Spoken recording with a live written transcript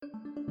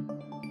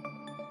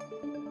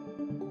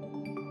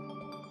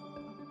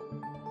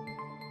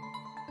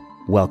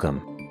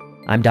Welcome.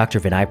 I'm Dr.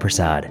 Vinay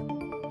Prasad.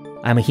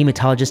 I'm a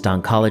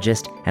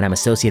hematologist-oncologist, and I'm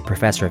Associate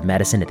Professor of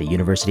Medicine at the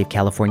University of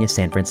California,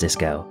 San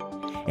Francisco.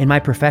 In my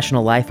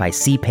professional life, I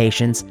see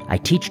patients, I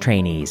teach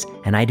trainees,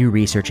 and I do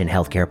research in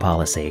healthcare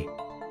policy.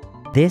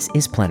 This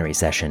is Plenary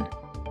Session.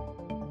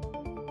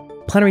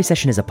 Plenary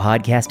Session is a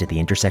podcast at the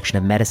intersection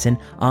of medicine,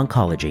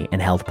 oncology,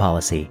 and health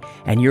policy,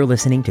 and you're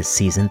listening to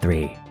Season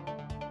 3.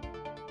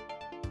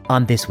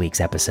 On this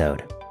week's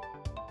episode.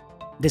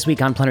 This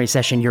week on Plenary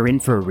Session, you're in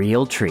for a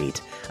real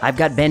treat. I've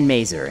got Ben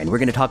Mazur, and we're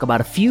going to talk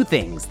about a few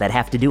things that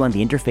have to do on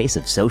the interface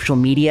of social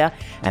media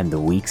and the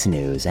week's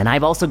news. And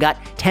I've also got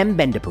Tem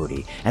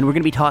Bendapudi, and we're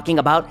going to be talking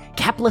about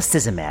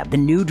caplacizumab, the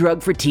new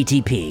drug for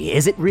TTP.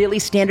 Is it really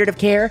standard of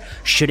care?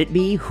 Should it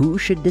be? Who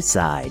should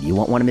decide? You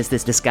won't want to miss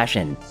this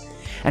discussion.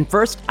 And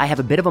first, I have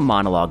a bit of a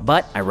monologue,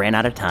 but I ran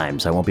out of time,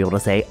 so I won't be able to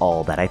say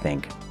all that I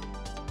think.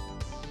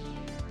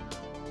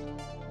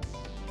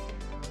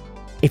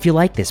 If you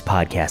like this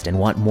podcast and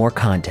want more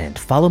content,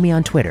 follow me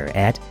on Twitter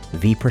at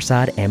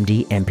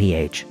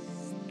vprasadmdmph.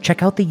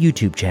 Check out the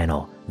YouTube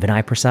channel,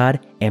 Vinay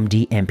Prasad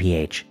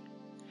MD-MPH.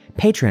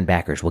 Patreon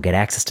backers will get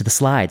access to the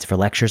slides for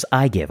lectures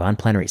I give on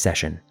Plenary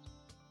Session.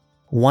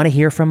 Want to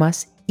hear from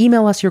us?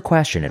 Email us your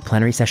question at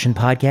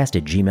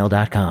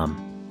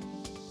plenarysessionpodcast@gmail.com.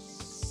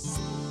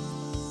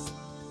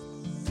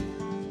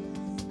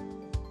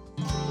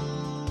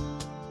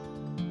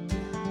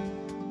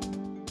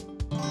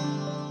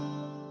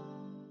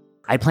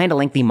 I planned a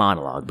lengthy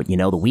monologue, but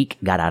the week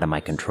got out of my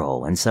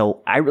control. And so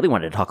I really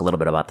wanted to talk a little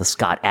bit about the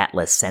Scott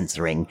Atlas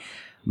censoring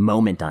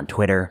moment on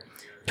Twitter.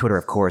 Twitter,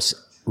 of course,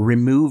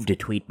 removed a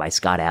tweet by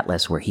Scott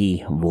Atlas where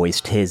he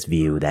voiced his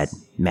view that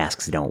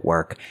masks don't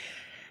work.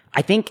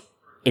 I think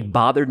it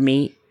bothered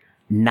me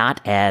not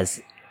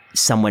as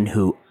someone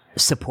who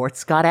supports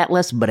Scott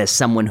Atlas, but as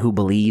someone who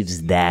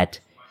believes that,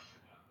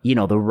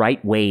 the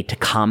right way to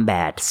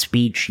combat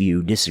speech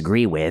you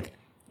disagree with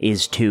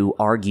is to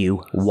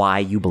argue why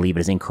you believe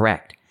it is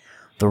incorrect.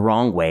 The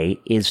wrong way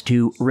is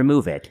to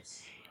remove it.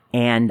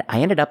 And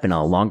I ended up in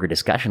a longer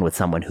discussion with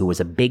someone who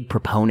was a big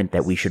proponent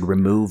that we should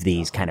remove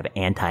these kind of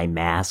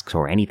anti-masks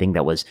or anything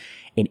that was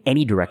in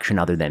any direction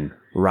other than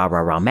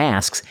rah-rah-rah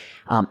masks.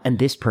 And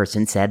this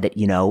person said that,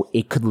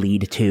 it could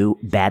lead to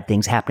bad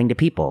things happening to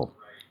people.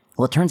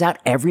 Well, it turns out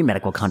every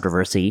medical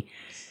controversy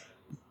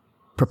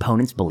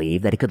proponents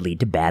believe that it could lead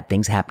to bad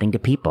things happening to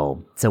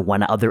people. So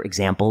one other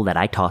example that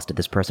I tossed at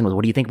this person was,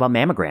 what do you think about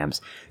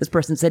mammograms? This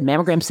person said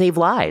mammograms save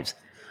lives.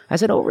 I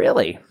said, oh,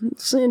 really?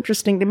 It's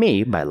interesting to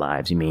me. By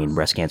lives, you mean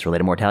breast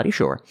cancer-related mortality?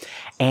 Sure.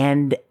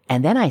 And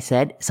then I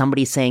said,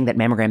 somebody saying that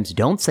mammograms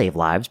don't save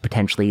lives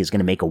potentially is going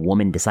to make a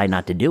woman decide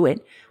not to do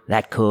it.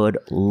 That could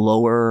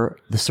lower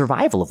the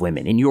survival of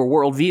women in your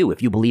worldview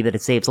if you believe that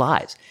it saves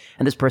lives.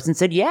 And this person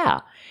said,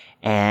 yeah.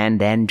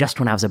 And then just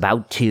when I was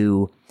about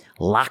to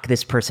lock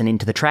this person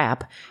into the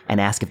trap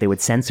and ask if they would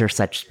censor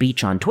such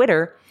speech on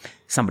Twitter,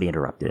 somebody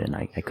interrupted and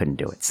I couldn't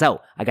do it. So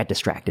I got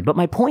distracted. But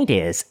my point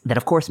is that,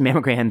 of course,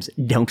 mammograms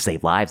don't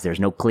save lives. There's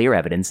no clear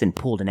evidence in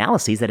pooled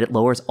analyses that it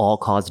lowers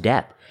all-cause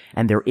death.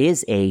 And there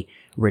is a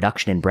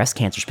reduction in breast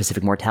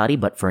cancer-specific mortality,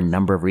 but for a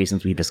number of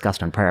reasons we've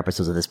discussed on prior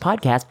episodes of this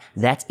podcast,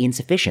 that's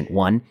insufficient.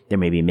 One, there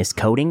may be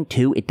miscoding.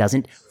 Two, it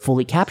doesn't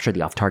fully capture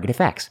the off-target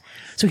effects.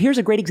 So here's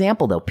a great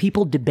example, though.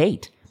 People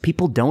debate.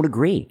 People don't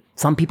agree.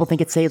 Some people think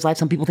it saves lives.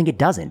 Some people think it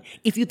doesn't.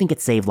 If you think it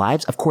saves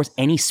lives, of course,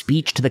 any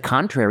speech to the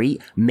contrary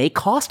may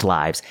cost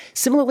lives.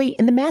 Similarly,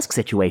 in the mask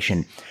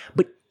situation.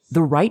 But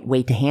the right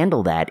way to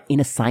handle that in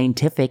a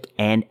scientific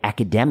and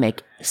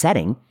academic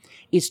setting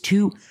is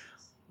to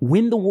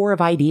win the war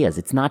of ideas.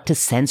 It's not to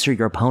censor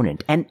your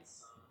opponent. And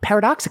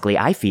paradoxically,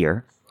 I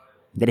fear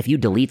that if you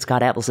delete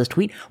Scott Atlas's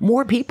tweet,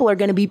 more people are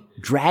going to be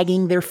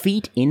dragging their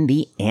feet in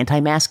the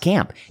anti-mask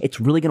camp.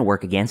 It's really going to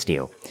work against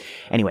you.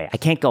 Anyway, I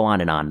can't go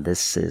on and on.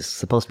 This is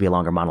supposed to be a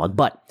longer monologue,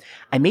 but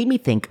it made me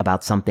think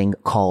about something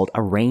called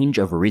A Range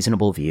of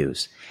Reasonable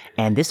Views.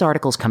 And this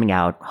article's coming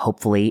out,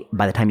 hopefully,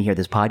 by the time you hear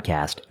this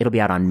podcast, it'll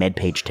be out on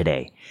MedPage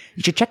today.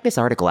 You should check this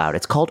article out.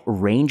 It's called A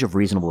Range of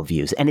Reasonable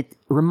Views. And it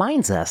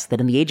reminds us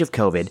that in the age of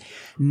COVID,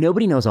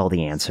 nobody knows all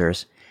the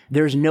answers.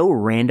 There's no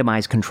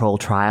randomized control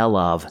trial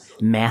of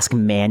mask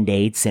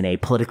mandates in a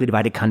politically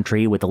divided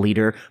country with a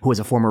leader who is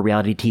a former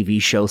reality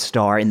TV show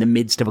star in the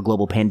midst of a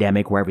global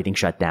pandemic where everything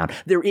shut down.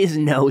 There is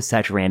no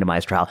such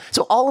randomized trial.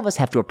 So all of us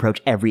have to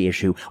approach every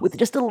issue with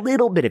just a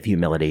little bit of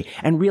humility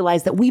and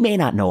realize that we may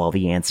not know all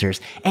the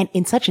answers. And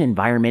in such an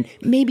environment,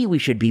 maybe we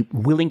should be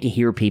willing to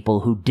hear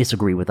people who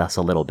disagree with us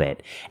a little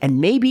bit.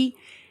 And maybe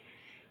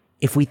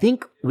if we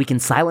think we can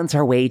silence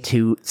our way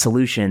to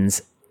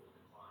solutions,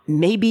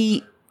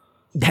 maybe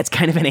that's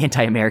kind of an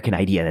anti-American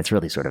idea that's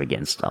really sort of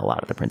against a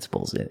lot of the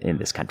principles in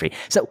this country.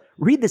 So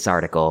read this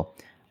article,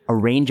 A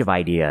Range of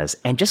Ideas,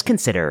 and just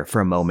consider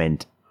for a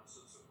moment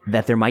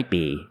that there might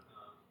be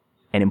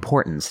an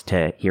importance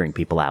to hearing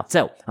people out.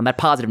 So on that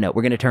positive note,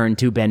 we're going to turn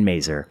to Ben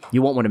Mazur.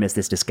 You won't want to miss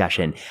this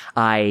discussion.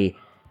 I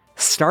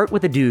start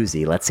with a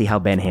doozy. Let's see how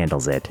Ben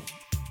handles it.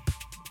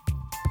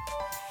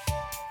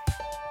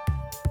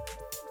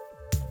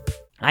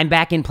 I'm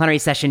back in plenary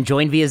session,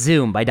 joined via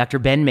Zoom by Dr.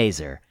 Ben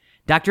Mazur.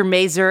 Dr.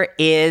 Mazur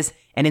is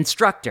an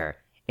instructor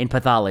in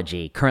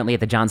pathology, currently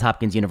at the Johns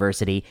Hopkins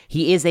University.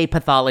 He is a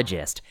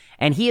pathologist,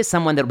 and he is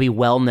someone that will be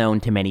well known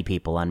to many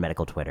people on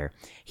medical Twitter.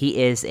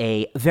 He is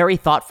a very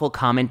thoughtful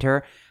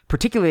commenter,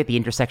 particularly at the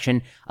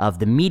intersection of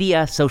the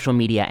media, social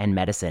media, and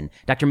medicine.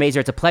 Dr. Mazur,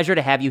 it's a pleasure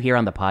to have you here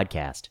on the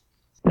podcast.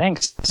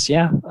 Thanks.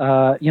 Yeah.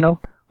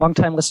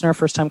 Long-time listener,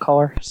 first-time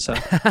caller, so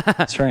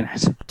it's very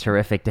nice.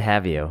 Terrific to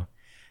have you.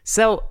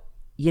 So,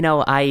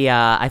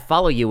 I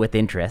follow you with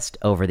interest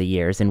over the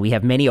years, and we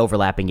have many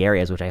overlapping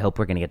areas, which I hope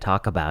we're going to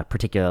talk about,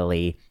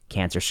 particularly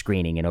cancer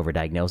screening and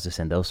overdiagnosis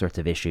and those sorts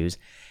of issues.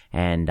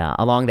 And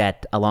along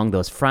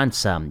those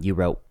fronts, you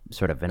wrote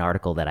sort of an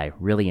article that I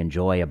really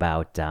enjoy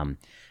about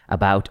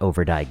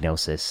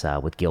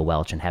overdiagnosis with Gil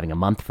Welch and having a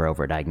month for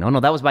overdiagnosis. No,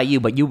 that was by you,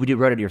 but you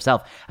wrote it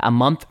yourself. A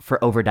month for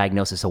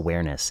overdiagnosis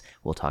awareness.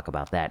 We'll talk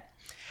about that.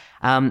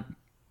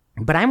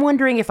 But I'm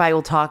wondering if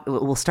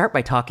we'll start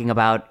by talking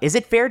about, is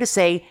it fair to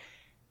say,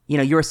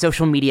 you're a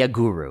social media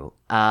guru?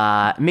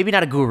 Maybe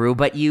not a guru,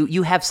 but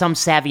you have some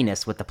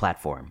savviness with the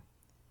platform.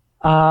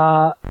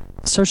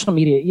 Social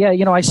media.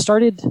 Yeah, I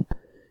started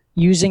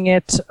using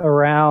it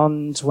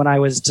around when I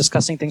was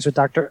discussing things with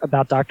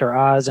Dr.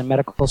 Oz in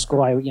medical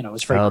school. I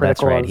was very critical. Oh,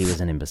 that's right. He was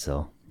an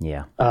imbecile.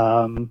 Yeah.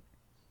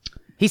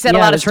 He said a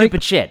lot of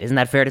stupid shit. Isn't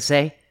that fair to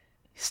say?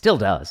 He still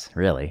does,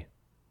 really.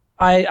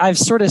 I've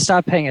sort of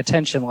stopped paying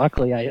attention.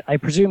 Luckily, I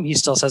presume he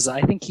still says that.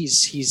 I think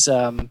he's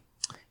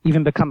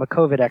even become a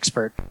COVID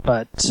expert.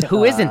 But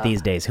who isn't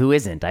these days? Who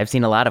isn't? I've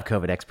seen a lot of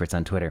COVID experts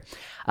on Twitter.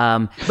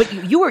 But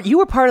you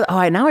were part of.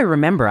 Oh, now I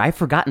remember. I've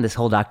forgotten this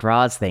whole Dr.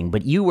 Oz thing.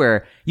 But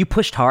you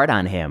pushed hard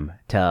on him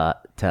to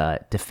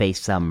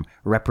face some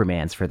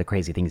reprimands for the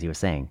crazy things he was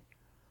saying.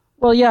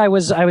 Well, yeah, I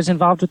was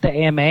involved with the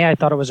AMA. I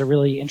thought it was a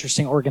really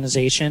interesting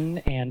organization,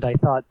 and I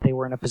thought they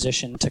were in a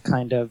position to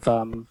kind of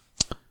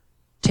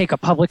take a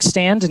public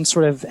stand and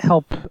sort of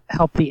help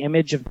the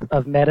image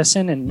of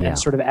medicine and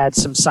sort of add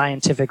some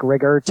scientific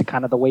rigor to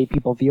kind of the way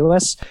people view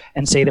us,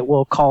 and say that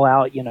we'll call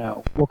out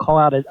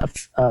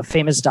a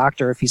famous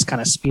doctor if he's kind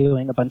of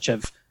spewing a bunch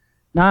of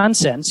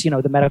nonsense.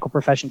 The medical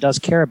profession does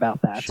care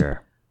about that.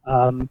 Sure.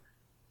 But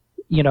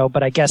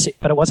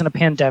it wasn't a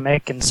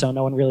pandemic, and so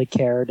no one really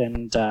cared.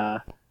 And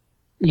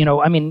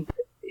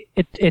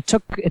it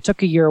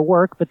took a year of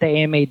work, but the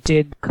AMA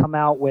did come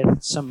out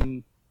with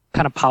some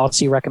kind of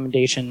policy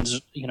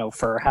recommendations,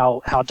 for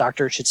how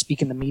doctors should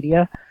speak in the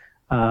media.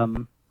 I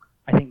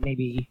think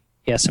maybe,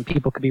 some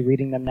people could be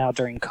reading them now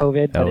during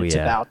COVID, but it's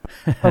about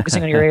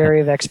focusing on your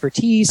area of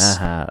expertise,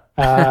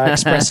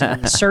 expressing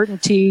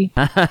uncertainty.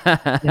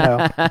 I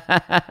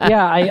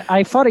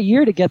fought a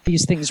year to get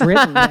these things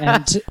written,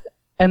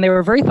 and they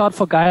were very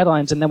thoughtful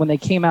guidelines. And then when they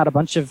came out, a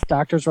bunch of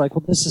doctors were like,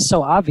 well, this is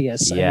so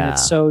obvious. Yeah. I mean,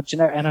 it's so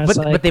generic. And I was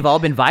but they've all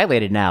been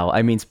violated now.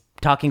 I mean,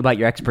 talking about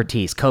your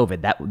expertise,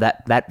 COVID,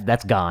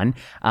 that's gone.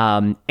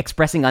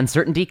 Expressing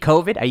uncertainty,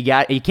 COVID, are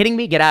you kidding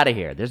me? Get out of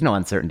here. There's no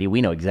uncertainty. We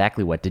know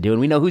exactly what to do,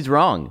 and we know who's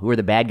wrong, who are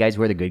the bad guys,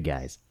 who are the good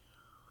guys.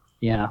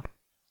 Yeah.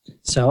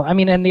 So, I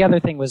mean, and the other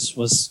thing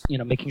was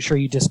making sure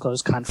you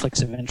disclose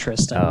conflicts of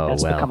interest.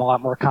 That's become a lot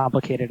more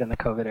complicated in the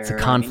COVID era. It's a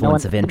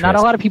confluence of interest. Not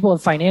a lot of people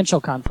have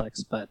financial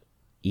conflicts, but...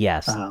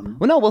 Yes.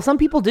 Some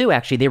people do,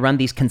 actually. They run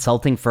these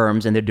consulting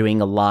firms, and they're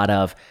doing a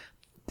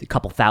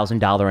couple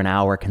 $1,000 an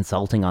hour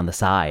consulting on the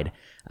side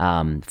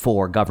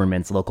for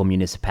governments, local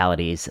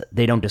municipalities.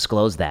 They don't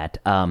disclose that.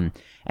 And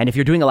if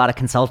you're doing a lot of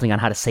consulting on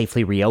how to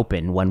safely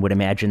reopen, one would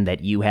imagine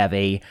that you have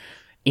a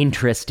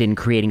interest in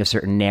creating a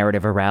certain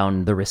narrative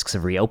around the risks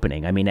of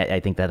reopening. I mean, I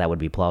think that would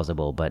be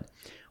plausible, but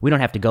we don't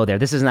have to go there.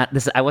 This is not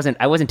this. I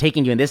wasn't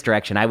taking you in this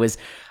direction. I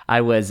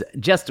was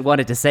just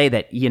wanted to say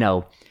that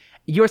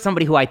you're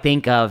somebody who I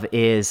think of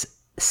is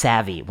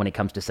savvy when it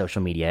comes to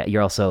social media.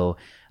 You're also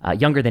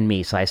younger than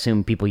me, so I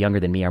assume people younger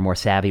than me are more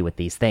savvy with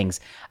these things.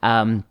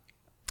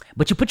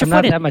 But you put your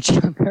foot in. Not that much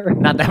younger.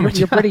 Not that much.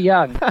 You're pretty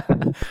young.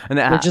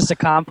 You're just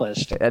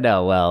accomplished.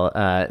 No, well,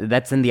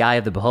 that's in the eye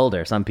of the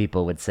beholder. Some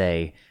people would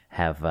say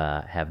have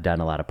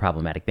done a lot of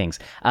problematic things.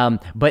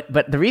 But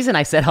the reason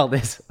I said all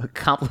this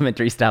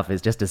complimentary stuff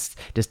is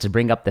just to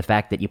bring up the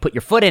fact that you put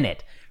your foot in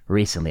it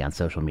recently on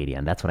social media,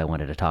 and that's what I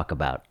wanted to talk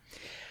about.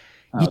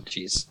 Oh,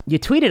 jeez. You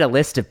tweeted a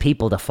list of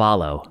people to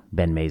follow,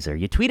 Ben Mazur.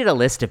 You tweeted a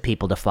list of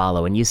people to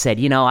follow, and you said,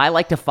 I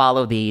like to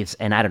follow these,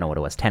 and I don't know what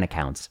it was, 10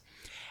 accounts.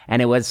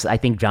 And it was, I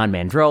think, John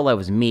Mandrola, it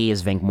was me,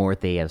 as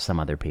Venkmurthy, as some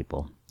other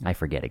people. I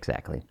forget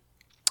exactly.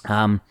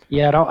 I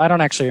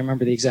don't actually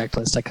remember the exact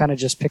list. I kind of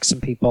just picked some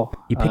people.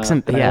 You picked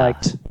some that I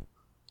liked.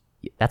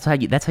 That's how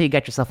you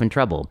got yourself in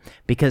trouble.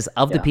 Because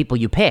of the people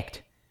you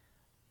picked,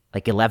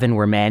 like 11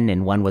 were men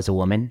and 1 was a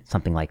woman,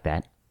 something like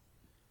that.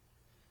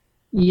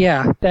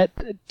 Yeah, that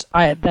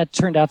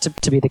turned out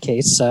to be the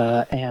case,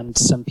 and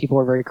some people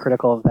were very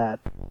critical of that.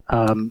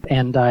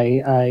 And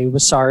I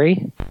was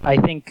sorry. I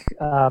think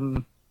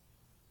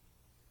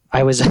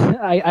I was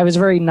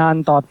very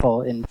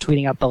non-thoughtful in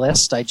tweeting out the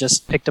list. I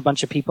just picked a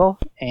bunch of people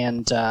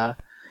and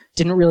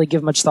didn't really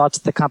give much thought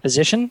to the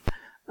composition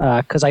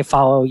because I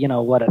follow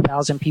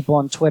 1,000 people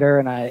on Twitter,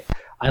 and I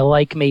I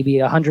like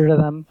maybe 100 of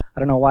them. I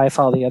don't know why I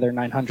follow the other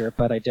 900,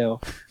 but I do.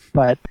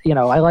 But,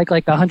 I like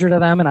 100 of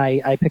them, and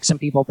I picked some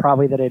people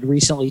probably that had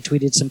recently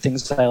tweeted some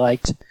things that I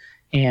liked.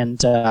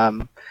 And,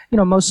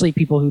 mostly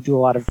people who do a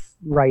lot of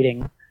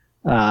writing,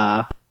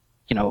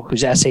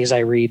 whose essays I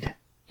read,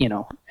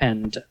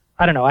 and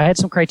I don't know. I had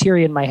some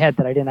criteria in my head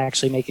that I didn't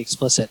actually make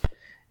explicit.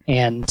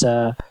 And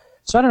so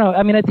I don't know.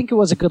 I mean, I think it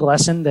was a good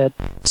lesson that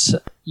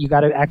you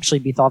got to actually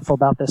be thoughtful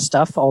about this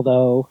stuff,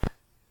 although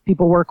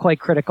people were quite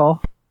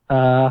critical.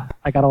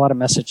 I got a lot of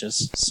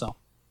messages, so.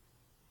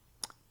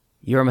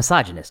 You're a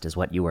misogynist, is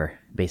what you were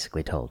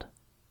basically told.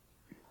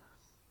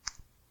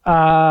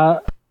 I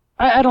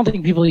don't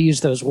think people use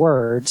those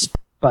words,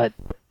 but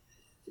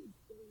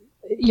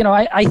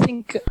I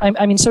think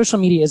social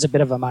media is a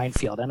bit of a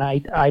minefield, and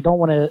I don't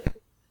want to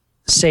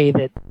say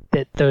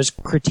that those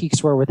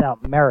critiques were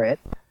without merit,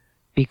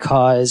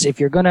 because if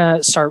you're going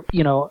to start,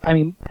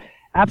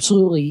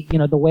 absolutely,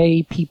 the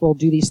way people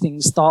do these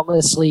things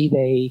thoughtlessly,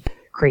 they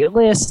create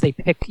lists, they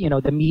pick,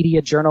 the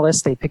media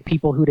journalists, they pick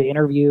people who to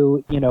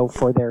interview,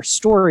 for their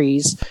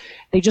stories.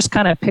 They just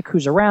kind of pick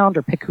who's around,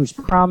 or pick who's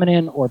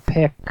prominent, or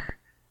pick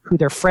who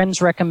their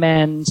friends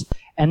recommend.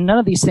 And none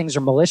of these things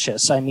are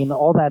malicious. I mean,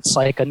 all that's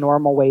like a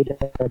normal way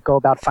to go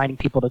about finding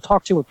people to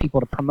talk to or people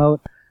to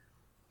promote.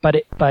 But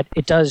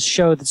it does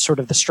show that sort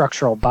of the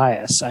structural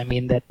bias. I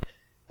mean, that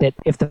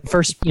if the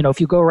first, if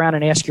you go around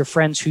and ask your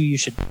friends who you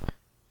should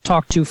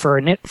talk to for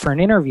an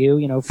interview,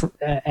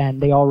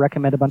 and they all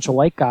recommend a bunch of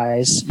white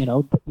guys,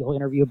 you'll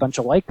interview a bunch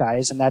of white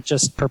guys, and that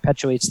just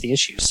perpetuates the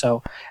issue.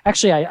 So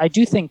actually, I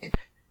do think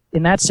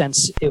in that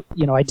sense,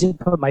 I did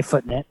put my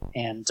foot in it,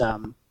 and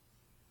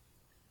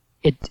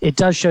it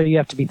does show you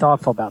have to be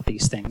thoughtful about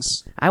these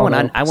things. I want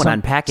to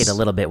unpack it a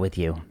little bit with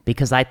you,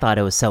 because I thought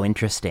it was so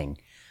interesting.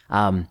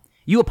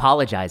 You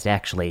apologized,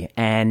 actually,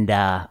 and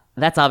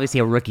that's obviously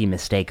a rookie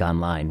mistake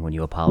online. When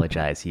you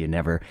apologize,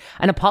 an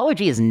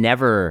apology is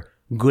never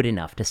good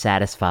enough to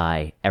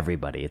satisfy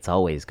everybody. It's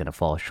always going to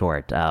fall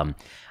short. I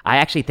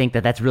actually think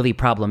that that's really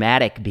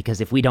problematic,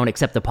 because if we don't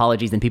accept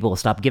apologies, then people will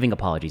stop giving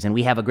apologies. And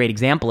we have a great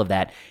example of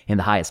that in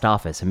the highest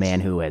office, a man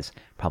who has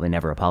probably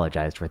never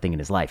apologized for a thing in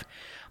his life.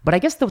 But I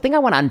guess the thing I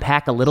want to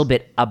unpack a little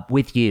bit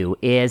with you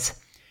is,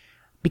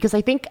 because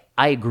I think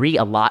I agree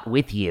a lot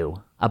with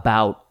you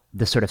about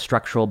the sort of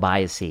structural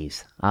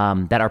biases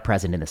that are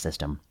present in the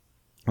system.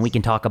 And we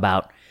can talk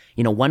about,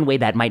 one way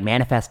that might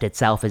manifest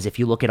itself is if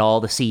you look at all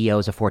the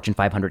CEOs of Fortune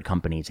 500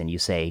 companies and you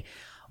say,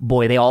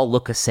 boy, they all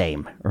look the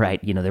same, right?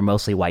 They're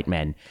mostly white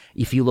men.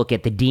 If you look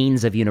at the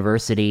deans of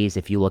universities,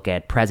 if you look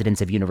at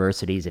presidents of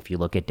universities, if you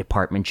look at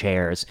department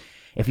chairs,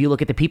 if you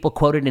look at the people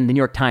quoted in the New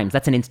York Times,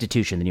 that's an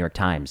institution, the New York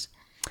Times.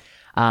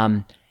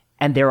 And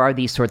there are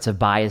these sorts of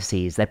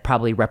biases that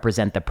probably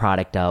represent the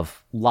product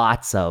of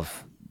lots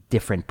of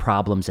different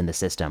problems in the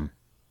system.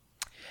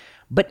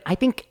 But I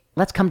think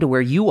let's come to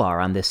where you are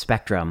on this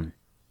spectrum.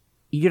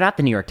 You're not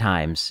the New York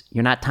Times.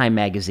 You're not Time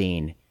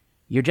Magazine.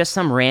 You're just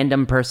some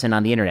random person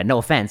on the internet. No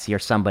offense, you're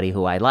somebody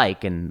who I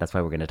like, and that's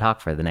why we're going to talk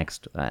for the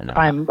next...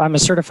 I'm a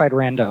certified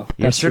rando.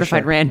 You're a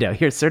certified rando.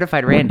 You're a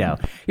certified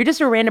rando. You're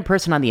just a random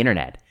person on the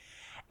internet.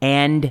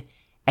 And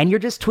you're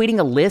just tweeting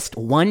a list,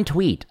 one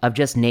tweet of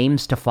just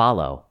names to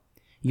follow.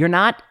 You're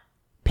not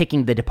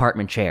picking the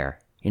department chair.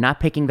 You're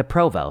not picking the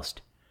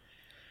provost.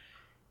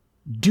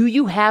 Do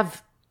you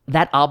have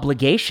that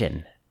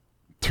obligation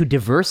to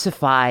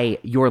diversify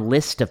your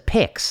list of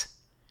picks?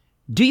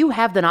 Do you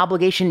have an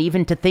obligation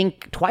even to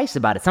think twice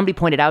about it? Somebody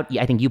pointed out,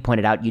 I think you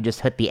pointed out, you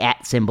just hit the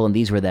 @ symbol and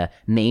these were the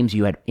names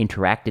you had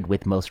interacted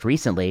with most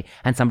recently.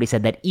 And somebody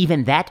said that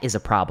even that is a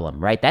problem,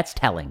 right? That's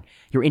telling.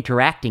 You're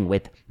interacting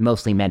with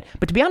mostly men.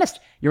 But to be honest,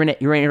 you're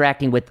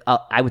interacting with,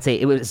 I would say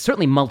it was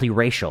certainly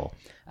multiracial,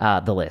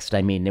 the list.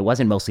 I mean, it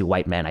wasn't mostly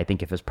white men. I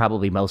think it was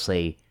probably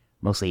mostly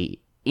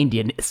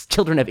Indian,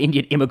 children of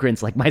Indian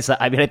immigrants like myself.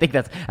 I mean,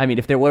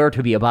 if there were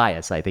to be a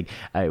bias, I think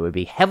it would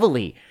be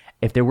heavily,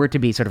 if there were to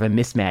be sort of a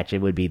mismatch,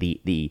 it would be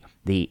the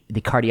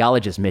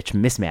cardiologist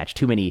mismatch,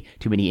 too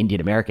many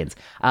Indian Americans.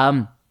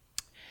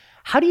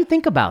 How do you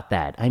think about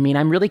that? I mean,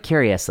 I'm really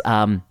curious.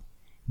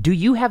 Do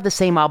you have the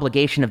same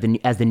obligation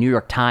as the New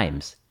York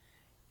Times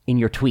in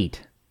your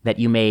tweet that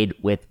you made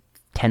with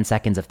 10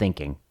 seconds of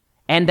thinking?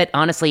 And that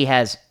honestly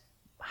has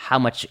how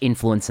much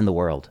influence in the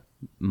world?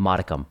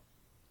 Modicum.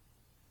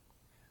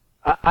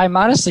 I'm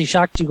honestly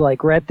shocked you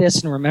read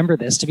this and remember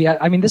this.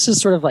 This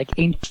is sort of like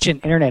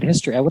ancient internet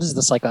history. What is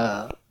this,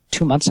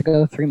 2 months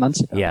ago, 3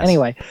 months ago? Yes.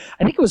 Anyway,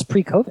 I think it was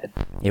pre-COVID.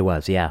 It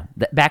was, yeah.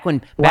 Back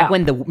when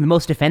the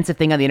most offensive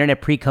thing on the internet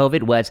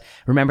pre-COVID was,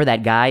 remember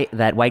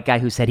that white guy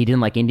who said he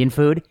didn't like Indian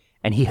food?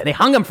 And they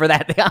hung him for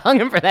that.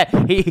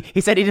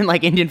 He said he didn't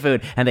like Indian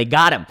food, and they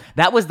got him.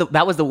 That was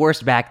the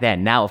worst back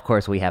then. Now, of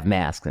course, we have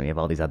masks and we have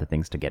all these other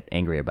things to get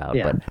angry about.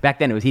 Yeah. But back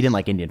then, it was he didn't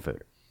like Indian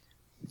food.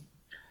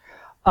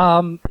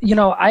 I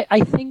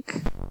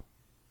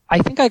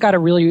think I got a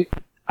really,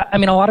 a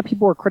lot of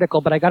people were critical,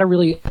 but I got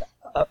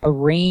a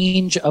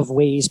range of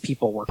ways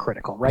people were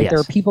critical, right? Yes. There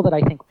are people that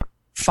I think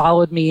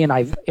followed me and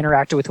I've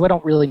interacted with who I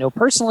don't really know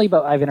personally,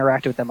 but I've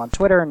interacted with them on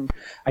Twitter and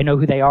I know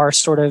who they are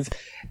sort of.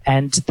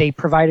 And they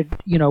provided,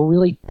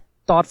 really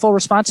thoughtful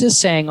responses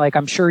saying like,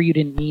 I'm sure you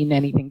didn't mean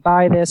anything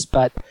by this,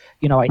 but,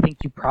 I think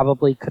you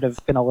probably could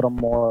have been a little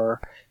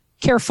more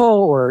careful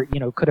or,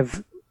 could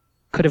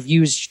have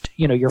used,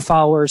 your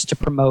followers to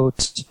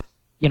promote,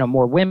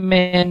 more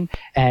women.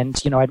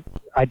 And,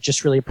 I'd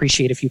just really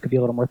appreciate if you could be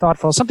a little more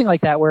thoughtful, something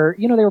like that, where,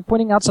 they were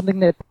pointing out something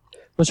that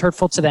was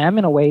hurtful to them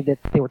in a way that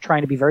they were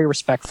trying to be very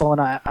respectful.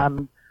 And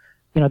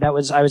I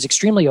was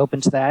extremely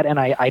open to that. And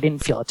I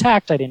didn't feel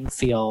attacked. I didn't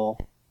feel,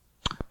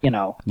 you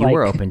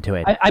were open to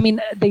it.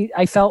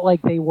 I felt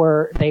like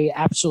they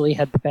absolutely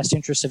had the best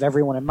interest of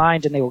everyone in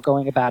mind, and they were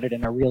going about it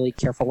in a really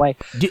careful way.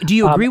 Do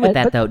you agree with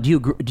that, though? Do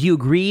you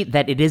agree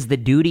that it is the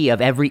duty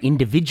of every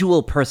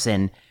individual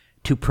person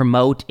to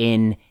promote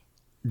in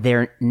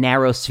their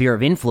narrow sphere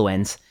of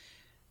influence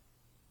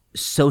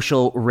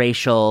social,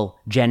 racial,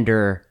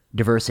 gender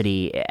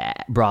diversity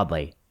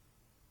broadly?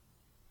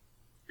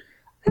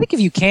 I think if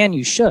you can,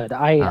 you should.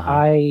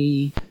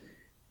 I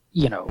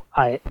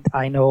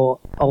know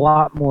a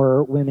lot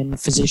more women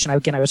physician.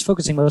 Again, I was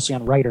focusing mostly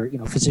on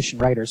physician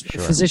writers,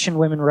 Sure. physician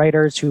women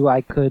writers who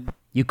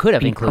you could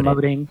have be included.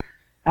 promoting.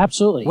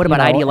 Absolutely. What about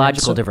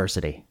ideological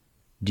diversity?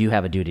 Do you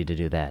have a duty to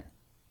do that?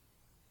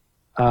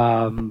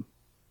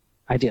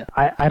 I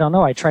don't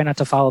know. I try not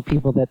to follow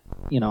people that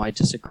I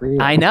disagree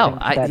with. I know.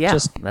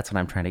 That's what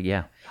I'm trying to.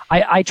 Yeah.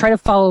 I try to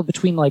follow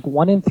between like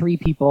 1 and 3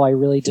 people I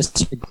really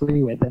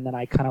disagree with, and then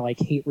I kind of like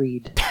hate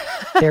read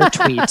their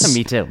tweets.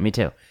 Me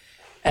too.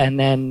 And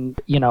then,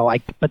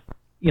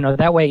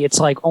 that way it's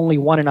like only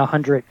 1 in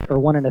 100 or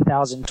 1 in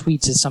 1,000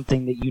 tweets is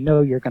something that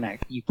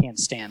you can't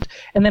stand.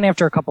 And then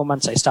after a couple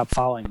months, I stopped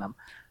following them.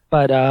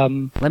 But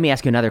let me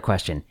ask you another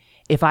question.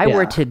 If I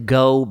were to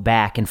go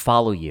back and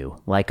follow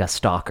you like a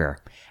stalker,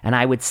 and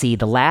I would see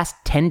the last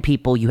 10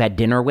 people you had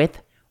dinner with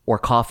or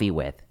coffee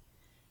with,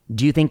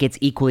 do you think it's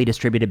equally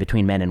distributed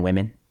between men and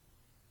women?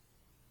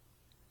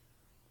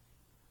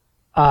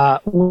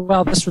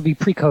 Well, this would be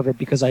pre-COVID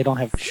because I don't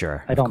have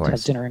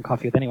have dinner and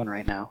coffee with anyone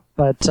right now.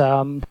 But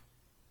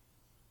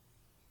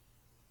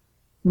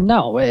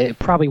no, it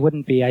probably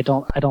wouldn't be. I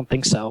don't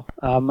think so.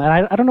 And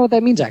I don't know what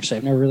that means actually.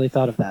 I've never really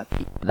thought of that.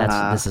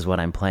 This is what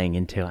I'm playing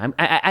into.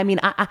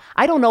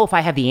 I don't know if I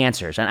have the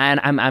answers, and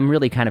I'm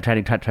really kind of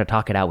trying to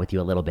talk it out with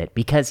you a little bit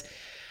because,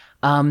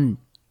 I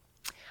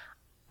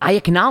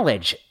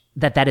acknowledge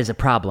that is a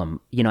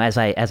problem. As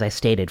I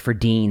stated, for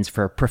deans,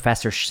 for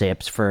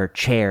professorships, for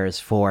chairs,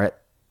 for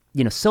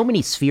so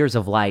many spheres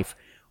of life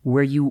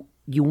where you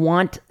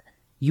want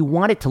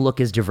it to look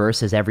as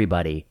diverse as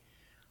everybody.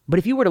 But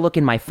if you were to look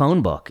in my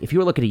phone book, if you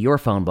were looking at your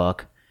phone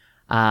book,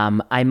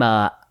 am I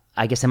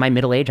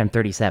middle age? I'm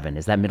 37.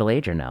 Is that middle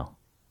age or no?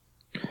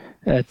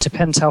 It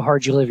depends how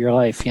hard you live your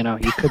life. You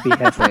could be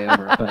halfway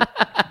over.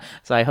 But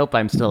so I hope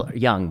I'm still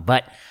young,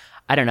 but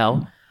I don't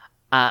know.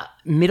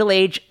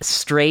 Middle-aged,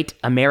 straight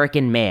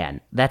American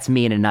man. That's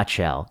me in a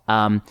nutshell.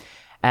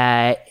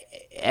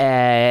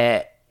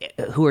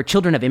 Who are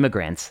children of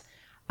immigrants.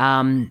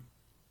 I'm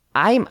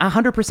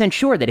 100%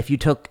 sure that if you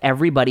took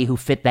everybody who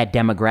fit that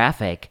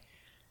demographic,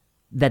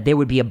 that there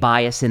would be a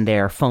bias in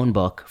their phone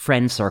book,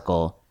 friend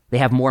circle. They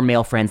have more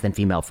male friends than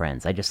female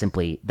friends. That's just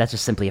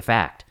simply a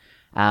fact.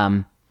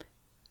 I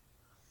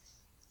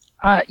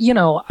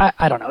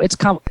don't know. It's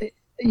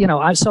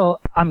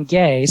I'm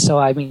gay.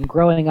 So,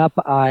 growing up,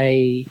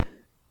 I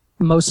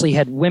mostly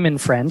had women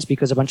friends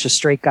because a bunch of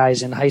straight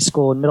guys in high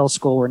school and middle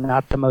school were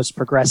not the most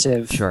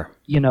progressive,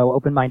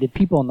 open-minded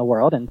people in the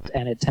world. And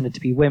it tended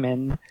to be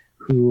women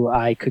who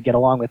I could get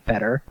along with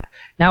better.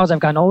 Now, as I've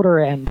gotten older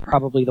and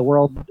probably the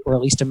world, or at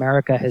least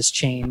America, has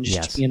changed,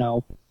 yes.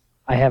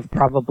 I have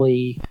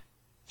probably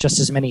just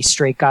as many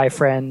straight guy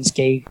friends,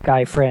 gay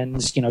guy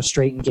friends,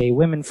 straight and gay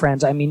women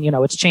friends.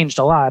 It's changed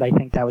a lot. I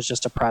think that was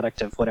just a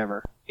product of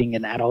whatever, being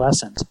an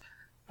adolescent.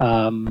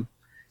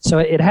 So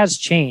it has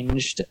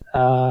changed.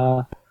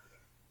 I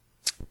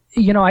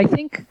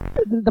think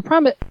the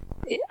problem,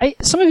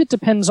 some of it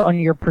depends on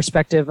your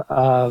perspective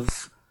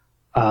of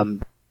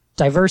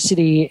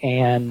diversity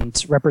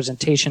and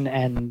representation.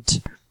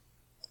 And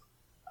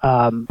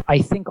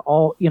I think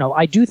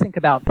I do think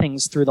about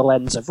things through the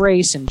lens of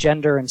race and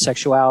gender and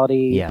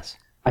sexuality. Yes.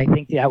 I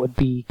think that would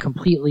be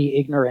completely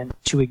ignorant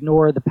to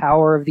ignore the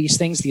power of these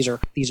things. These are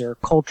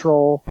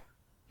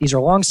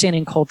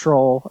longstanding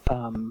cultural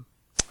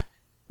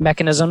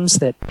mechanisms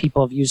that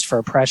people have used for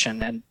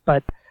oppression.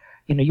 But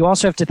you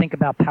also have to think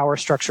about power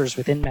structures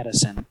within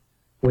medicine,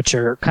 which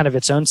are kind of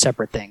its own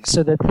separate thing.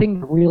 So the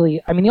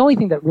only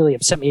thing that really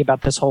upset me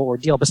about this whole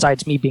ordeal,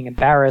 besides me being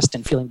embarrassed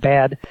and feeling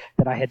bad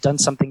that I had done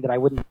something that I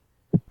wouldn't,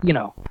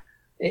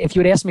 if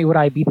you had asked me would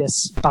I be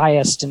this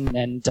biased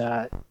and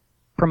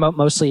promote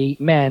mostly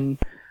men,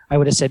 I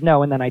would have said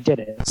no, and then I did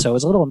it. So it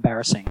was a little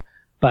embarrassing.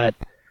 But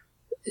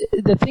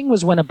the thing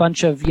was when a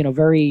bunch of,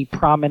 very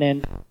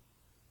prominent,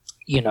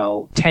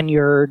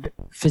 tenured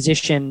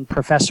physician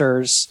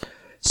professors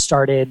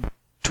started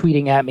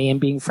tweeting at me and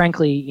being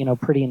frankly,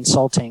 pretty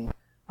insulting,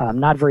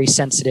 not very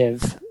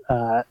sensitive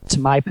to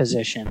my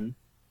position.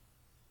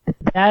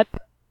 that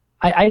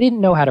I didn't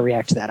know how to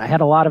react to that. I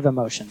had a lot of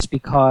emotions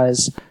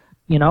because,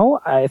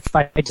 if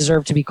I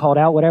deserve to be called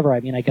out, whatever. I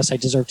mean, I guess I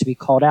deserve to be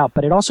called out,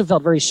 but it also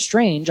felt very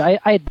strange.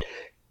 I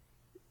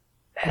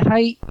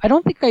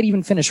don't think I'd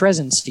even finished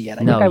residency yet.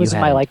 I think I was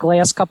in my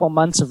last couple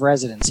months of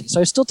residency. So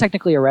I was still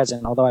technically a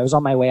resident, although I was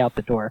on my way out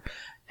the door.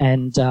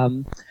 And,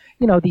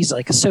 these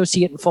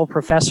associate and full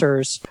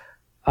professors,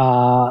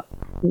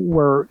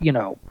 were,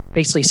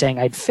 basically saying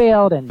I'd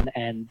failed.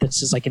 And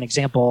this is an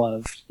example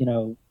of,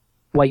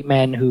 white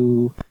men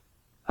who,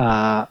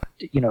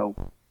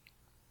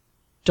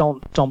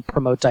 don't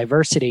promote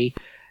diversity,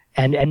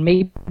 and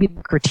maybe the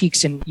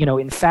critiques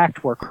in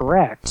fact were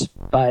correct,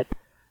 but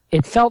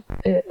it felt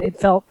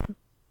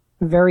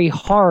very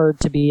hard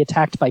to be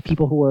attacked by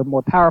people who were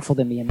more powerful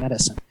than me in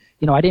medicine.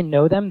 I didn't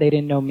know them; they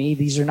didn't know me.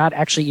 These are not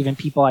actually even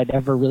people I'd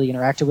ever really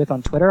interacted with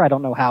on Twitter. I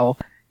don't know how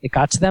it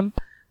got to them,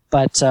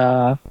 but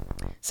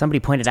somebody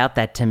pointed out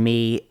that to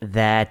me.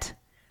 That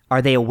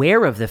are they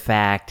aware of the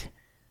fact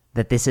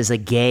that this is a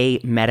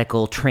gay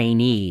medical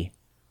trainee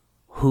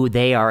who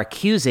they are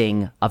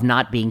accusing of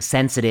not being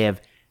sensitive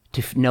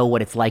to know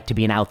what it's like to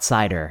be an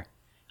outsider,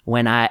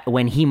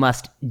 when he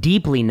must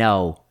deeply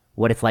know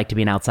what it's like to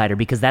be an outsider,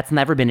 because that's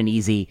never been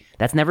easy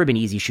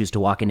shoes to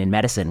walk in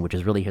medicine, which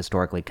is really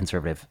historically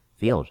conservative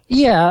field.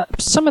 Yeah,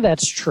 some of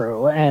that's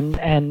true, and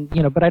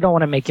but I don't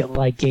want to make it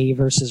like gay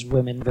versus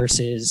women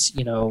versus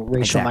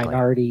racial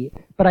minority.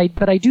 But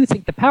I do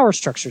think the power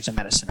structures in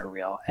medicine are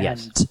real,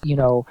 yes.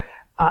 And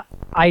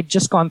I'd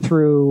just gone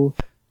through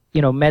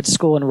med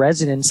school and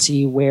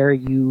residency where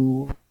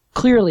you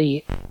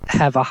clearly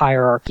have a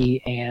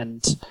hierarchy,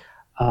 and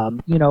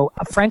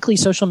frankly,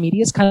 social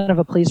media is kind of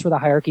a place where the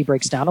hierarchy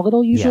breaks down a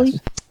little usually.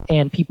 Yes.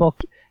 And people,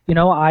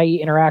 I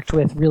interact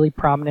with really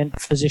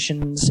prominent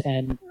physicians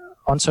and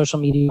on social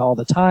media all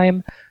the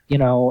time.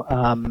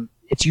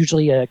 It's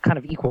usually a kind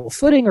of equal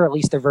footing, or at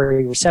least they're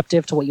very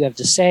receptive to what you have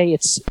to say.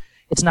 It's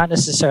not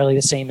necessarily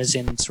the same as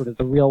in sort of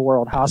the real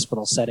world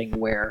hospital setting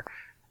where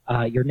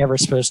you're never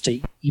supposed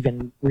to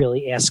even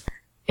really ask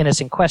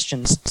innocent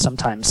questions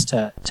sometimes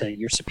to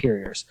your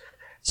superiors.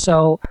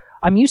 So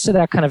I'm used to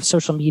that kind of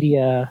social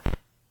media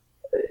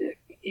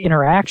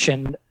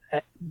interaction,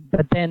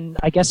 but then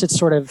I guess it's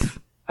sort of,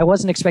 I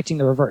wasn't expecting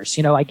the reverse.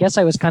 I guess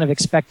I was kind of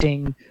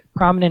expecting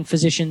prominent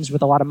physicians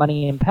with a lot of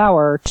money and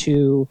power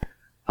to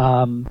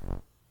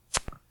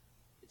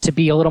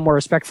be a little more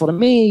respectful to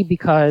me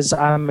because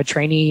I'm a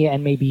trainee,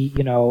 and maybe,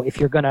 if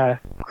you're going to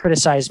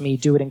criticize me,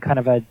 do it in kind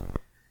of a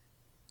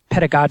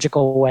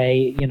pedagogical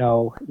way,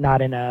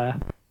 not in a,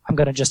 I'm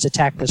going to just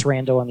attack this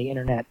rando on the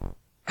internet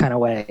kind of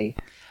way.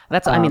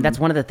 That's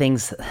one of the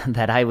things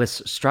that I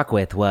was struck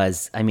with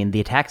was, the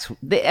attacks,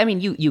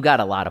 you got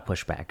a lot of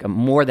pushback,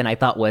 more than I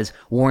thought was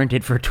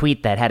warranted for a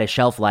tweet that had a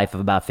shelf life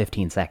of about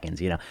 15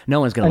 seconds.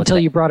 No one's going to until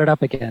you brought it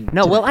up again.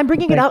 No, well, I'm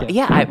bringing it up.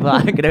 Yeah,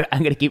 I'm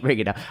going to keep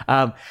bringing it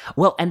up.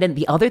 And then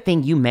the other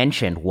thing you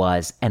mentioned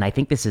was, and I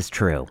think this is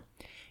true,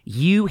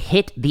 you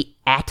hit the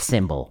 @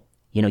 symbol.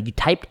 You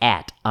typed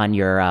 @ on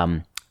your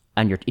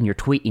in your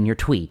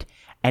tweet,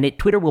 and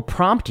Twitter will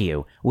prompt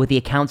you with the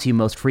accounts you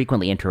most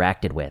frequently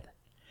interacted with.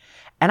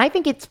 And I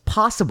think it's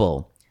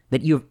possible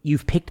that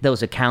you've picked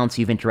those accounts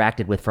you've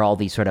interacted with for all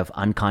these sort of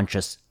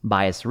unconscious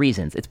bias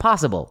reasons. It's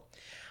possible.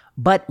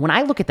 But when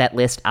I look at that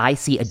list, I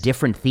see a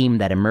different theme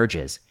that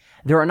emerges.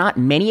 There are not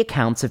many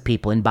accounts of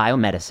people in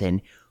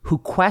biomedicine who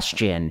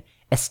question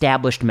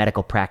established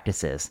medical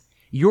practices.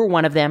 You're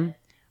one of them.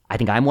 I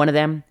think I'm one of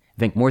them.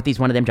 Venkmurthy's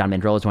one of them. John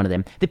Mandrola is one of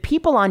them. The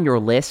people on your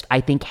list,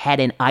 I think, had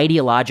an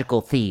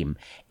ideological theme.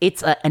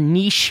 It's a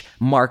niche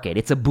market.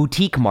 It's a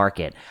boutique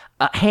market.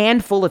 A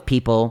handful of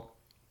people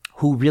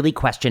who really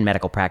question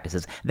medical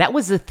practices. That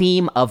was the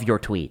theme of your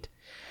tweet.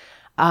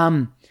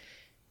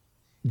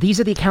 These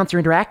are the accounts you're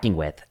interacting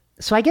with.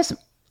 So I guess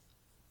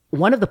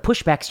one of the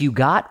pushbacks you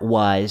got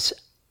was,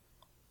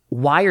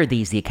 why are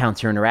these the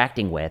accounts you're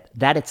interacting with?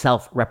 That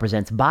itself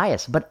represents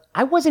bias. But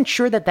I wasn't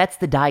sure that that's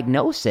the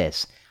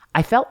diagnosis.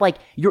 I felt like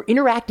you're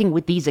interacting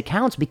with these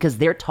accounts because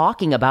they're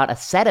talking about a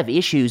set of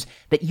issues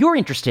that you're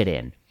interested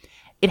in.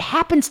 It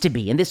happens to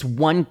be, in this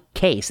one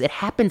case, it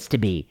happens to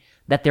be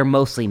that they're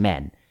mostly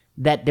men.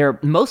 That they're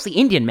mostly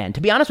Indian men.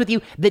 To be honest with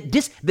you,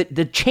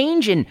 the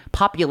change in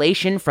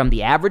population from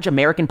the average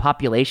American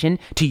population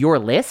to your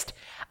list,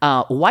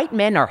 white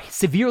men are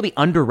severely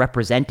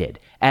underrepresented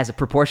as a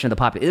proportion of the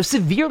population. They're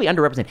severely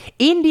underrepresented.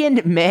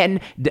 Indian men,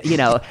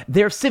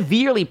 they're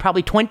severely,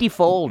 probably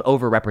 20-fold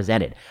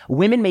overrepresented.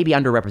 Women may be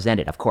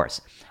underrepresented, of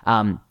course,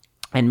 and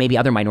maybe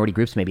other minority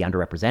groups may be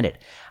underrepresented.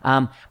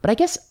 But I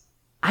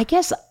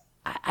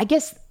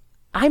guess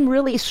I'm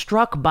really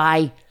struck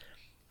by.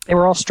 They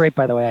were all straight,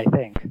 by the way, I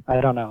think. I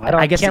don't know.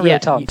 I can't really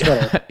tell on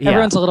Twitter. Yeah.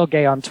 Everyone's a little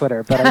gay on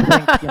Twitter, but I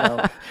think,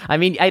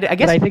 I guess.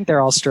 But I think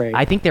they're all straight.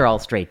 I think they're all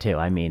straight, too.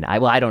 I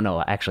don't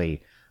know.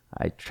 Actually,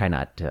 I try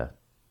not to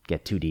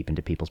get too deep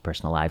into people's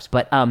personal lives,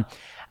 but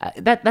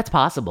that's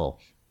possible.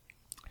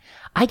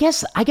 I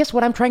guess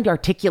what I'm trying to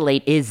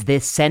articulate is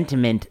this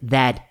sentiment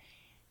that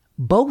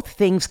both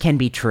things can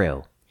be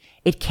true.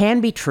 It can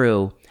be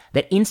true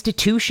that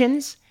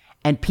institutions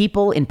And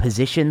people in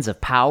positions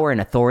of power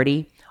and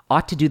authority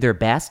ought to do their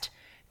best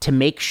to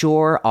make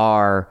sure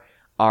our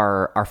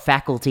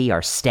faculty,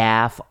 our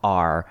staff,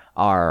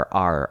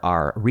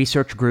 our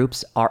research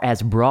groups are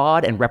as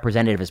broad and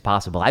representative as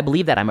possible. I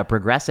believe that. I'm a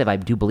progressive. I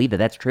do believe that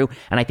that's true.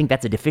 And I think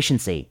that's a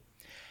deficiency.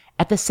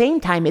 At the same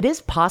time, it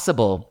is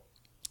possible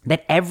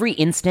that every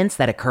instance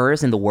that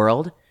occurs in the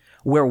world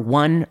where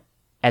one,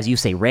 as you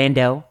say,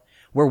 rando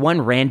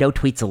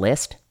tweets a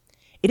list,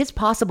 it is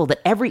possible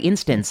that every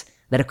instance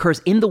that occurs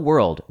in the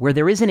world where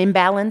there is an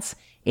imbalance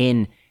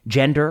in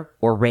gender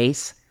or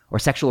race or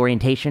sexual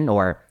orientation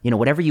or,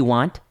 whatever you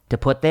want to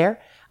put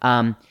there,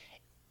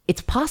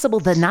 it's possible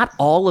that not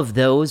all of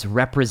those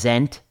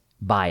represent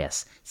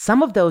bias.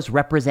 Some of those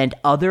represent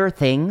other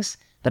things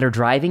that are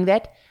driving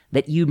that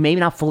you may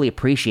not fully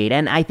appreciate.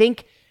 And I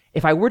think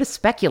if I were to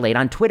speculate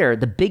on Twitter,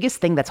 the biggest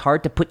thing that's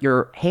hard to put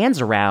your hands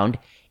around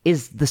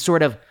is the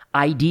sort of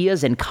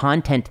ideas and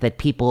content that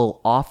people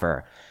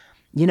offer.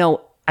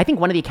 I think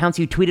one of the accounts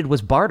you tweeted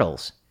was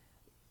Bartles.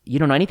 You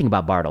don't know anything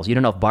about Bartles. You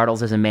don't know if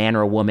Bartles is a man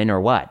or a woman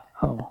or what.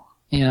 Oh,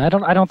 yeah. I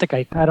don't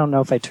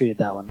know if I tweeted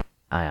that one.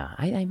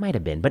 I might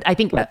have been, but I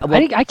think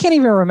I can't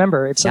even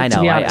remember. It's like, I know,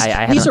 to be honest,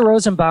 I Lisa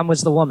Rosenbaum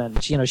was the woman.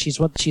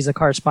 She's a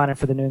correspondent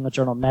for the New England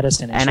Journal of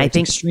Medicine, and I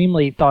think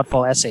extremely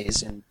thoughtful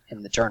essays in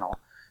the journal.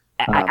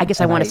 I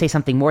guess I want to say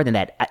something more than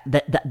that.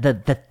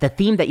 The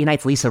theme that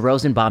unites Lisa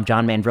Rosenbaum,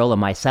 John Mandrola,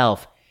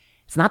 myself,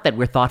 it's not that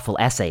we're thoughtful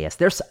essayists.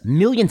 There's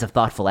millions of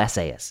thoughtful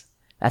essayists.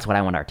 That's what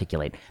I want to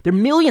articulate. There are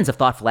millions of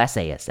thoughtful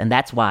essayists, and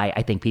that's why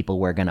I think people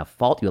were going to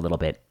fault you a little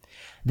bit.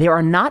 There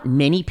are not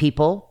many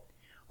people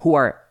who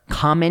are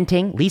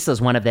commenting, Lisa's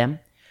one of them,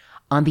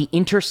 on the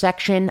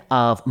intersection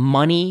of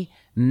money,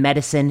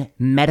 medicine,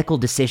 medical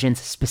decisions,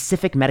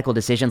 specific medical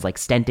decisions like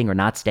stenting or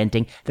not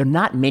stenting. There are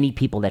not many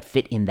people that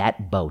fit in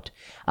that boat.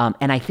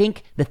 And I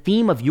think the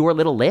theme of your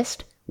little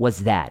list was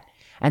that.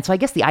 And so I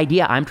guess the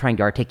idea I'm trying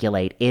to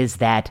articulate is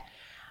that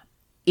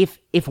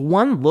if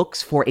one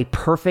looks for a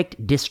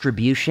perfect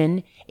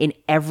distribution in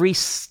every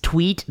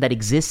tweet that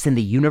exists in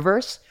the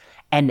universe,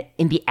 and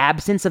in the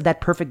absence of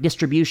that perfect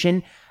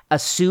distribution,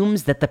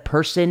 assumes that the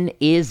person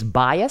is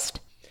biased,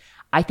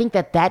 I think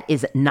that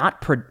is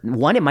not,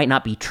 one, it might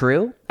not be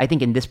true. I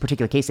think in this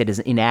particular case, it is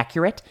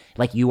inaccurate.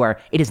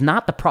 It is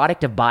not the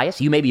product of bias.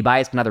 You may be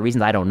biased for other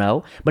reasons, I don't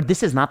know. But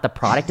this is not the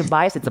product of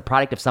bias. It's the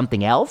product of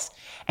something else.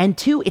 And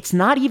two, it's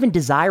not even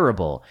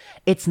desirable.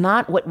 It's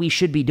not what we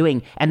should be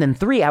doing. And then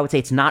three, I would say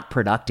it's not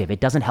productive.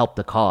 It doesn't help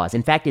the cause.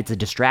 In fact, it's a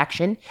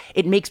distraction.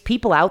 It makes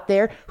people out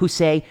there who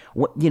say,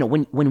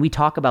 when we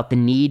talk about the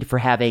need for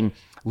having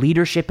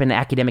leadership in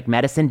academic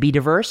medicine be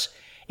diverse,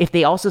 if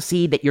they also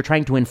see that you're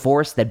trying to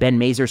enforce that Ben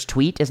Mazur's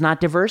tweet is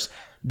not diverse,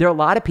 there are a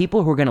lot of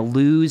people who are going to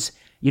lose,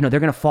 they're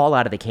going to fall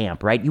out of the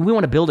camp, right? We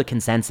want to build a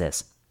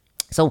consensus.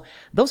 So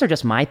those are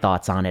just my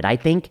thoughts on it. I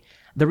think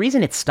the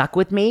reason it stuck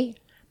with me,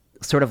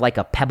 sort of like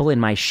a pebble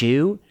in my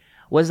shoe,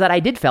 was that I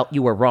did felt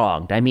you were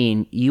wronged. I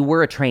mean, you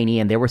were a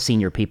trainee and there were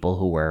senior people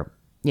who were,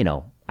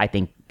 I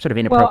think sort of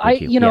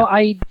inappropriate. Well,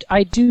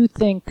 I do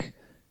think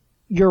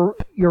you're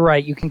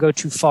right. You can go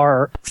too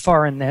far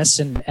in this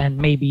and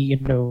maybe,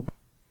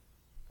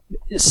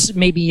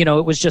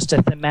 it was just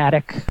a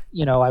thematic,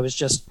 I was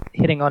just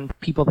hitting on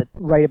people that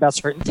write about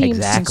certain themes,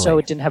 exactly. And so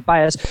it didn't have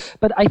bias.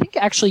 But I think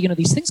actually,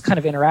 these things kind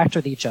of interact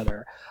with each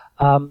other.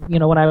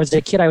 When I was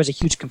a kid, I was a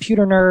huge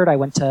computer nerd.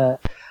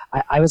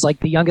 I was like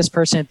the youngest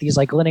person at these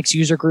like Linux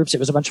user groups. It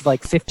was a bunch of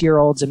like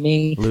 50-year-olds and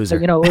me. Loser.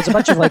 So, it was a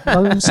bunch of like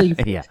mostly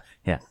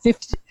yeah.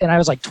 50, and I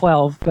was like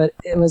 12, but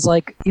it was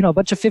like, a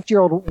bunch of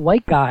 50-year-old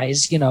white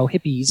guys,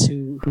 hippies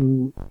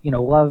who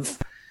love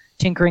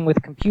tinkering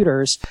with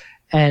computers.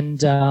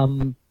 And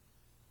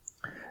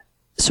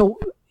so,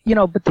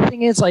 but the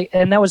thing is,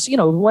 and that was,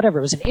 whatever,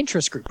 it was an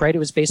interest group, right? It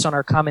was based on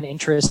our common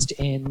interest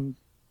in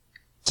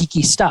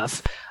geeky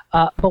stuff.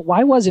 But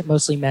why was it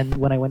mostly men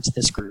when I went to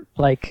this group?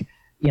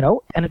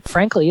 And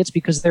frankly, it's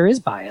because there is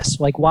bias.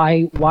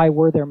 Why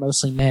were there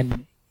mostly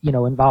men,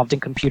 involved in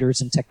computers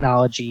and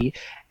technology?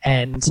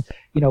 And,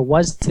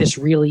 was this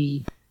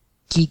really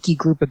geeky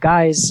group of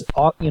guys,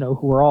 who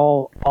were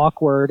all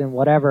awkward and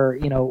whatever,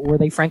 were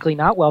they frankly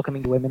not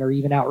welcoming to women or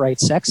even outright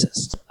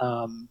sexist?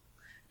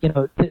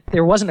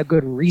 There wasn't a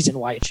good reason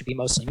why it should be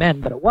mostly men,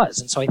 but it was.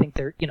 And so I think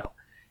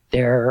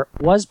there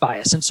was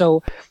bias. And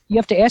so you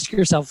have to ask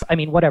yourself,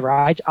 whatever,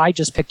 I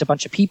just picked a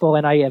bunch of people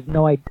and I've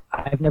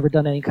never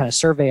done any kind of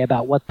survey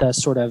about what the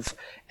sort of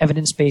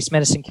evidence-based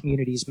medicine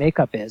community's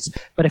makeup is.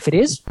 But if it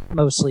is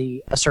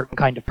mostly a certain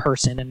kind of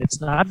person and it's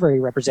not very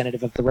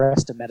representative of the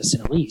rest of medicine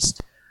at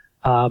least,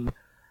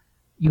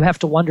 you have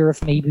to wonder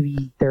if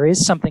maybe there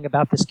is something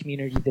about this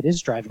community that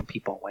is driving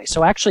people away.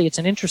 So actually, it's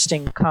an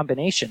interesting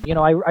combination.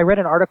 I read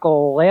an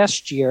article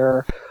last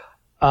year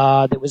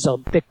that was a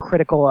bit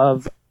critical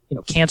of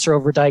cancer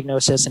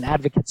overdiagnosis and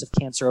advocates of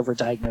cancer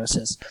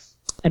overdiagnosis.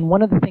 And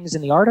one of the things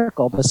in the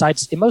article,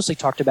 besides, it mostly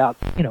talked about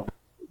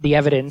the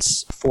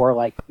evidence for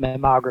like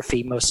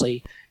mammography,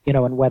 mostly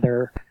and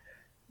whether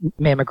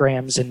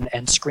mammograms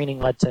and screening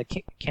led to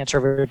cancer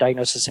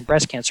overdiagnosis and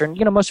breast cancer.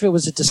 And most of it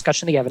was a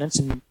discussion of the evidence,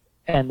 and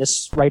and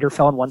this writer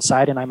fell on one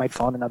side and I might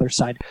fall on another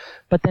side.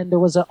 But then there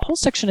was a whole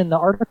section in the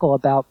article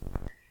about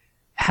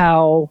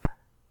how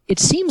it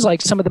seems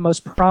like some of the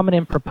most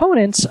prominent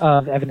proponents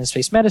of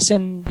evidence-based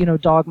medicine,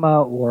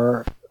 dogma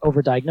or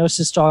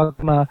overdiagnosis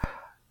dogma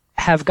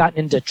have gotten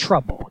into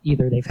trouble.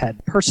 Either they've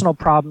had personal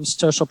problems,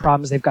 social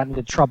problems, they've gotten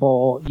into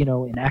trouble,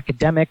 in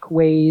academic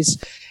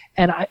ways.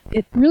 And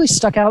it really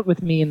stuck out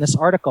with me in this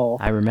article.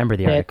 I remember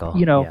the article.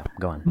 Yeah,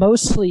 go on.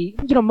 Mostly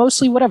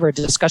whatever, a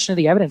discussion of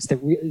the evidence that,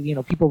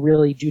 people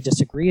really do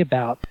disagree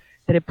about,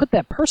 that it put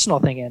that personal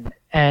thing in.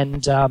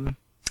 And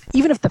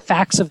even if the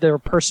facts of their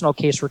personal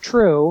case were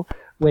true,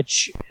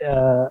 which,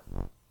 I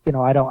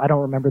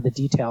don't remember the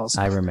details.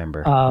 I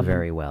remember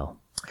very well.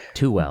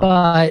 Too well.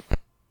 But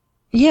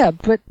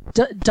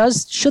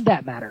should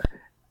that matter?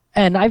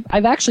 And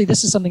I've actually,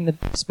 this is something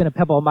that's been a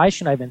pebble in my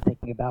shoe I've been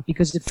thinking about,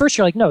 because at first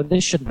you're like, no,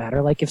 this shouldn't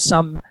matter. Like if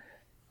some,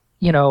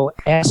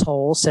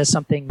 asshole says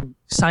something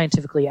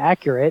scientifically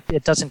accurate,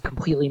 it doesn't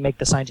completely make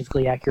the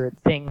scientifically accurate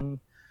thing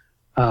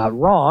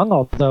wrong,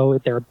 although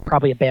they're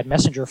probably a bad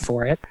messenger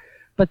for it.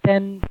 But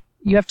then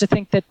you have to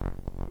think that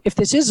if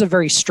this is a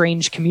very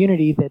strange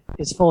community that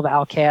is full of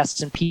outcasts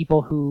and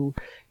people who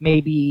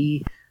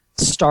maybe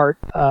start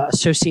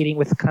associating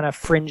with kind of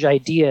fringe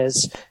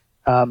ideas,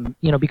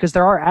 because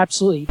there are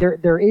absolutely,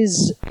 there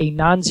is a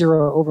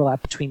non-zero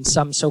overlap between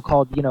some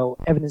so-called,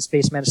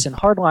 evidence-based medicine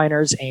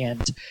hardliners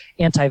and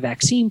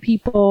anti-vaccine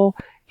people,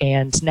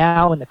 and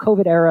now in the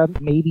COVID era,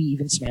 maybe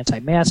even some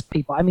anti-mask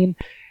people. I mean,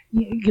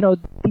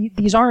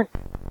 these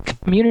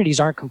communities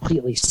aren't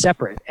completely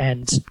separate,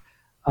 and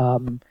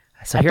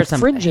so here's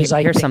some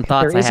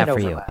thoughts I have for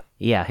you.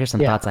 Yeah, here's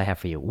some thoughts I have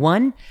for you.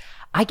 One,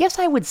 I guess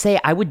I would say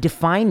I would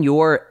define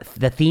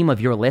the theme of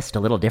your list a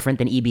little different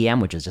than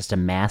EBM, which is just a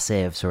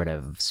massive sort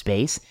of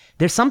space.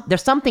 There's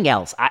something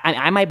else.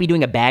 I might be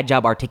doing a bad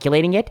job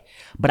articulating it,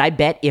 but I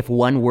bet if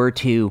one were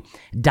to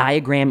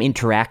diagram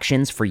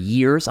interactions for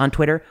years on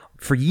Twitter,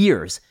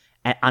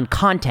 on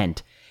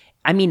content,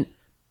 I mean,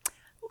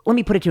 let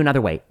me put it to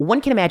another way.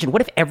 One can imagine,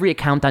 what if every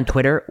account on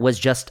Twitter was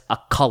just a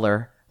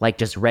color, like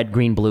just red,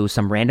 green, blue,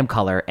 some random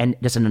color, and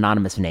just an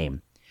anonymous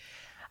name?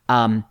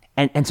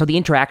 And so the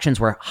interactions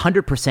were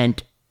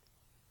 100%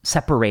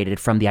 separated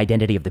from the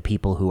identity of the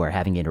people who are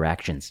having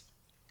interactions.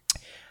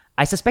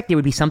 I suspect there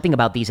would be something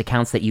about these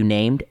accounts that you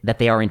named that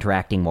they are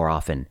interacting more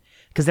often.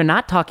 Because they're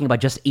not talking about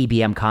just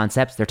EBM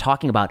concepts. They're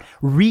talking about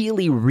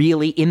really,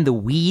 really in the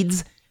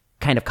weeds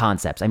kind of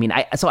concepts. I mean,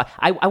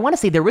 I want to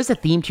say there is a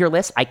theme to your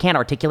list. I can't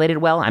articulate it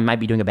well. I might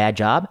be doing a bad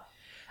job.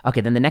 Okay,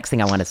 then the next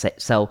thing I want to say,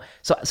 so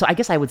I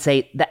guess I would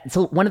say that,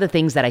 so one of the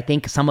things that I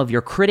think some of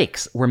your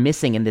critics were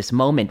missing in this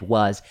moment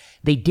was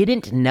they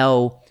didn't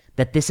know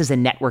that this is a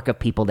network of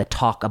people that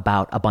talk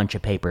about a bunch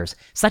of papers,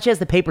 such as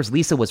the papers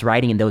Lisa was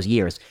writing in those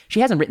years. She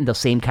hasn't written those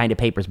same kind of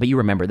papers, but you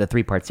remember the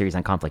 3-part series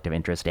on conflict of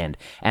interest and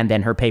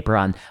then her paper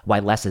on why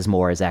less is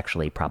more is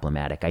actually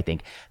problematic. I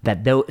think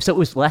that so it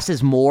was less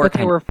is more. But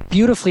they were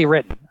beautifully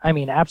written. I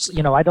mean,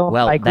 absolutely.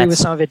 I agree with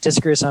some of it,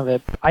 disagree with some of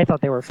it. I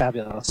thought they were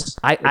fabulous.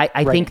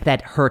 I think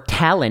that her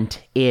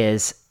talent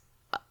is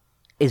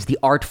the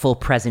artful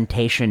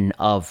presentation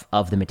of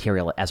the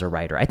material as a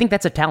writer. I think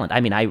that's a talent.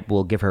 I mean, I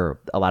will give her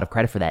a lot of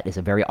credit for that. It's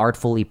a very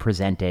artfully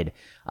presented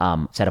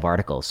set of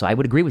articles. So I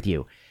would agree with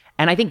you.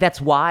 And I think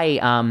that's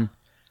why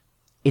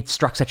it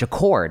struck such a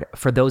chord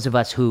for those of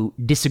us who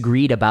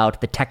disagreed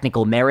about the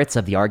technical merits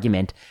of the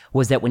argument,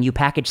 was that when you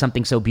package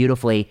something so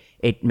beautifully,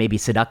 it may be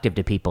seductive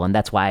to people. And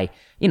that's why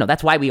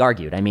we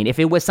argued. I mean, if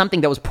it was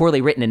something that was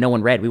poorly written and no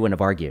one read, we wouldn't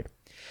have argued.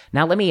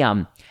 Now let me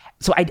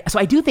So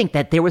I do think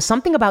that there was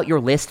something about your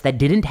list that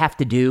didn't have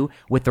to do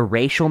with the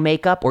racial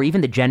makeup or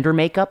even the gender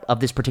makeup of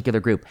this particular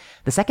group.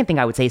 The second thing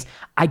I would say is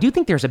I do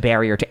think there's a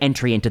barrier to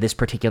entry into this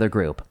particular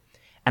group.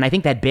 And I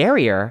think that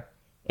barrier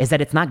is that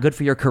it's not good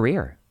for your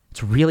career.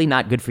 It's really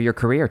not good for your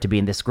career to be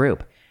in this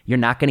group. You're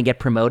not going to get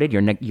promoted.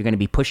 You're going to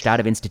be pushed out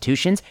of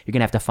institutions. You're going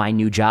to have to find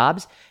new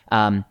jobs.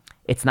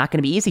 It's not going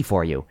to be easy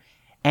for you.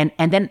 And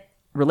then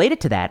related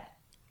to that,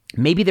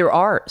 maybe there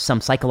are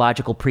some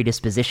psychological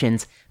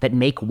predispositions that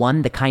make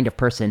one the kind of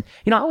person,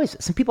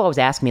 some people always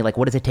ask me, like,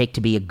 what does it take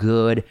to be a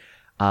good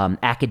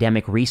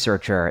academic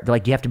researcher? They're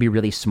like, you have to be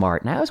really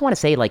smart. And I always want to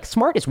say, like,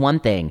 smart is one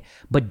thing,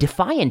 but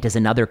defiant is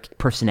another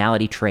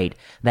personality trait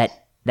that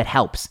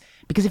helps.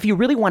 Because if you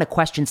really want to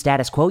question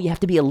status quo, you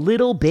have to be a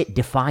little bit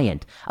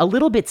defiant, a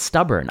little bit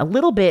stubborn, a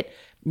little bit,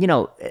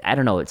 I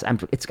don't know. I'm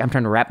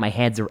trying to wrap my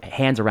hands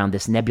around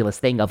this nebulous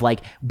thing of,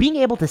 like, being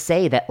able to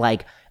say that,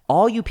 like,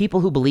 all you people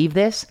who believe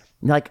this,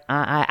 like,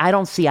 I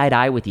don't see eye to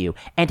eye with you.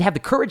 And to have the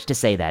courage to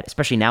say that,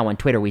 especially now on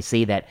Twitter, we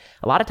see that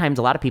a lot of times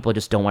a lot of people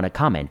just don't want to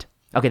comment.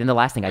 Okay, then the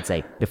last thing I'd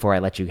say before I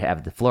let you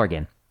have the floor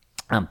again.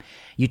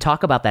 You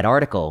talk about that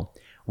article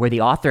where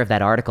the author of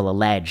that article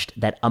alleged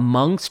that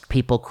amongst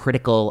people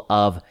critical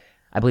of,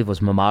 I believe it was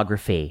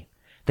mammography,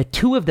 the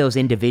two of those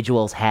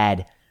individuals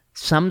had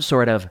some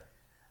sort of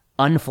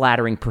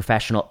unflattering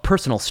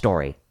personal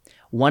story.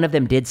 One of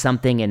them did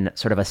something in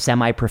sort of a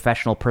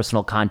semi-professional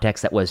personal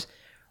context that was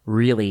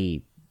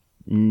really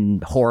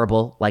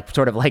horrible, like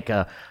sort of like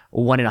a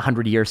 1 in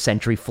 100-year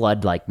century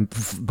flood, like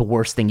the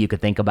worst thing you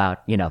could think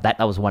about. That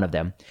was one of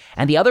them.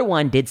 And the other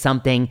one did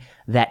something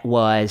that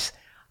was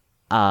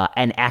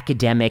an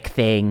academic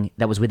thing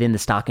that was within the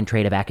stock and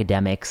trade of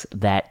academics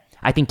that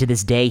I think to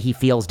this day he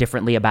feels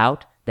differently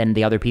about than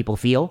the other people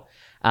feel,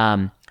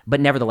 but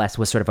nevertheless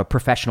was sort of a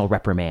professional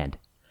reprimand.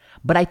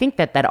 But I think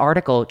that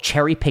article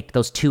cherry-picked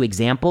those two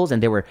examples,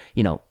 and there were,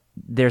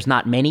 there's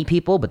not many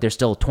people, but there's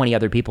still 20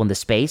 other people in the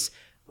space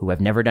who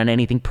have never done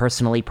anything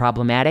personally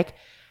problematic.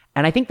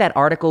 And I think that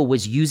article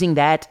was using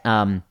that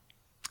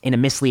in a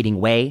misleading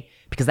way,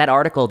 because that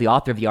article, the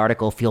author of the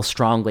article, feels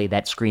strongly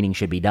that screening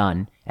should be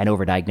done and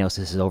overdiagnosis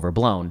is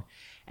overblown.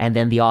 And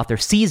then the author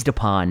seized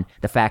upon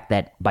the fact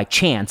that by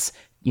chance,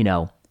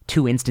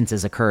 2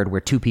 instances occurred where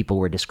 2 people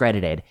were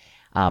discredited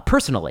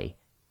personally,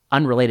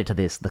 unrelated to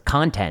the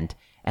content.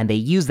 And they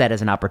used that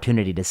as an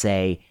opportunity to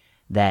say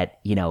that,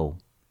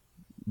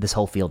 this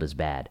whole field is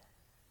bad.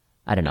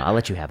 I don't know. I'll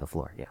let you have the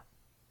floor. Yeah.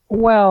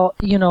 Well,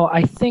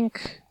 I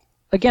think,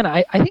 again,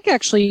 I think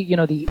actually,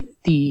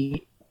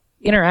 the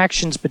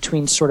interactions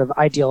between sort of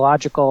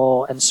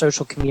ideological and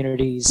social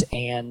communities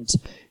and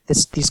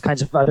these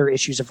kinds of other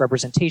issues of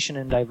representation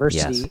and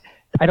diversity, yes.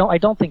 I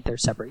don't think they're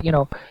separate,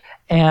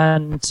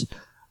 and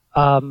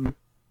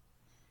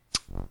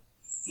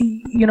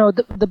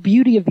the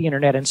beauty of the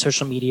internet and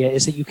social media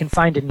is that you can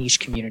find a niche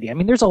community. I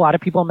mean, there's a lot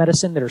of people in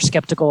medicine that are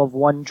skeptical of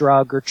one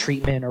drug or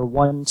treatment or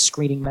one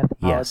screening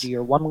methodology, yes.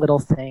 or one little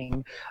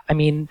thing. I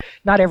mean,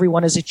 not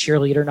everyone is a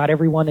cheerleader. Not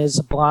everyone is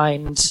a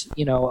blind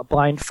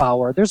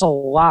follower. There's a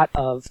lot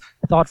of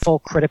thoughtful,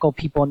 critical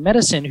people in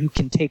medicine who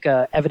can take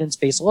a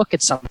evidence-based look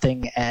at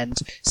something and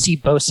see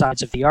both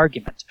sides of the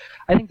argument.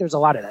 I think there's a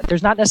lot of that.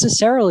 There's not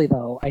necessarily,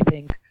 though, I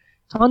think,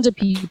 tons of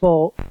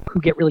people who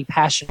get really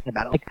passionate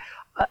about it. Like,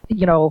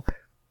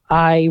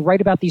 I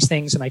write about these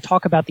things and I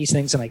talk about these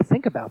things and I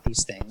think about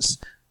these things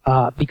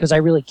because I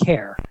really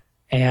care.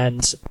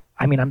 And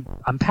I mean,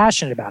 I'm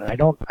passionate about it.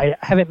 I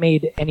haven't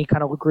made any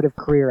kind of lucrative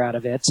career out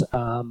of it.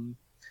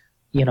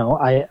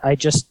 I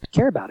just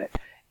care about it.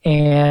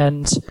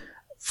 And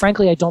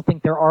frankly, I don't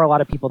think there are a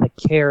lot of people that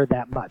care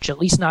that much, at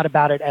least not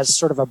about it as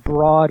sort of a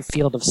broad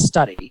field of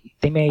study.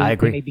 They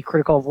may be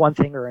critical of one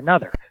thing or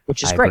another,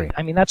 which is great.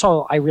 I mean, that's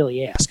all I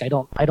really ask. I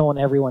don't want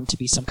everyone to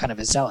be some kind of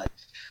a zealot.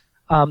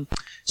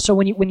 So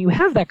when you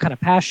have that kind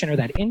of passion or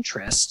that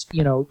interest,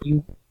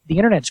 the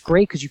internet's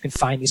great because you can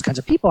find these kinds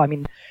of people. I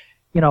mean,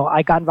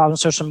 I got involved in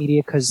social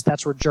media because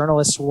that's where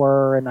journalists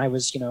were, and I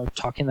was,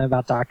 talking to them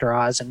about Dr.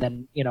 Oz, and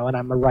then, and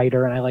I'm a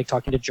writer and I like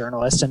talking to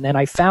journalists, and then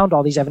I found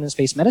all these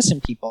evidence-based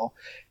medicine people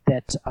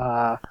that,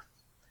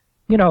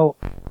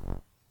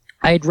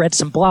 I had read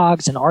some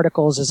blogs and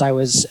articles as I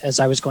was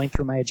going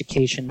through my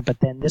education, but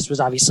then this was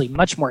obviously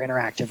much more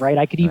interactive, right?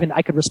 I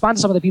could respond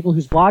to some of the people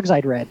whose blogs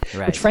I'd read,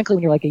 which frankly,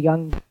 when you're like a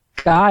young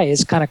guy,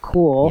 is kind of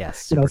cool.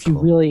 Yes, if you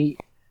really,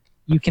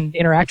 you can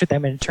interact with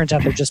them, and it turns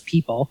out they're just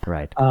people.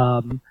 Right.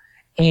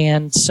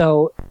 And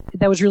so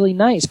that was really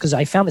nice because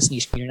I found this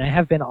niche community, and I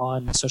have been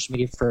on social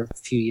media for a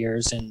few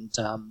years, and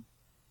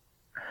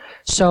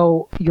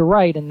so you're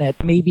right in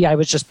that maybe I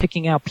was just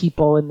picking out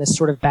people in this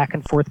sort of back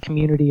and forth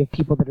community of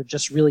people that are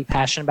just really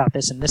passionate about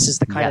this, and this is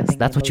the kind of thing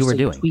that's what you were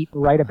doing. Tweet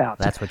and write about.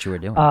 That's what you were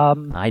doing.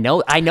 I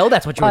know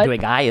that's what you were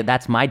doing.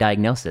 That's my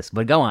diagnosis.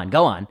 But go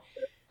on.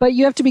 But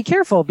you have to be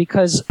careful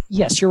because,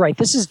 yes, you're right.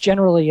 This is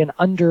generally a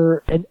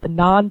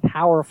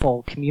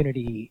non-powerful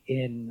community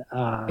in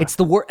it's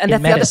the word, and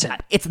that's medicine. The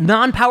other, it's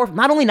non-powerful.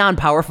 Not only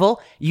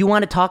non-powerful. You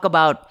want to talk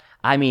about.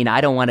 I mean, I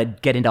don't want to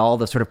get into all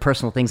the sort of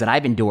personal things that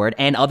I've endured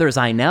and others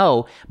I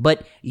know,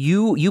 but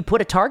you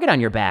put a target on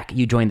your back.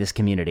 You joined this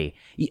community,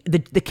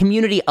 the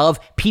community of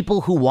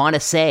people who want to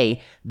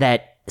say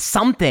that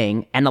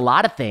something and a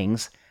lot of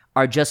things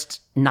are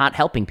just not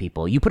helping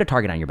people. You put a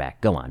target on your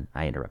back. Go on.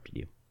 I interrupted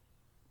you.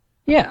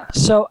 Yeah.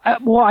 So,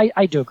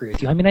 I do agree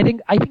with you. I mean, I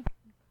think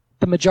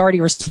the majority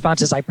of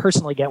responses I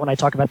personally get when I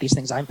talk about these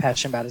things I'm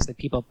passionate about is that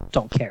people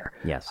don't care.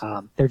 Yes.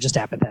 They're just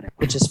apathetic,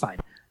 which is fine,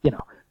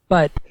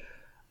 But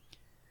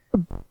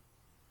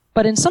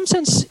in some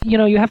sense,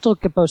 you have to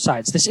look at both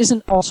sides. This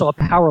isn't also a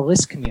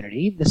powerless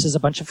community. This is a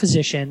bunch of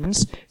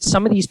physicians.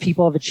 Some of these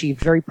people have achieved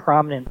very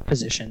prominent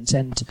positions,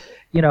 and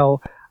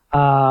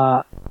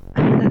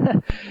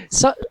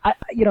so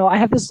I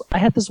had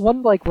this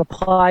one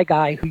reply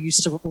guy who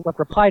used to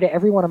reply to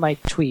every one of my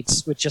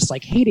tweets with just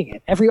hating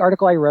it. Every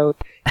article I wrote,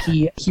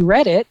 he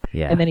read it,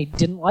 and then he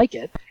didn't like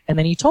it, and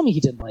then he told me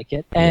he didn't like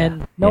it.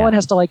 And no one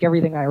has to like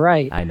everything I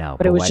write. I know,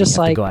 but it was just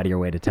to go out of your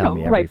way to tell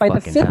me every right by the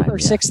fucking fifth time, or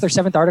sixth or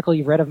seventh article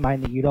you've read of mine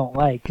that you don't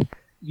like,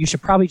 you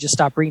should probably just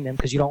stop reading them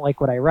because you don't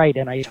like what I write,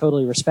 and I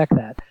totally respect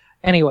that.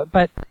 Anyway,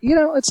 but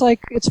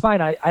it's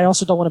fine. I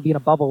also don't want to be in a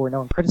bubble where no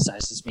one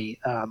criticizes me.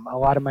 A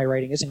lot of my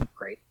writing isn't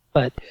great,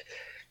 but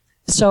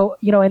So,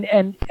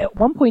 and at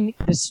one point,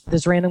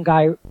 this random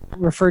guy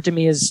referred to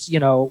me as,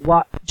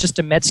 just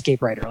a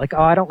Medscape writer. Like,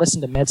 oh, I don't listen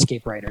to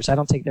Medscape writers. I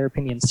don't take their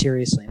opinions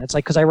seriously. And it's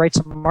like, because I write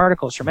some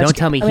articles for Medscape. Don't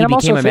tell me he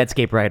became a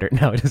Medscape writer.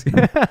 No, just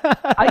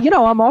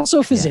I'm also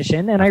a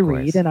physician, and I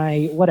read, course. and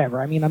I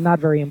whatever. I mean, I'm not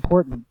very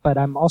important, but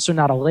I'm also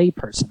not a lay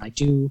person. I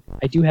do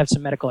have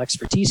some medical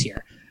expertise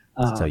here.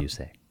 So you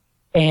say.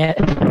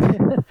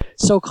 And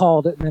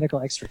so-called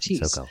medical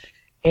expertise. So-called.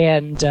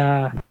 And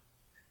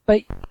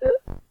but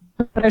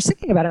I was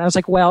thinking about it, and I was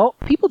like, well,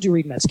 people do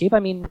read Medscape. I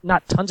mean,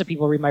 not tons of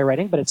people read my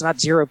writing, but it's not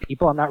zero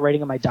people. I'm not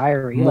writing in my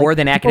diary. More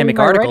than academic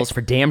articles,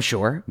 for damn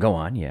sure. Go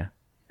on, yeah.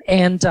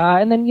 And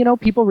then,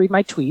 people read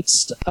my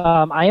tweets.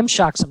 I am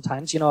shocked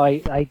sometimes.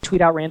 I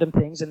tweet out random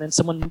things, and then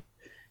someone,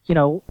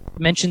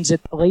 mentions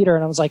it later,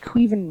 and I was like, who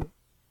even...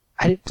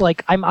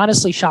 I'm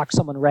honestly shocked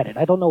someone read it.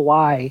 I don't know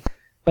why,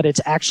 but it's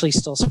actually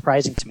still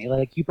surprising to me.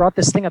 Like, you brought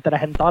this thing up that I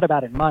hadn't thought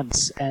about in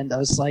months, and I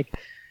was like...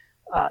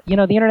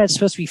 the internet's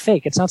supposed to be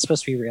fake. It's not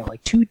supposed to be real.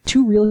 Like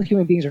two real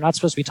human beings are not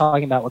supposed to be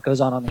talking about what goes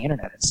on the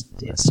internet.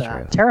 It's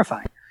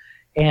terrifying.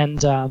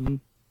 And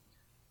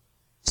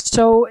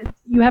so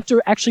you have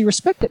to actually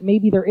respect that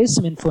maybe there is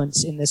some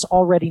influence in this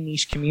already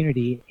niche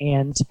community.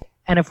 And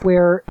if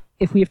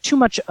we have too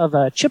much of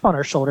a chip on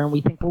our shoulder and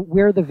we think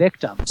we're the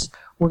victims,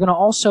 we're going to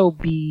also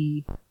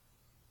be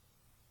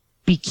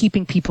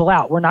keeping people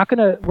out. We're not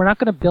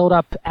gonna build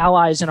up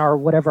allies in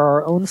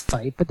our own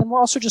fight, but then we're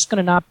also just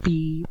gonna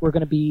we're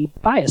gonna be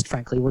biased,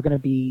 frankly. We're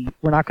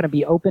not gonna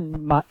be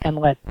open and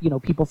let,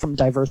 people from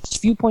diverse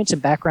viewpoints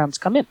and backgrounds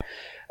come in.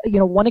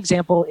 One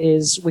example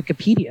is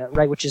Wikipedia,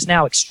 right, which is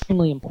now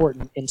extremely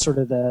important in sort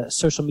of the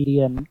social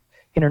media and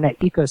internet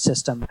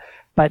ecosystem.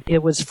 But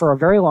it was for a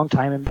very long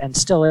time and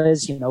still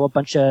is, a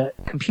bunch of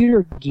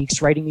computer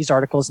geeks writing these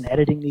articles and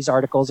editing these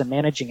articles and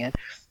managing it.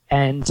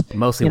 And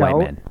mostly white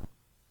men.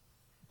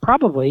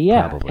 Probably,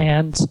 yeah. Probably.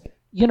 And,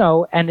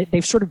 and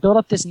they've sort of built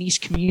up this niche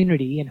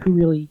community, and who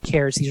really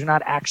cares? These are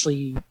not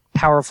actually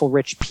powerful,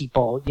 rich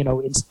people,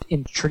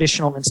 in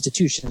traditional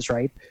institutions,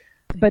 right?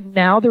 But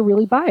now they're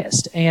really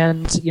biased.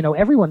 And,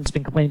 everyone's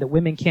been complaining that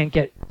women can't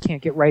get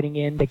writing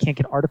in, they can't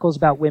get articles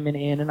about women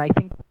in, and I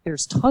think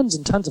there's tons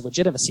and tons of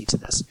legitimacy to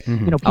this.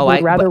 Mm-hmm. People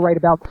would rather write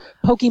about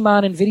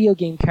Pokemon and video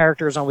game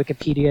characters on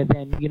Wikipedia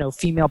than,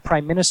 female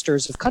prime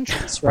ministers of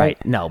countries, right?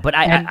 Right. No, but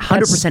I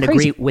 100%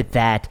 agree with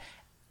that.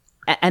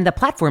 And the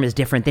platform is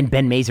different than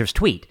Ben Mazur's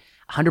tweet.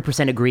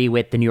 100% agree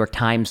with the New York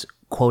Times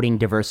quoting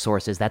diverse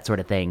sources, that sort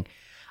of thing.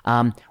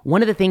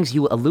 One of the things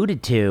you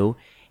alluded to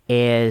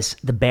is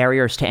the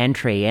barriers to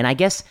entry. And I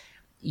guess,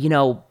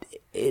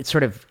 it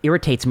sort of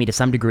irritates me to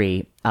some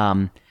degree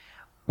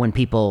when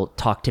people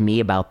talk to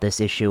me about this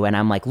issue. And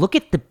I'm like,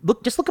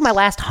 just look at my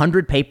last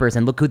 100 papers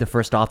and look who the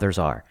first authors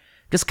are.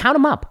 Just count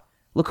them up.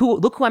 Look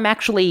who I'm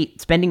actually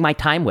spending my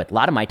time with, a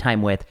lot of my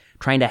time with,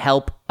 trying to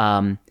help,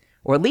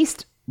 or at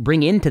least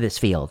bring into this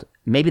field.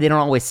 Maybe they don't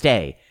always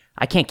stay.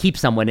 I can't keep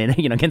someone in,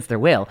 against their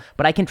will,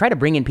 but I can try to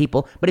bring in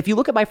people. But if you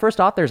look at my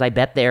first authors, I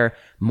bet they're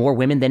more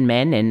women than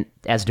men and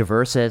as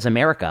diverse as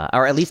America,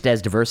 or at least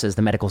as diverse as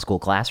the medical school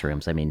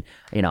classrooms. I mean,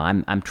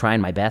 I'm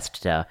trying my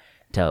best to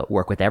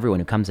work with everyone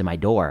who comes in my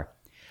door.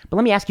 But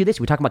let me ask you this.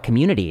 We talk about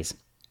communities.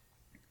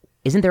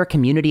 Isn't there a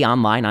community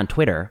online on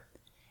Twitter?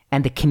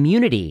 And the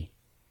community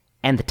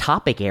and the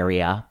topic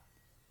area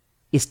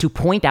is to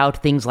point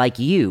out things like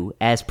you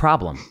as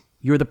problem.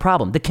 You're the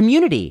problem. The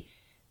community,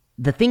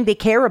 the thing they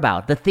care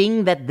about, the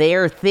thing that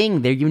their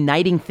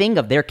uniting thing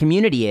of their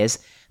community is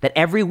that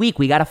every week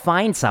we got to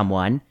find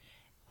someone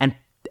and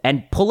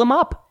pull them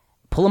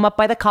up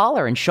by the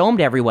collar and show them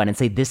to everyone and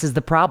say, this is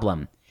the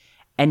problem.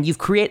 And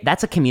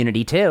that's a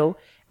community too.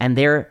 And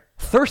they're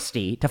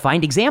thirsty to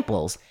find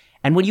examples.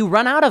 And when you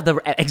run out of the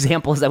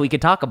examples that we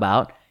could talk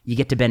about, you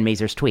get to Ben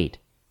Mazur's tweet.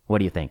 What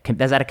do you think?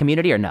 Is that a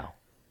community or no?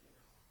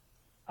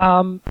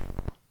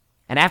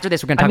 And after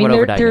this, we're going to talk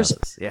about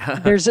overdiagnosis. Yeah.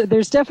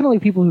 There's definitely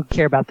people who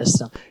care about this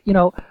stuff,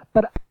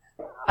 but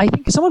I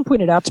think someone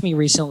pointed out to me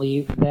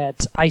recently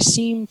that I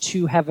seem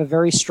to have a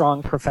very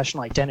strong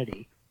professional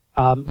identity.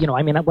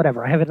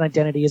 Whatever. I have an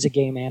identity as a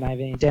gay man. I have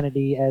an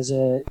identity as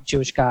a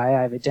Jewish guy.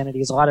 I have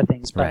identity as a lot of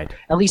things. But right.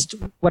 At least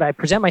what I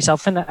present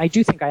myself, and I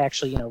do think I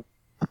actually,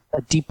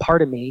 a deep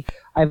part of me,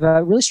 I have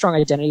a really strong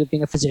identity of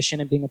being a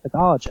physician and being a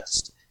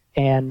pathologist.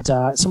 And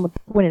someone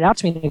pointed out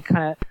to me,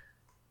 and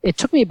it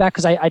took me back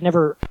because I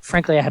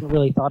hadn't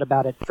really thought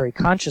about it very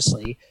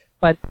consciously,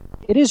 but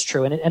it is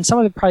true. And some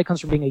of it probably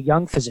comes from being a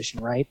young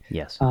physician, right?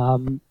 Yes.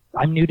 I'm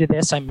new to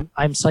this.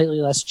 I'm slightly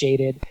less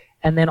jaded.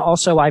 And then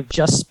also I've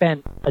just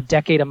spent a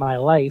decade of my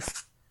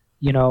life,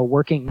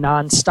 working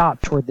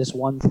nonstop toward this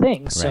one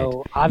thing. Right.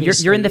 So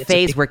obviously you're in the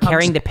phase where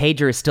carrying the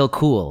pager is still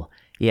cool.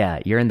 Yeah.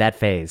 You're in that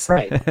phase.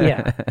 Right.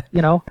 Yeah.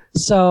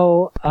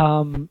 So,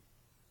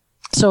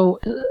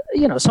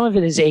 some of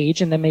it is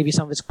age, and then maybe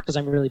some of it's because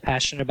I'm really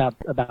passionate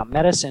about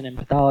medicine and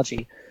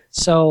pathology.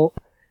 So,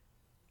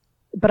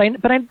 but I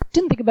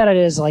didn't think about it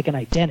as like an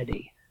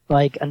identity,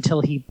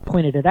 until he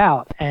pointed it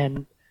out,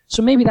 and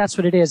so maybe that's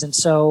what it is. And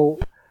so,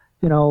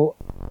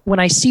 when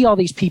I see all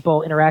these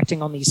people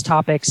interacting on these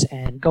topics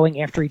and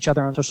going after each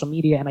other on social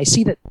media, and I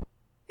see that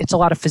it's a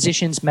lot of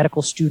physicians,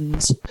 medical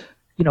students,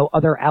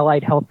 other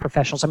allied health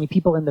professionals. I mean,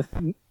 people in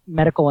the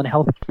medical and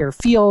healthcare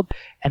field,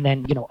 and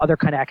then, other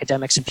kind of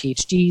academics and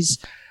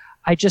PhDs.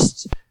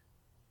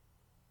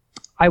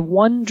 I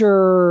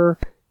wonder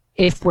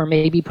if we're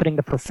maybe putting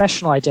the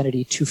professional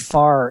identity too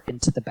far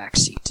into the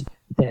backseat.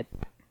 That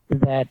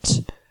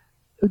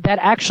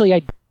actually,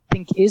 I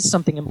think, is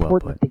something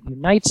important that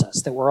unites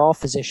us. That we're all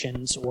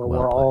physicians, or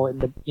we're all in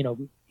the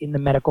in the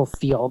medical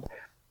field,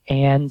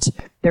 and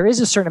there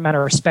is a certain amount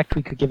of respect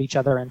we could give each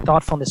other and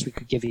thoughtfulness we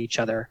could give each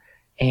other,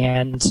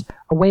 and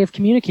a way of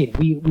communicating.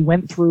 We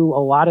went through a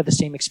lot of the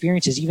same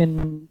experiences,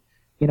 even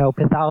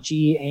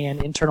pathology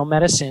and internal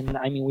medicine.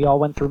 I mean, we all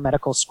went through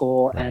medical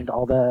school and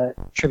all the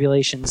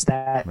tribulations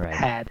that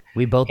had.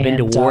 We've both been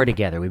to war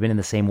together. We've been in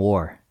the same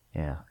war.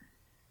 Yeah.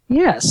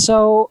 Yeah.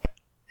 So,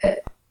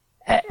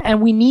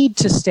 and we need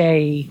to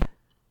stay,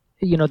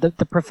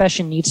 the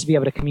profession needs to be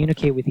able to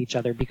communicate with each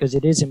other, because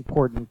it is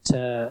important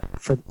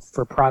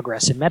for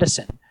progress in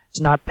medicine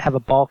to not have a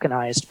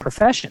balkanized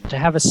profession, to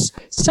have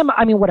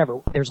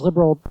whatever. There's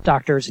liberal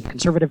doctors and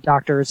conservative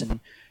doctors and,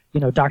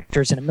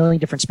 doctors in a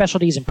million different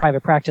specialties in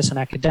private practice and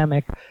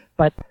academic.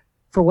 But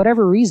for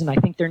whatever reason, I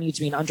think there needs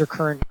to be an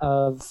undercurrent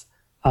of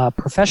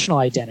professional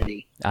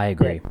identity. I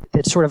agree.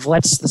 That sort of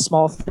lets the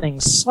small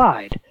things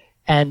slide.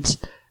 And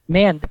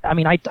man, I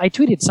mean, I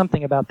tweeted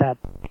something about that,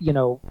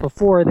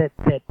 before that,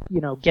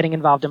 getting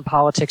involved in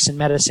politics and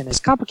medicine is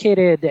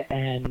complicated.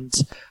 And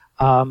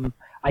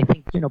I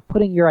think,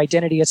 putting your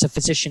identity as a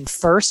physician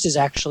first is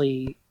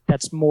actually,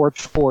 that's more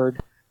toward,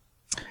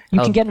 you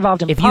can get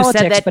involved in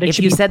politics, but if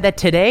you said that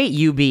today,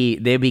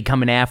 they'd be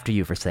coming after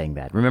you for saying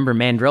that. Remember,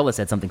 Mandrola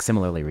said something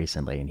similarly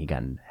recently, and he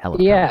got in hell of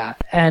trouble. Yeah,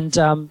 and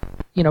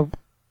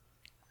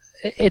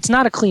it's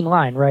not a clean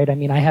line, right? I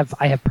mean, I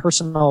have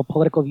personal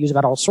political views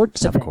about all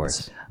sorts of things,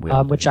 course,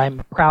 which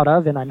I'm proud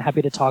of, and I'm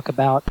happy to talk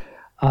about.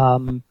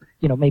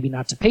 Maybe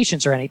not to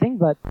patients or anything,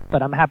 but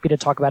I'm happy to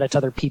talk about it to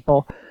other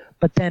people.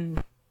 But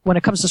then, when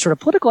it comes to sort of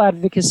political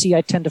advocacy,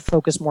 I tend to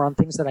focus more on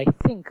things that I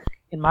think,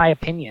 in my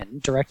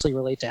opinion, directly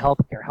relate to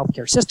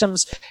healthcare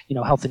systems,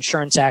 health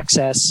insurance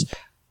access,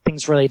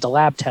 things related to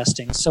lab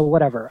testing. So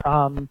whatever,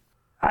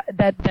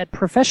 that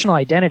professional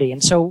identity.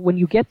 And so when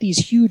you get these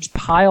huge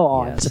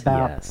pile-ons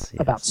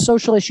about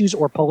social issues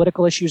or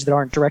political issues that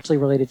aren't directly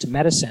related to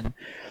medicine,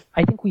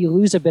 I think we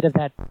lose a bit of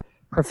that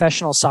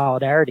professional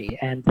solidarity,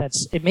 and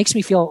it makes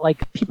me feel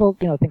like people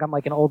think I'm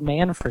like an old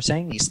man for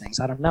saying these things.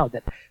 I don't know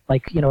that,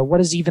 what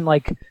is even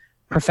like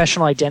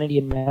professional identity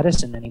in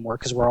medicine anymore,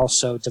 because we're all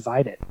so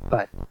divided.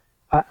 But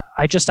I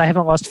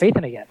haven't lost faith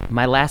in it yet.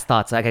 My last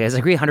thoughts, I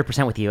agree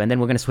 100% with you, and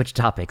then we're going to switch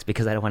topics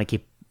because I don't want to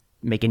keep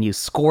making you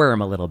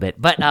squirm a little bit.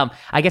 But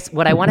I guess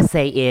what I want to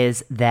say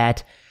is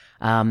that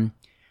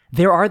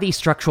there are these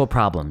structural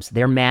problems.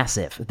 They're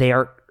massive. They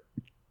are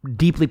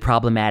deeply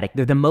problematic.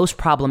 They're the most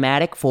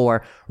problematic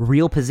for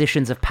real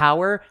positions of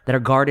power that are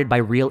guarded by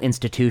real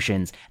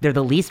institutions. They're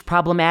the least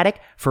problematic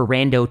for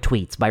rando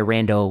tweets by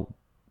rando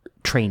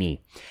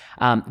trainee.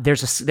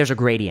 There's a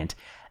gradient.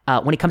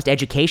 When it comes to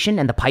education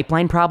and the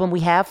pipeline problem we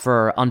have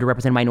for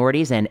underrepresented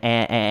minorities and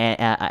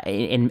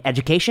in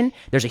education,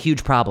 there's a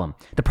huge problem.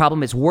 The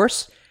problem is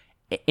worse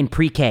in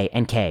pre-K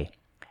and K.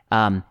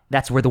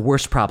 That's where the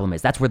worst problem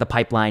is. That's where the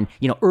pipeline,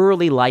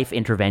 early life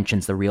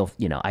interventions, the real,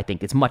 I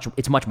think it's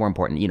much more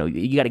important.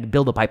 You got to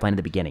build a pipeline in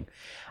the beginning.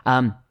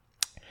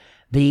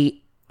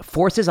 The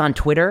forces on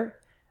Twitter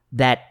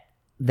that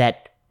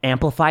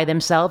amplify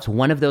themselves,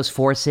 one of those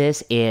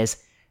forces is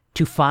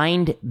to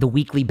find the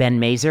weekly Ben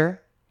Mazer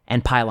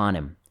and pile on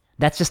him.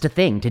 That's just a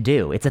thing to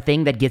do. It's a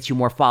thing that gets you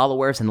more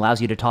followers and allows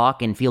you to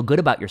talk and feel good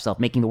about yourself,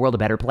 making the world a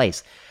better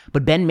place.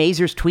 But Ben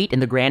Mazer's tweet in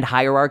the grand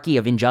hierarchy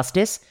of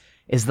injustice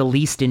is the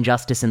least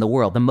injustice in the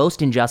world. The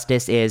most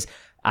injustice is,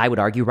 I would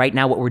argue, right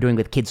now what we're doing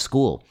with kids'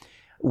 school.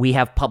 We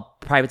have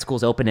private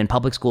schools open and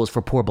public schools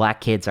for poor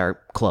black kids are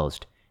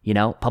closed.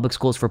 Public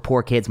schools for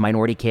poor kids,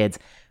 minority kids,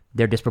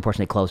 they're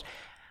disproportionately closed.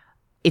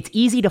 It's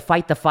easy to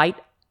fight the fight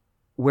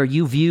where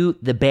you view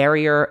the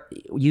barrier,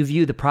 you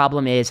view the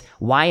problem is,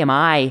 I'm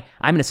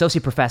an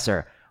associate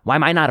professor. Why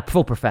am I not a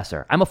full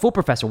professor? I'm a full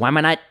professor. Why am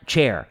I not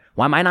chair?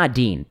 Why am I not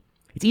dean?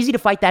 It's easy to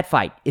fight that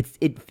fight.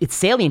 It's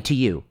salient to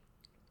you.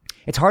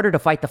 It's harder to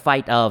fight the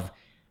fight of,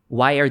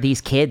 why are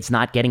these kids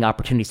not getting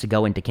opportunities to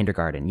go into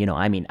kindergarten?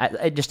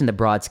 Just in the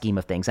broad scheme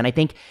of things. And I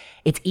think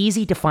it's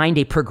easy to find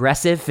a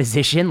progressive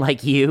physician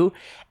like you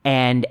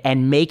and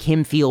make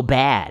him feel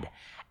bad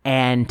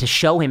and to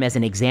show him as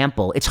an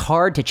example. It's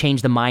hard to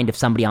change the mind of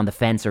somebody on the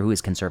fence or who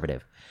is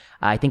conservative.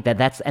 I think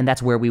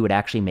that's where we would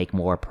actually make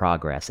more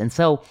progress. And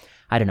so,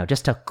 I don't know,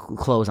 just to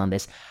close on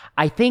this,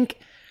 I think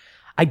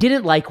I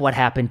didn't like what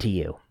happened to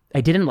you.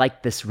 I didn't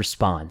like this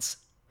response.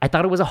 I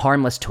thought it was a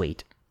harmless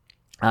tweet.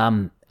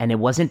 And it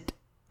wasn't,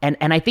 and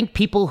I think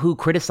people who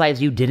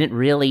criticize you didn't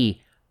really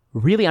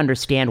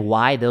understand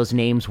why those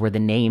names were the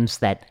names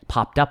that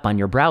popped up on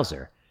your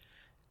browser.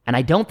 And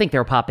I don't think they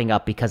were popping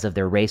up because of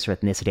their race or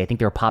ethnicity. I think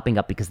they were popping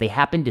up because they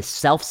happened to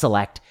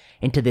self-select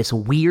into this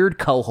weird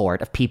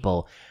cohort of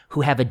people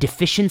who have a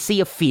deficiency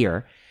of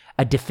fear,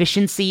 a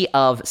deficiency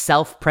of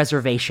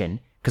self-preservation,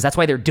 because that's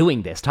why they're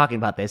doing this, talking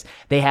about this.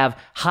 They have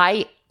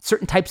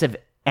certain types of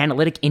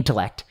analytic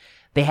intellect.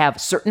 They have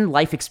certain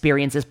life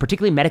experiences,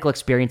 particularly medical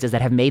experiences,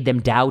 that have made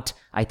them doubt,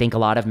 I think, a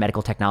lot of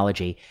medical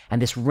technology.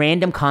 And this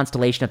random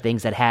constellation of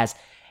things that has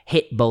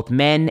hit both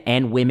men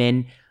and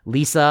women,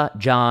 Lisa,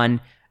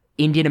 John,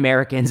 Indian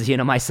Americans,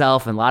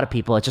 myself, and a lot of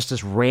people. It's just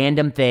this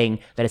random thing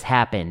that has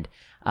happened.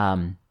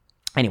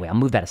 Anyway, I'll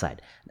move that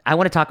aside. I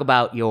want to talk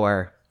about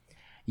your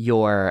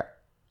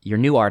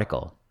new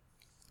article,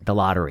 The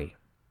Lottery.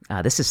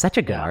 This is such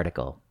a good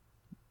article.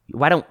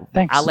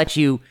 Thanks. I'll let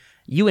you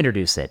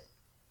introduce it.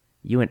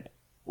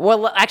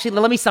 Well, actually,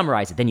 let me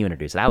summarize it. Then you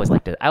introduce it. I always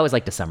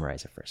like to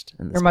summarize it first.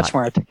 You're much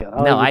more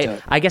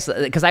articulate. I guess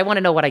because I want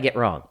to know what I get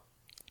wrong.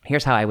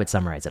 Here's how I would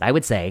summarize it. I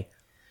would say,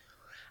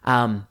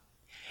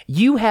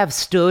 you have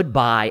stood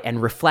by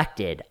and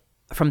reflected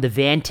from the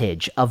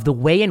vantage of the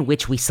way in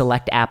which we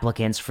select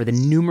applicants for the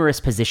numerous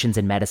positions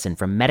in medicine,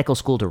 from medical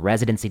school to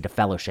residency to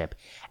fellowship.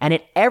 And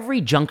at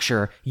every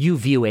juncture, you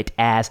view it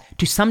as,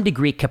 to some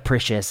degree,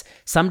 capricious,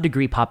 some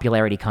degree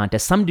popularity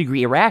contest, some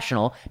degree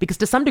irrational, because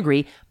to some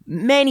degree,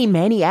 many,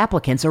 many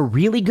applicants are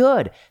really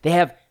good. They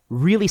have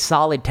really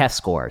solid test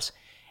scores.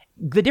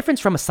 The difference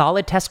from a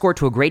solid test score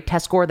to a great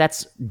test score,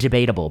 that's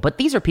debatable. But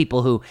these are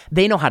people who,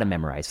 they know how to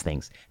memorize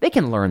things. They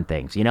can learn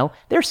things,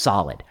 They're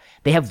solid.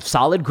 They have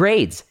solid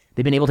grades.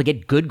 They've been able to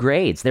get good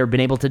grades. They've been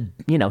able to,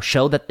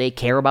 show that they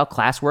care about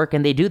classwork,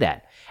 and they do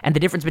that. And the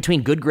difference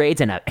between good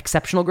grades and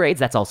exceptional grades,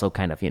 that's also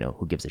kind of,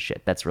 who gives a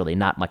shit. That's really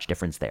not much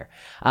difference there.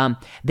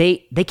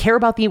 They care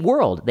about the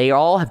world. They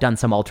all have done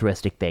some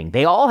altruistic thing.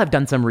 They all have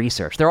done some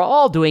research. They're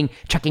all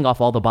checking off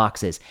all the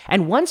boxes.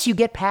 And once you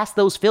get past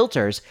those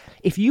filters,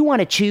 if you want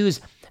to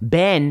choose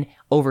Ben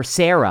over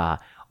Sarah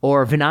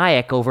or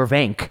Vinayak over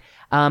Venk,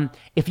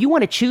 if you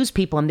want to choose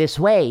people in this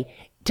way,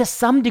 to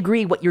some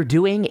degree, what you're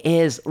doing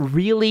is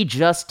really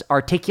just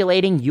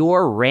articulating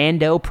your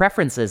rando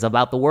preferences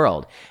about the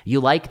world. You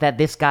like that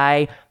this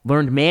guy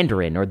learned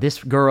Mandarin, or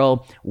this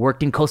girl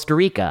worked in Costa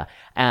Rica,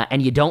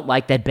 and you don't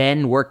like that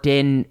Ben worked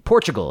in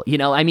Portugal.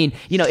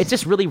 It's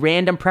just really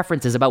random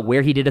preferences about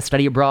where he did a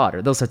study abroad,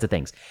 or those sorts of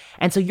things.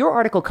 And so your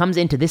article comes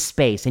into this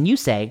space, and you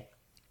say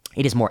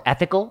it is more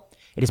ethical,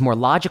 it is more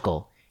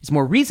logical, it's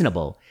more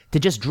reasonable to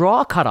just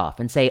draw a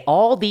cutoff and say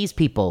all these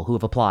people who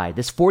have applied,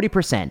 this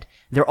 40%,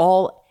 they're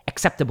all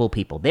acceptable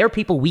people. They're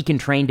people we can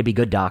train to be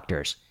good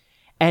doctors.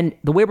 And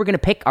the way we're going to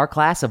pick our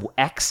class of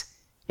X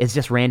is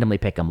just randomly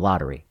pick them,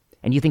 lottery.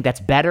 And you think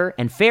that's better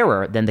and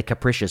fairer than the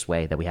capricious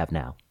way that we have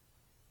now?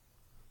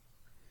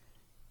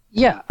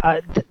 Yeah,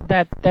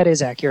 that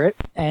is accurate.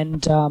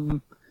 And,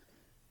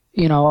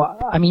 you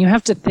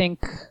have to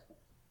think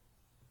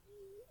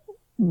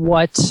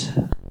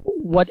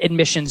what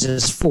admissions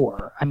is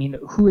for.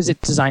 Who is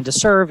it designed to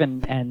serve,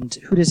 and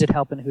who does it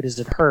help and who does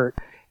it hurt?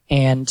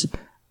 And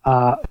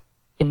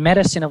in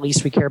medicine, at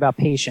least, we care about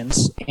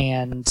patients,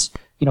 and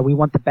we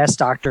want the best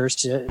doctors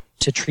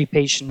to treat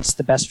patients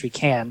the best we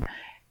can.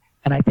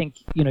 And I think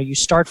you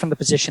start from the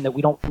position that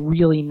we don't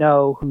really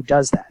know who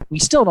does that. We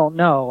still don't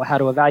know how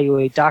to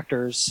evaluate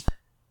doctors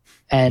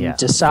and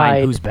decide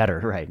find who's better,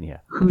 right? Yeah,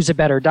 who's a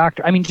better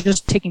doctor.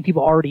 Just taking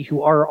people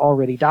who are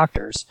already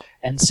doctors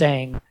and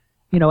saying,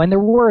 and there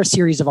were a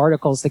series of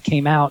articles that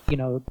came out,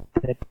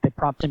 that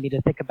prompted me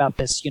to think about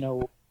this,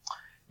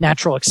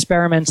 natural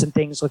experiments and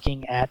things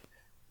looking at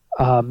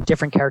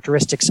different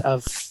characteristics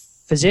of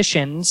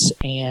physicians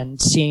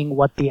and seeing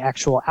what the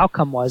actual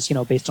outcome was,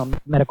 based on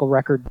medical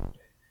record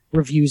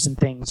reviews and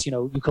things.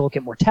 You could look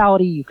at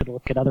mortality, you could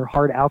look at other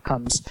hard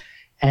outcomes.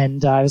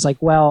 And I was like,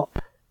 well,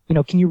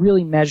 can you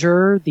really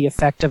measure the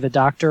effect of a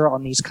doctor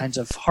on these kinds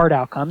of hard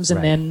outcomes?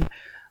 And then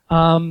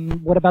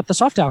what about the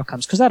soft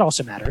outcomes? Because that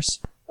also matters.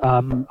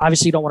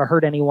 Obviously, you don't want to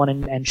hurt anyone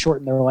and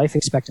shorten their life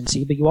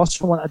expectancy, but you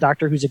also want a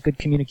doctor who's a good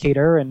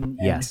communicator and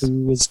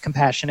who is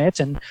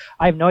compassionate. And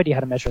I have no idea how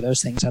to measure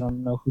those things. I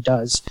don't know who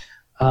does.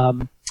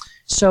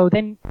 So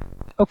then,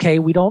 okay,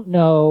 we don't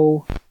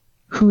know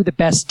who the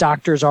best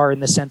doctors are in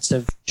the sense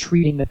of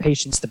treating the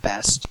patients the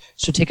best.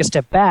 So take a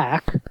step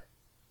back.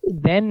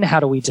 Then how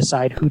do we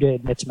decide who to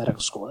admit to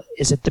medical school?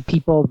 Is it the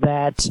people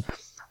that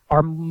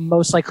are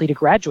most likely to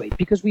graduate?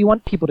 Because we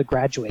want people to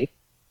graduate,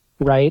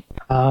 right?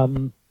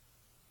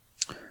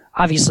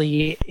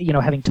 Obviously,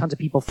 having tons of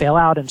people fail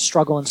out and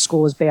struggle in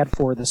school is bad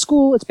for the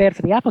school. It's bad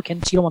for the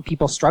applicants. You don't want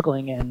people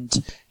struggling and,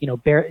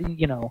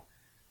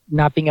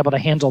 not being able to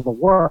handle the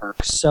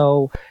work.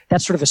 So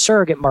that's sort of a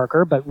surrogate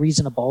marker, but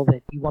reasonable,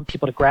 that you want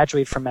people to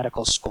graduate from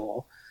medical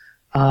school.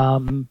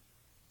 But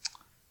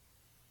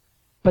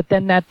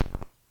then that,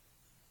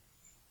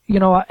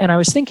 and I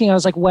was thinking, I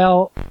was like,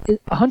 well,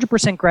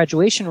 100%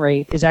 graduation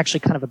rate is actually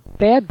kind of a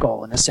bad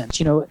goal in a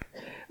sense.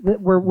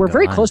 We're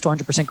very close to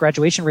 100%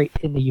 graduation rate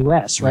in the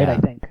U.S., right? Yeah. I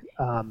think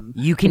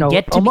you can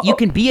you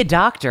can be a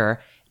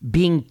doctor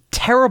being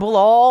terrible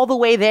all the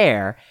way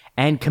there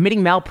and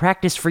committing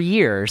malpractice for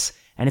years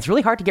And it's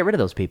really hard to get rid of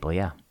those people,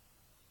 yeah.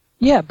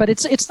 Yeah, but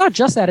it's not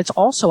just that. It's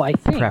also, I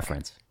think,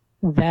 Preference.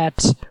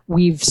 That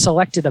we've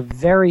selected a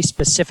very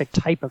specific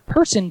type of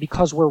person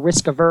because we're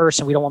risk averse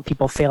and we don't want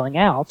people failing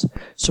out.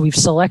 So we've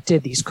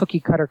selected these cookie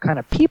cutter kind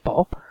of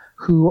people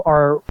who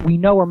we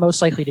know are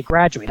most likely to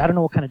graduate. I don't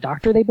know what kind of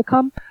doctor they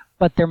become,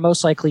 but they're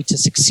most likely to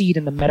succeed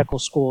in the medical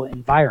school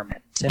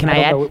environment. And Can I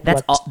add?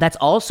 That's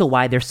also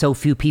why there's so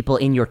few people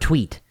in your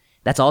tweet.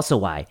 That's also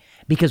why.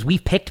 Because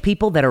we've picked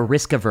people that are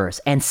risk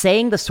averse and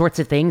saying the sorts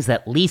of things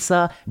that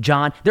Lisa,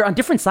 John, they're on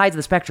different sides of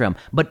the spectrum,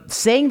 but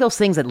saying those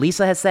things that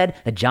Lisa has said,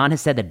 that John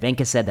has said, that Venk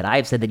has said, that I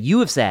have said, that you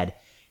have said,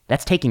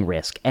 that's taking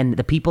risk. And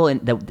the people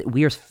that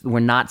we're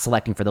not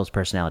selecting for those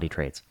personality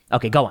traits.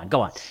 Okay, go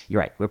on. You're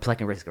right. We're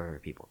selecting risk averse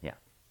people. Yeah.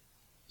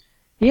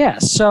 Yeah.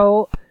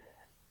 So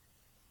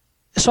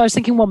I was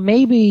thinking, well,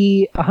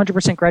 maybe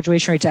 100%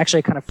 graduation rate is actually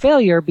a kind of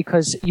failure,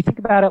 because you think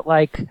about it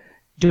like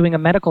doing a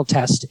medical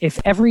test. If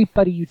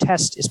everybody you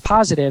test is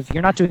positive,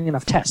 you're not doing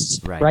enough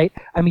tests, right?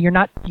 I mean,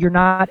 you're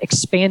not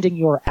expanding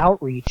your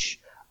outreach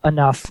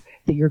enough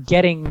that you're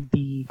getting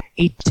the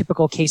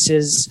atypical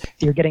cases,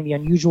 that you're getting the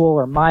unusual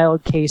or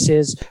mild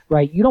cases,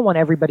 right? You don't want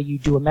everybody you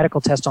do a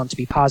medical test on to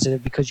be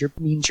positive, because it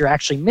means you're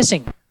actually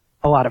missing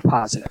a lot of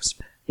positives,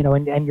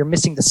 and you're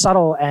missing the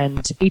subtle and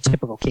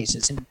atypical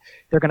cases, and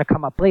they're going to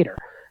come up later,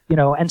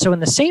 And so in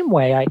the same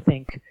way, I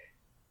think,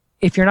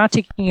 if you're not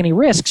taking any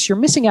risks, you're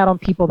missing out on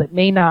people that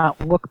may not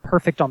look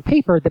perfect on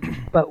paper,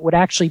 but would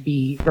actually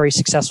be very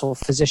successful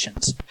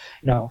physicians,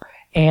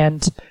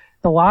 And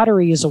the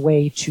lottery is a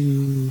way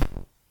to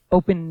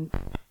open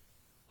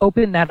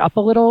that up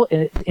a little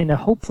in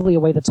hopefully a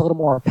way that's a little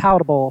more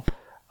palatable,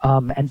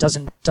 and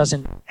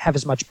doesn't have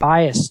as much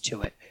bias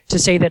to it. To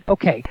say that,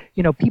 okay,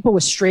 people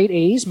with straight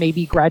A's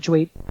maybe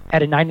graduate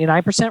at a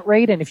 99%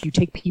 rate, and if you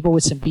take people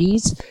with some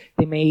B's,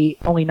 only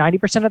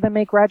 90% of them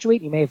may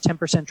graduate. You may have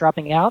 10%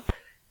 dropping out,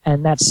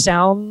 and that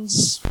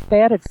sounds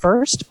bad at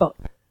first, but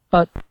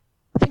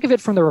think of it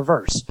from the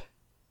reverse.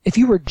 If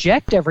you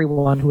reject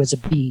everyone who has a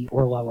B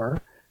or lower,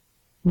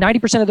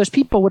 90% of those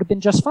people would have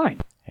been just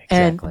fine.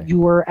 Exactly. And you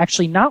were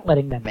actually not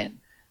letting them in.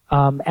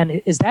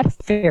 And is that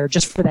fair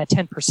just for that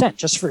 10%?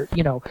 Just for,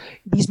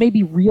 these may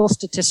be real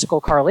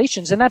statistical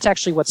correlations. And that's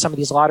actually what some of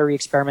these lottery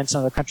experiments in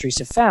other countries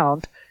have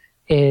found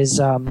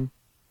is,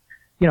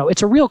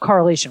 it's a real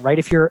correlation, right?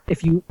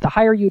 The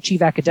higher you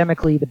achieve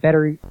academically,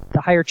 the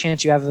higher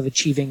chance you have of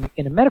achieving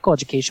in a medical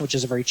education, which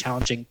is a very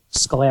challenging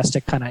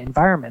scholastic kind of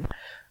environment.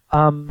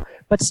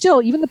 But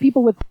still, even the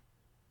people with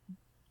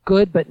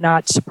good but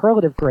not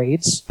superlative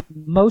grades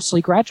mostly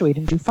graduate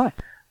and do fine.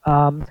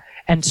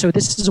 And so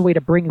this is a way to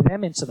bring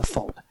them into the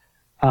fold.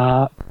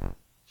 And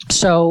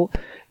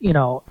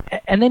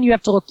then you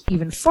have to look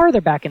even farther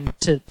back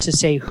to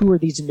say, who are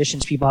these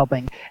admissions people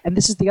helping? And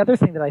this is the other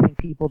thing that I think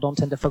people don't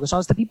tend to focus on,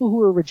 is the people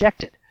who are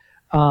rejected.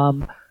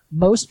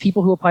 Most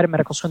people who apply to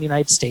medical school in the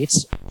United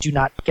States do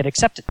not get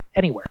accepted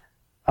anywhere.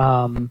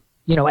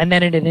 And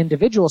then in an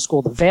individual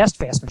school, the vast,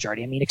 vast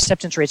majority,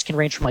 acceptance rates can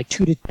range from like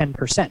 2 to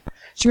 10%.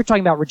 So you're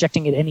talking about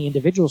rejecting at any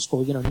individual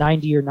school,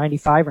 90 or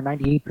 95 or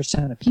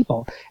 98% of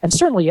people. And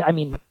certainly,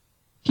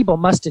 people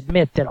must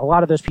admit that a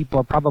lot of those people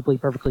are probably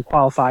perfectly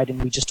qualified,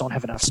 and we just don't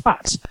have enough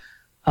spots.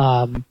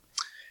 And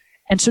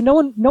so no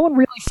one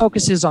really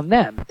focuses on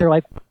them. They're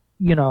like,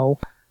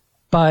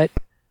 but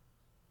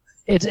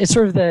it's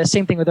sort of the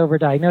same thing with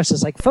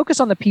overdiagnosis. Like, focus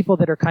on the people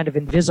that are kind of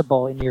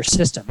invisible in your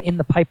system, in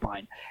the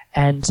pipeline.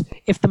 And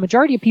if the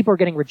majority of people are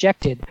getting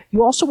rejected,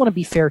 you also want to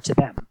be fair to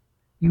them.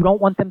 You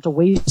don't want them to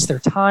waste their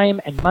time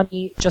and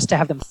money just to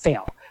have them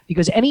fail.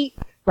 Because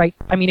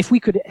if we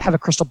could have a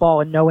crystal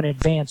ball and know in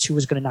advance who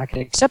was going to not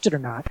get accepted or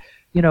not,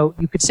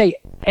 you could say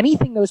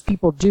anything those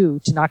people do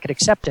to not get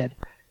accepted,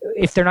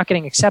 if they're not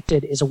getting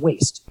accepted, is a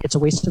waste. It's a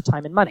waste of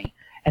time and money.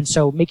 And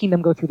so making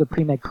them go through the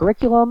pre-med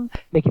curriculum,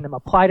 making them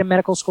apply to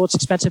medical school, it's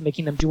expensive,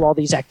 making them do all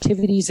these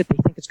activities that they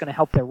think is going to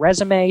help their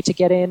resume to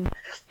get in.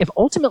 If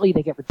ultimately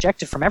they get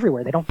rejected from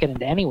everywhere, they don't get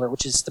into anywhere,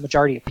 which is the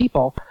majority of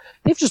people,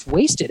 they've just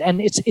wasted. And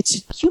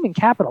it's human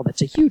capital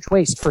that's a huge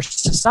waste for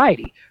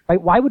society,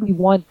 right? Why would we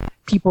want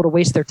people to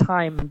waste their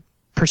time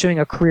pursuing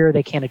a career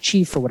they can't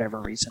achieve for whatever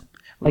reason?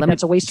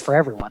 That's a waste for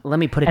everyone. Let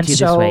me put it to you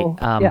this way.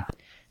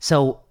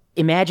 So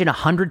imagine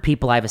 100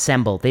 people I've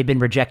assembled. They've been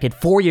rejected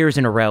 4 years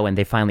in a row, and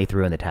they finally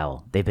threw in the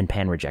towel. They've been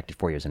pan-rejected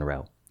 4 years in a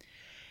row.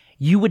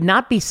 You would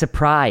not be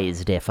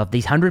surprised if, of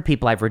these 100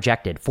 people I've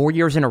rejected 4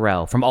 years in a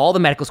row, from all the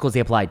medical schools they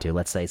applied to,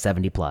 let's say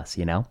 70 plus,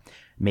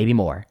 maybe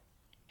more,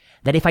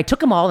 that if I took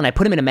them all and I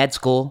put them in a med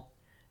school,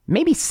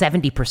 maybe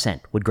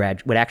 70%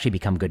 would actually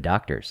become good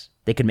doctors.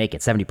 They could make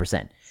it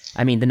 70%.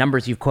 The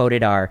numbers you've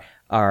quoted are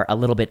a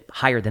little bit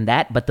higher than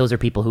that, but those are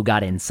people who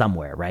got in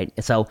somewhere, right?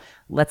 So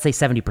let's say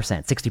 70%,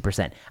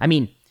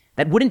 60%.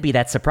 That wouldn't be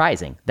that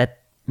surprising, that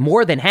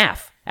more than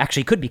half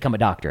actually could become a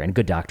doctor, and a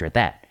good doctor at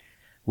that.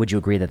 Would you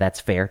agree that that's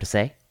fair to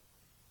say?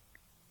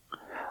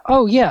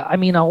 Oh, yeah.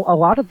 A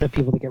lot of the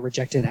people that get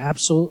rejected,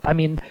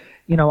 absolutely.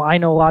 I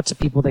know lots of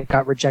people that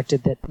got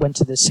rejected that went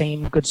to the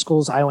same good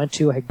schools I went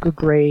to, had good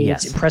grades,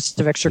 Yes.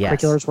 impressive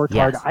extracurriculars, Yes. worked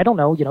Yes. hard. I don't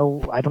know,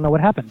 I don't know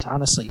what happened,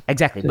 honestly.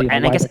 Exactly. to But, even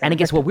and I why guess they got and I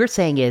guess what we're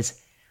saying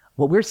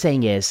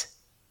is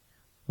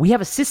we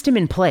have a system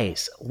in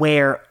place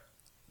where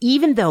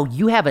even though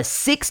you have a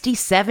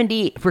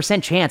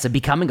 60-70% chance of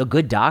becoming a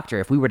good doctor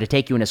if we were to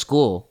take you into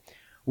school,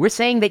 we're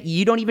saying that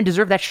you don't even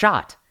deserve that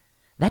shot.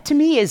 That to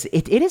me is,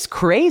 it is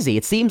crazy.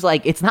 It seems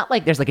like, it's not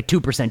like there's like a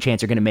 2%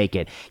 chance you're going to make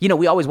it.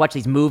 We always watch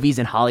these movies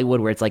in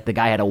Hollywood where it's like the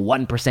guy had a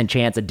 1%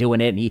 chance of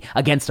doing it and he,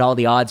 against all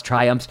the odds,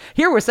 triumphs.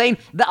 Here we're saying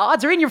the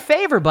odds are in your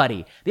favor,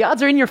 buddy. The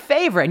odds are in your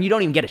favor and you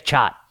don't even get a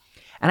shot.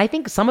 And I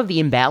think some of the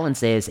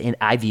imbalance is, and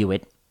I view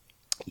it,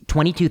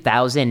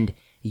 22,000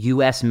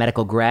 U.S.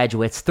 medical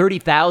graduates,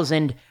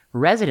 30,000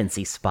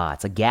 residency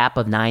spots, a gap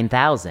of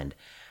 9,000.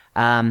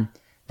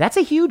 That's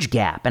a huge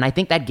gap, and I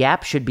think that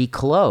gap should be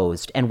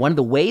closed. And one of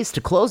the ways to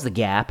close the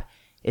gap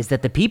is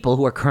that the people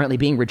who are currently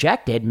being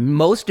rejected,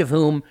 most of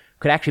whom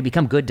could actually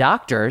become good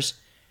doctors,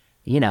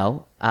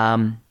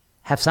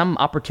 have some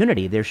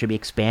opportunity. There should be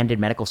expanded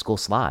medical school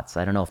slots.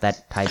 I don't know if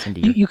that ties into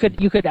You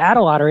could add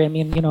a lottery. I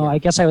mean, I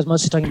guess I was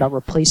mostly talking about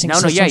replacing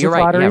systems you're with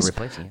right. lotteries. Yeah,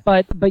 replacing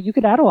it. But you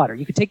could add a lottery.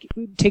 You could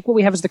take what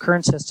we have as the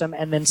current system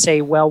and then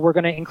say, well, we're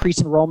going to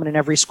increase enrollment in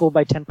every school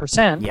by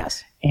 10%.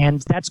 Yes.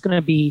 And that's going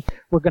to be,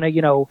 we're going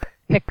to,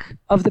 pick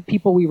of the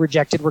people we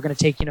rejected, we're going to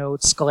take,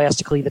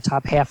 scholastically the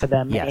top half of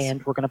them, Yes.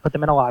 and we're going to put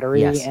them in a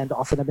lottery Yes. and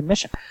offer them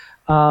admission.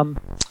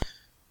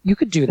 You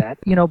could do that,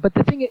 but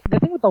the thing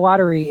with the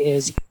lottery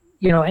is,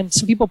 and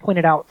some people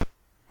pointed out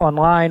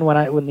online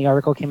when the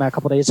article came out a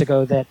couple days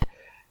ago that,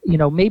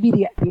 maybe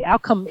the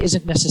outcome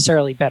isn't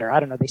necessarily better. I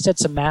don't know. They said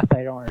some math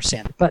I don't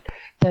understand, but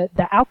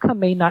the outcome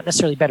may not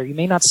necessarily be better. You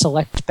may not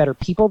select better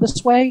people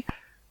this way.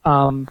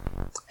 And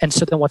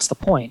so then what's the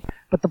point?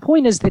 But the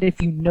point is that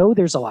if you know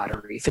there's a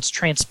lottery, if it's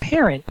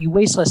transparent, you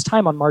waste less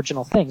time on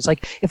marginal things.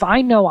 Like if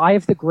I know I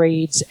have the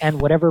grades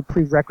and whatever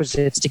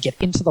prerequisites to get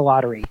into the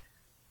lottery,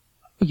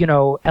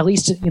 at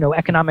least,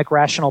 economic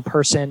rational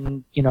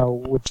person,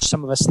 which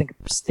some of us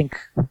think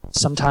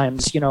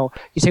sometimes, you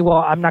say, well,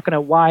 I'm not going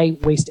to, why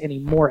waste any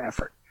more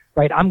effort,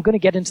 right? I'm going to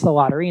get into the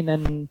lottery and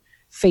then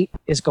fate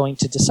is going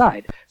to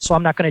decide. So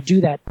I'm not going to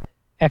do that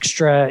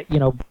extra,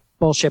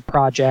 bullshit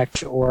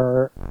project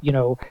or,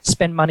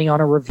 spend money on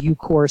a review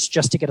course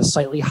just to get a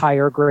slightly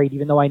higher grade,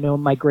 even though I know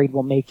my grade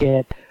will make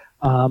it.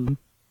 And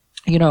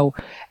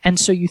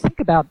so you think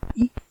about,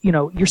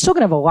 you're still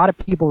going to have a lot of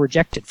people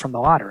rejected from the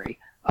lottery.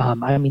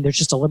 I mean, there's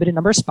just a limited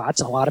number of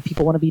spots, and a lot of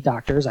people want to be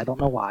doctors. I don't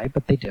know why,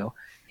 but they do.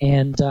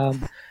 And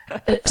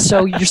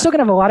so you're still going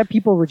to have a lot of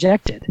people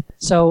rejected.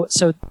 So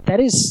that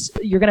is,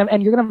 you're going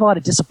to have a lot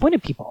of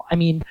disappointed people. I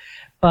mean,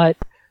 but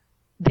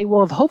they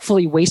will have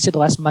hopefully wasted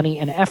less money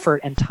and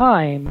effort and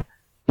time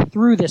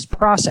through this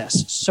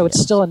process. So it's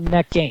still a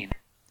net gain.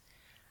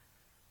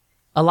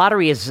 A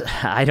lottery is,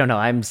 I don't know,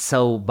 I'm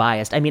so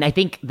biased. I mean, I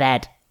think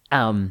that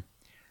a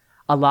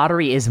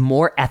lottery is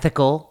more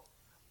ethical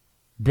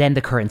than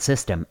the current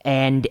system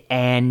and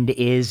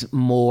is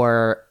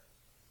more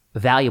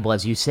valuable,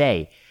 as you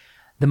say.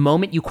 The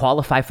moment you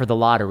qualify for the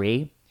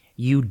lottery,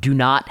 you do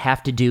not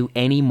have to do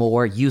any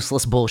more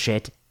useless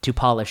bullshit to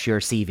polish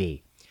your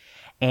CV.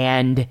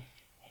 And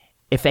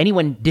if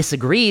anyone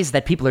disagrees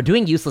that people are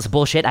doing useless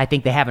bullshit, I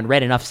think they haven't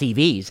read enough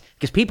CVs,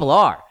 because people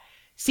are.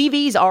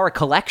 CVs are a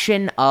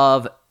collection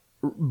of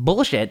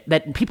bullshit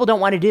that people don't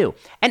want to do.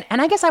 And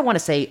I guess I want to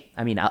say,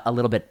 I mean, a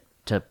little bit,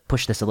 to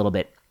push this a little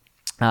bit,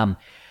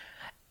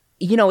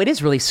 it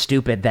is really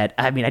stupid that,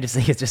 I mean, I just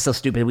think it's just so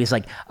stupid. We just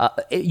like,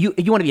 you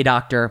want to be a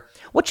doctor.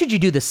 What should you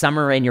do this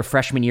summer in your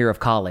freshman year of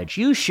college?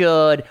 You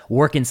should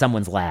work in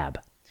someone's lab.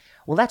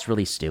 Well, that's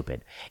really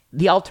stupid.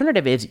 The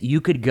alternative is you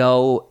could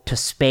go to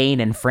Spain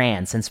and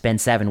France and spend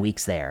 7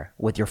 weeks there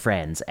with your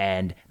friends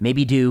and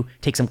maybe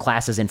take some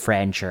classes in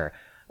French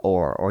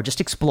or just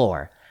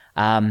explore.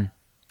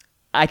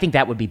 I think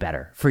that would be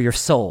better for your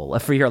soul,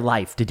 for your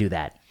life to do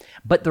that.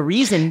 But the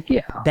reason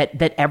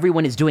that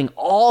everyone is doing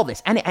all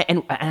this, and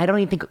I don't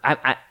even think,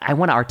 I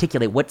want to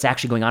articulate what's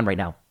actually going on right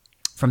now.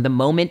 From the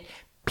moment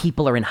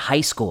people are in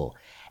high school,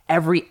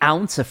 every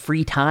ounce of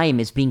free time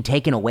is being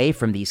taken away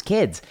from these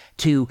kids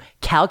to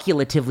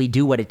calculatively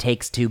do what it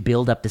takes to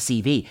build up the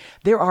CV.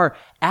 There are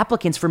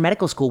applicants for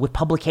medical school with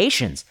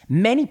publications,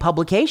 many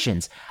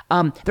publications.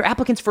 There are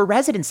applicants for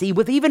residency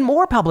with even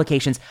more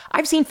publications.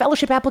 I've seen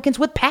fellowship applicants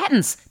with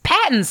patents.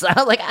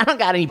 Like, I don't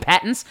got any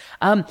patents.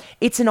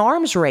 It's an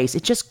arms race.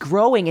 It's just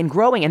growing and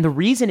growing. And the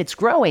reason it's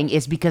growing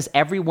is because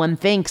everyone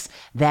thinks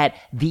that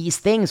these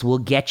things will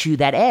get you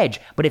that edge.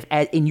 But if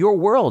in your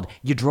world,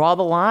 you draw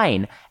the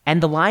line,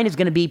 and the line is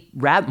going to be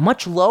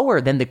much lower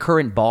than the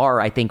current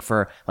bar, I think,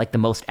 for like the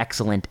most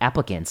excellent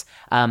applicants.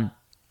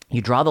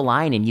 You draw the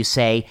line and you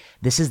say,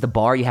 this is the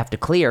bar you have to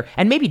clear.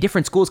 And maybe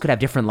different schools could have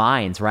different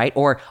lines, right?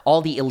 Or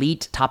all the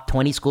elite top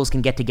 20 schools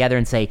can get together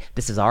and say,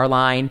 this is our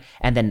line.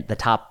 And then the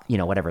top,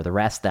 whatever, the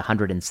rest, the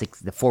 106,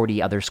 the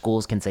 40 other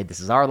schools can say,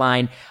 this is our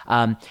line.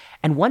 And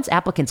once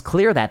applicants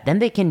clear that, then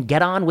they can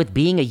get on with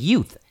being a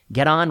youth,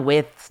 get on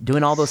with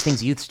doing all those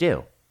things youths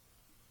do.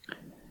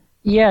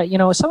 Yeah,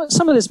 some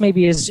of this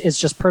maybe is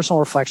just personal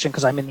reflection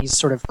because I'm in these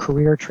sort of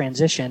career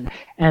transition,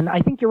 and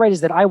I think you're right.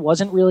 Is that I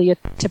wasn't really a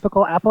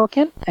typical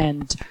applicant,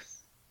 and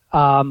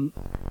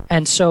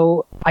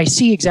so I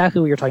see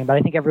exactly what you're talking about.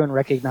 I think everyone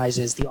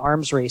recognizes the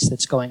arms race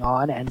that's going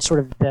on and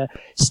sort of the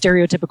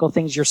stereotypical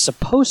things you're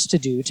supposed to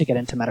do to get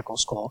into medical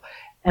school.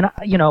 And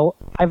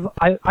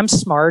I'm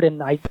smart, and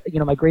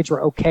my grades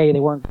were okay.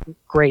 They weren't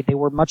great. They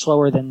were much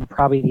lower than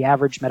probably the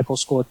average medical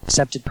school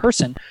accepted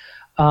person.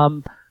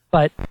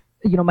 But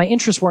my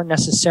interests weren't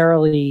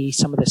necessarily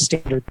some of the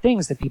standard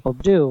things that people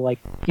do, like,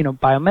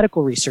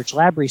 biomedical research,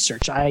 lab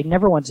research. I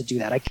never wanted to do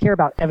that. I care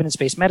about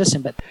evidence-based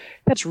medicine, but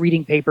that's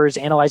reading papers,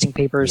 analyzing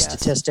papers, Yes.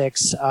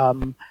 statistics.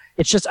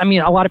 It's just, a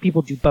lot of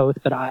people do both,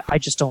 but I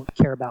just don't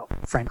care about,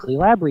 frankly,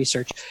 lab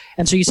research.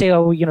 And so you say,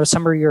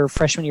 summer your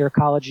freshman year of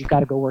college, you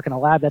got to go work in a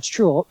lab. That's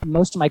true.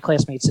 Most of my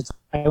classmates,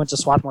 I went to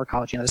Swarthmore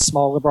College, a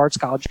small liberal arts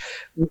college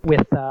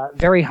with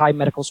very high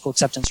medical school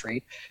acceptance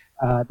rate.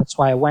 That's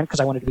why I went, because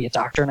I wanted to be a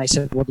doctor. And I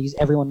said, well,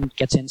 everyone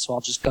gets in, so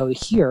I'll just go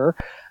here.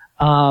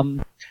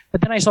 But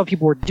then I saw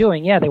people were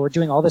they were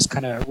doing all this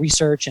kind of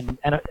research. And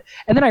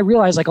then I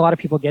realized, like, a lot of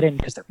people get in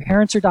because their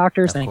parents are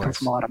doctors and they come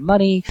from a lot of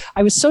money.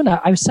 I was such an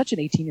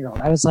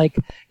 18-year-old. I was like,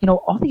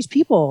 all these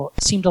people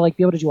seem to like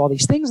be able to do all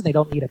these things and they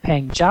don't need a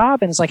paying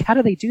job. And it's like, how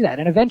do they do that?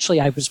 And eventually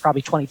I was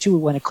probably 22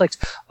 when it clicked.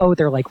 Oh,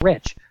 they're like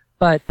rich.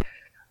 But,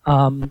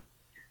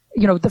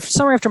 the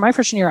summer after my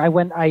freshman year, I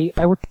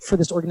worked for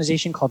this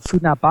organization called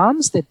Food Not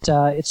Bombs that,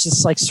 it's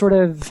just like sort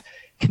of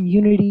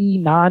community,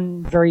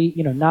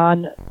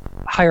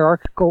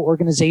 non-hierarchical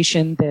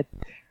organization that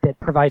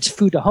provides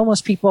food to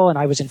homeless people. And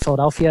I was in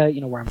Philadelphia,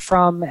 where I'm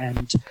from.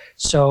 And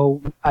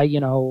so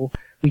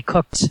we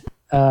cooked,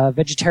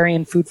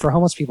 vegetarian food for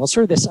homeless people.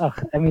 Sort of this,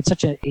 it's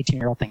such an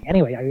 18-year-old thing.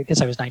 Anyway, I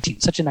guess I was 19,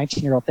 such a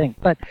 19-year-old thing.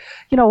 But,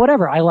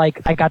 whatever. I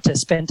got to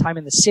spend time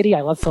in the city.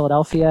 I love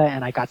Philadelphia,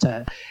 and I got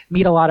to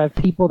meet a lot of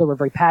people that were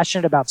very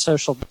passionate about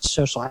social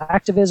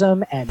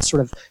activism and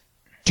sort of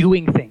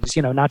doing things,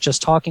 not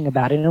just talking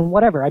about it and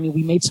whatever.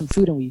 We made some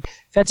food and we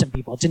fed some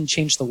people. It didn't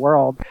change the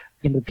world.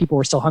 People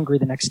were still hungry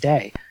the next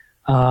day.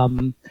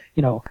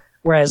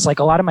 Whereas, like,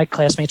 a lot of my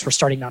classmates were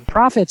starting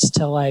nonprofits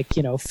to,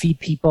 feed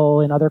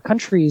people in other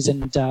countries,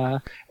 and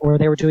or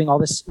they were doing all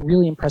this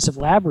really impressive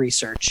lab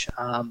research.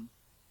 And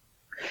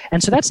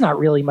so that's not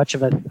really much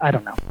of I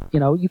don't know.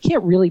 You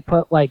can't really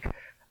put, like,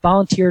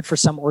 volunteered for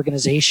some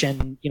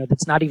organization,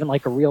 that's not even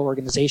like a real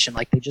organization.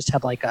 Like, they just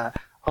have like a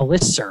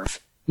listserv,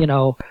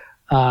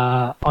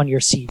 on your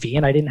CV,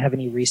 and I didn't have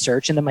any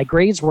research. And then my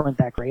grades weren't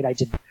that great. I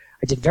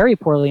did very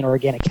poorly in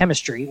organic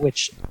chemistry,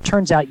 which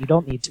turns out you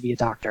don't need to be a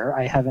doctor.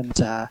 I haven't,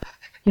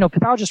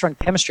 pathologists run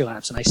chemistry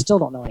labs, and I still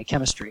don't know any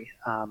chemistry.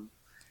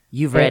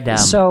 You've read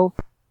Gatsby,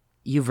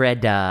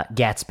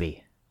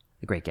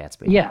 The Great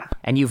Gatsby. Yeah.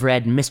 And you've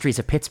read Mysteries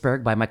of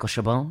Pittsburgh by Michael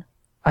Chabon?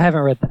 I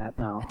haven't read that,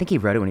 no. I think he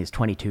wrote it when he was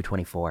 22,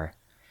 24.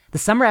 The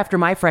summer after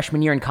my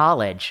freshman year in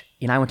college,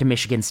 I went to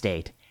Michigan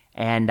State,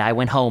 and I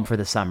went home for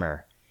the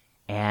summer.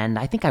 And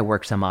I think I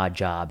worked some odd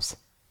jobs,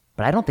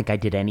 but I don't think I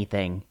did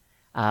anything.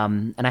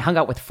 And I hung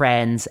out with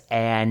friends,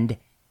 and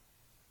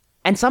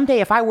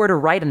someday if I were to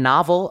write a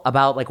novel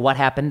about, like, what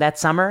happened that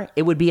summer,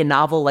 it would be a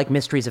novel like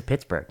Mysteries of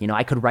Pittsburgh.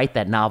 I could write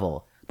that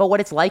novel. But what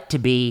it's like to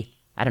be,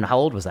 I don't know, how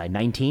old was I,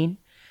 19?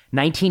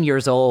 19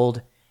 years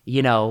old,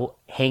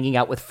 hanging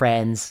out with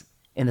friends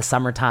in the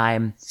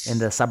summertime in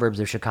the suburbs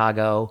of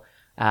Chicago,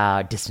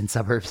 distant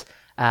suburbs,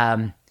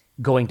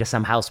 going to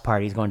some house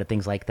parties, going to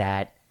things like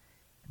that.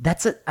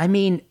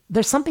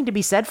 There's something to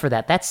be said for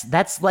that.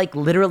 That's like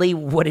literally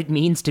what it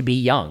means to be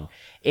young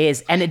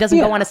and it doesn't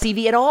go on a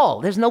CV at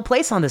all. There's no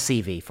place on the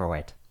CV for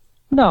it.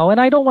 No,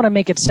 and I don't want to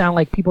make it sound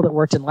like people that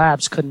worked in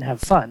labs couldn't have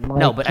fun. Like,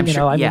 no, but I'm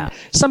sure.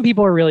 Some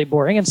people are really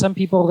boring, and some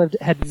people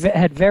had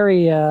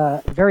very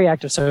very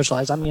active social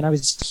lives. I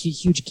was a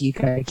huge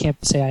geek. I can't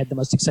say I had the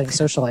most exciting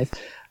social life,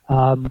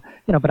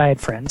 but I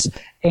had friends,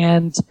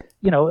 and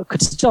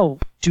could still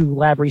do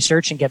lab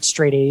research and get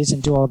straight A's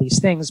and do all these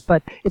things.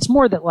 But it's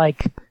more that,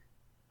 like,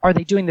 are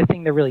they doing the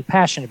thing they're really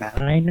passionate about?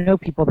 And I know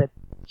people that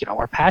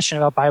are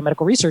passionate about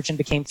biomedical research and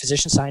became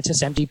physician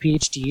scientists, MD,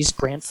 PhDs,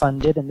 grant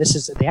funded, and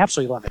they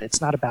absolutely love it. It's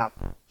not about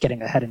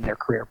getting ahead in their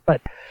career, but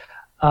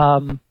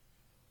so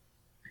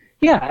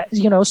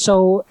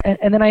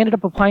and then I ended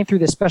up applying through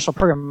this special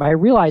program. I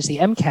realized the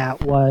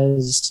MCAT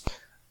was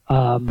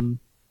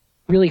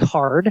really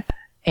hard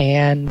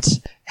and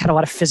had a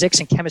lot of physics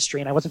and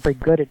chemistry, and I wasn't very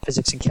good at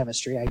physics and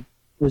chemistry. I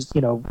was,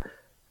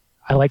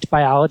 I liked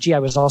biology. I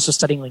was also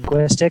studying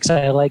linguistics.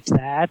 I liked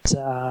that.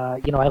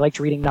 I liked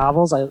reading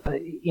novels.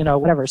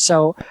 Whatever.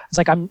 So I was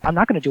like, I'm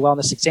not going to do well in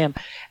this exam.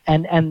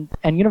 And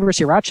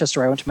University of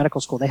Rochester, where I went to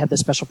medical school, they had this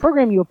special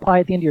program you apply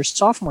at the end of your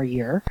sophomore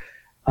year.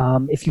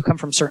 If you come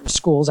from certain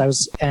schools,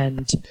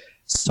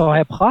 so I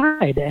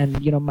applied,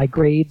 and my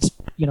grades,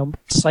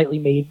 slightly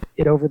made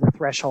it over the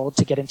threshold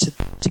to get into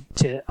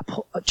to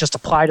just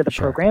apply to the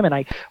program. And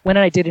I went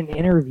and I did an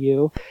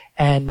interview,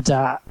 and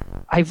I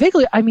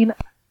really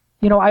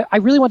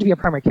wanted to be a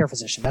primary care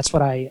physician. That's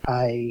what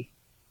I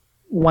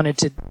wanted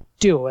to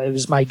do. It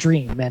was my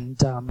dream,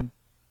 and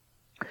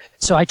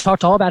So I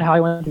talked all about how I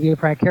wanted to be a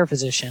primary care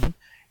physician.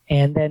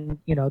 And then,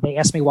 they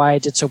asked me why I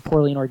did so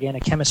poorly in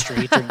organic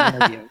chemistry during the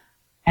interview.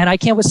 And I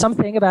came with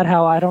something about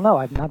how, I don't know,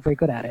 I'm not very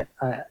good at it.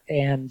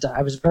 And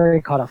I was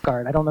very caught off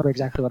guard. I don't remember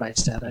exactly what I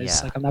said. I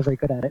was like, I'm not very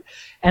good at it.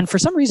 And for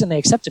some reason, they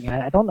accepted me.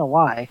 I don't know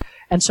why.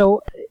 And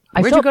so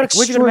Where'd you go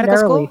to medical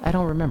school? I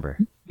don't remember.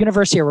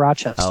 University of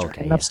Rochester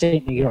in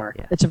upstate New York.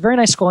 Yeah. It's a very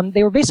nice school. And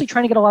they were basically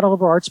trying to get a lot of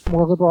more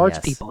liberal arts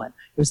people in.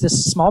 It was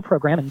this small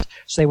program. And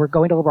so they were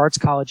going to liberal arts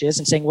colleges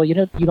and saying, well, you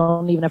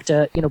don't even have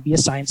to, be a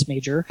science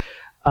major.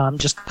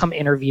 Just come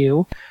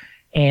interview.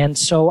 And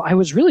so I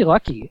was really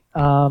lucky.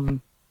 And,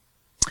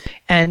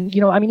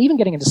 even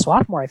getting into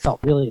Swarthmore, I felt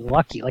really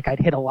lucky. Like I'd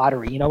hit a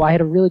lottery. I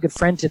had a really good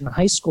friend in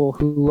high school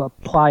who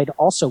applied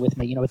also with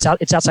me.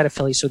 It's outside of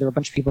Philly. So there were a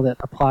bunch of people that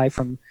apply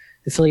from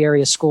the Philly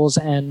area schools.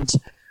 And,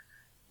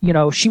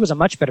 she was a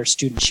much better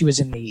student. She was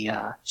in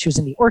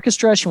the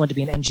orchestra. She wanted to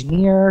be an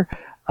engineer.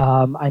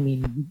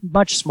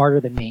 Much smarter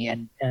than me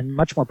and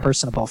much more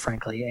personable,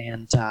 frankly.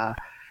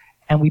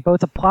 And we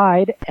both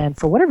applied. And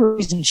for whatever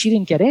reason, she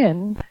didn't get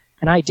in.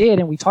 And I did,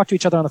 and we talked to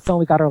each other on the phone.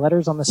 We got our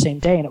letters on the same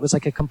day, and it was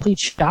like a complete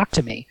shock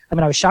to me.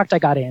 I was shocked I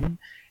got in,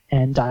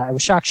 and I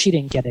was shocked she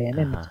didn't get in.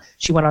 And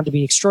she went on to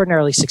be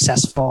extraordinarily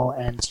successful,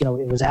 and,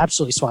 it was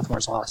absolutely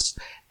Swarthmore's loss.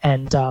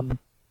 And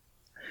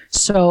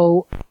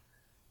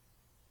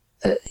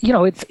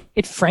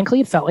it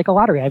frankly felt like a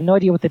lottery. I have no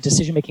idea what the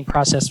decision-making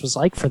process was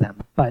like for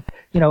them. But,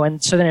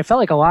 and so then it felt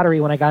like a lottery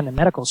when I got into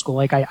medical school.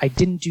 Like I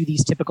didn't do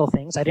these typical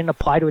things. I didn't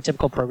apply to a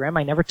typical program.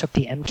 I never took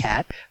the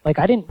MCAT.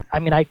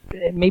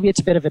 Maybe it's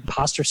a bit of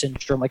imposter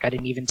syndrome. Like I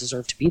didn't even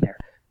deserve to be there.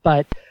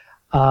 But,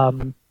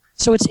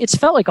 so it's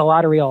felt like a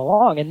lottery all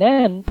along. And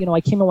then, I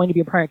came in wanting to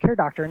be a primary care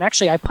doctor. And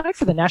actually I applied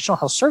for the National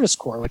Health Service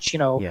Corps, which,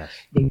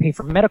 they pay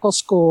for medical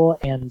school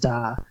and,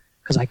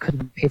 because I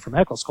couldn't pay for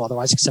medical school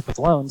otherwise except with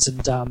loans.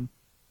 And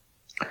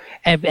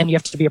you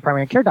have to be a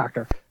primary care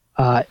doctor.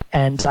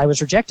 And I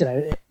was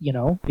rejected,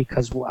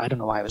 because I don't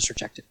know why I was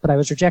rejected, but I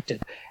was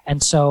rejected.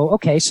 And so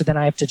then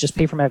I have to just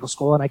pay for medical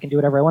school and I can do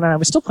whatever I want. And I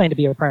was still planning to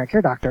be a primary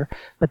care doctor,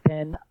 but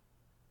then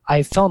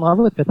I fell in love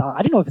with pathology.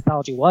 I didn't know what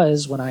pathology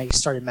was when I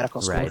started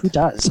medical school. Right. Who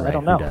does? Right. I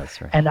don't know.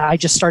 Right. And I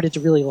just started to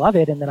really love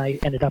it. And then I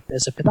ended up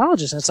as a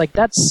pathologist. And it's like,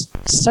 that's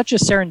such a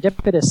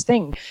serendipitous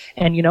thing.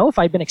 And, if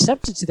I'd been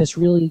accepted to this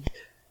really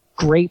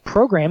great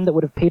program that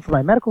would have paid for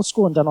my medical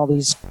school and done all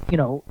these,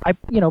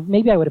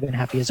 maybe I would have been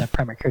happy as a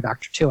primary care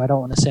doctor too. I don't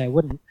want to say I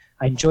wouldn't.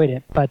 I enjoyed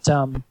it, but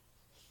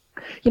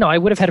I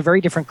would have had a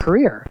very different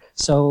career.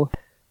 So,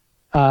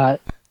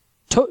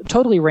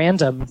 totally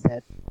random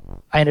that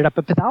I ended up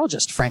a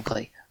pathologist,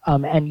 frankly.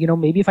 And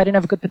maybe if I didn't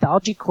have a good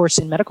pathology course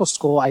in medical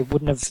school, I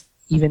wouldn't have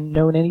even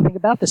known anything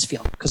about this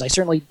field because I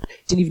certainly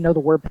didn't even know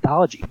the word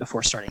pathology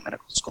before starting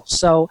medical school.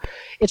 So,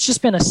 it's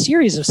just been a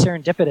series of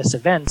serendipitous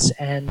events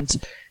and.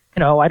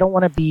 I don't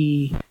want to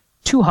be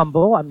too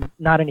humble. I'm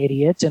not an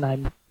idiot, and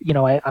I'm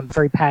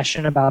very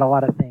passionate about a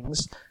lot of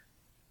things.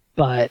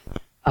 But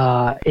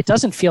it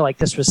doesn't feel like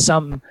this was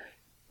some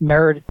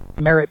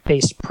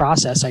merit-based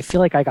process. I feel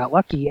like I got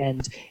lucky,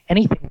 and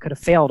anything could have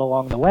failed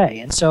along the way.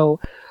 And so,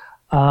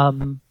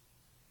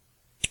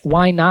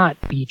 why not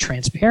be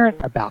transparent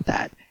about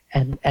that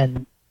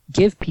and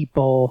give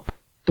people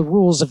the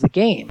rules of the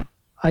game?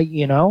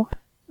 Yeah.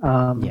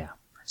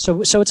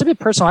 So it's a bit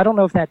personal. I don't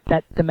know if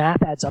that the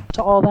math adds up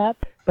to all that,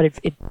 but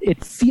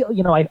it feel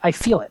I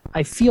feel it.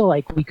 I feel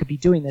like we could be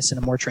doing this in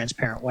a more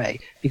transparent way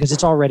because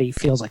it's already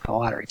feels like a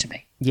lottery to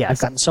me. Yes. I've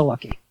gotten so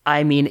lucky.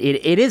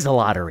 It is a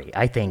lottery.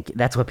 I think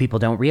that's what people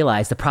don't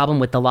realize. The problem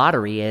with the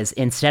lottery is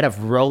instead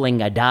of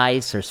rolling a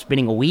dice or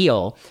spinning a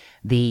wheel,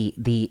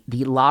 the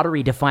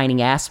lottery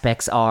defining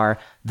aspects are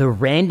the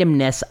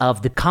randomness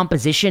of the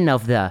composition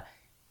of the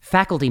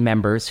faculty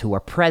members who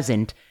are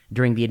present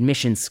during the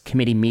admissions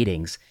committee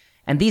meetings.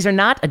 And these are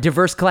not a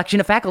diverse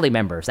collection of faculty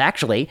members.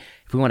 Actually,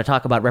 if we want to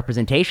talk about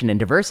representation and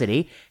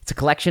diversity, it's a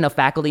collection of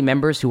faculty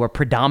members who are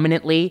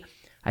predominantly,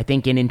 I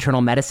think, in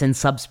internal medicine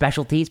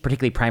subspecialties,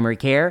 particularly primary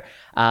care,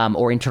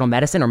 or internal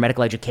medicine or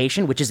medical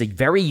education, which is a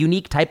very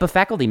unique type of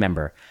faculty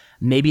member.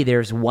 Maybe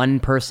there's one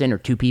person or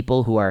two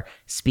people who are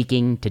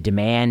speaking to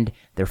demand.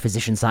 They're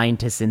physician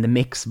scientists in the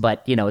mix,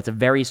 but, it's a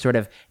very sort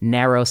of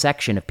narrow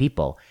section of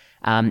people.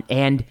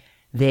 And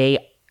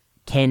they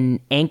can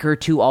anchor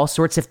to all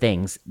sorts of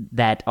things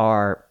that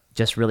are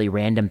just really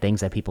random things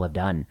that people have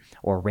done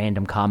or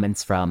random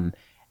comments from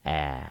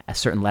a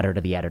certain letter to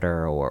the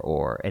editor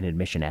or an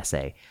admission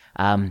essay.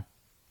 And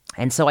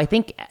so I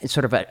think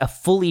sort of a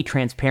fully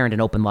transparent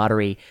and open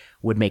lottery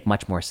would make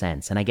much more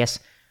sense. And I guess,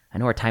 I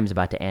know our time's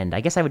about to end. I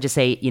guess I would just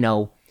say,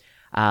 in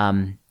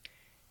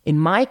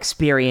my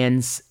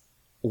experience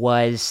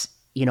was,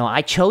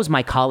 I chose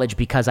my college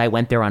because I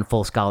went there on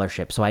full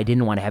scholarship. So I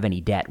didn't want to have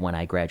any debt when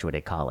I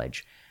graduated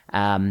college.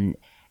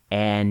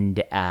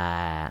 And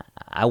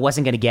I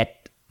wasn't going to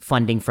get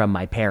funding from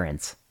my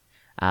parents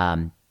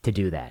to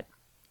do that.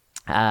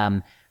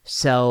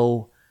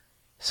 So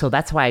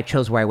that's why I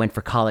chose where I went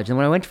for college. And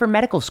when I went for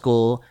medical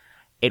school,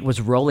 it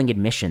was rolling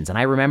admissions. And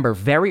I remember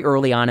very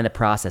early on in the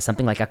process,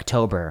 something like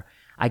October,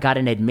 I got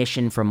an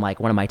admission from like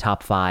one of my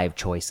top 5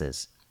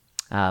 choices.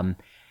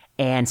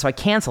 And so I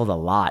canceled a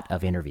lot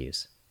of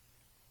interviews,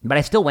 but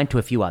I still went to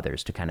a few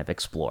others to kind of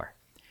explore.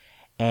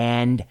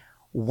 And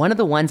one of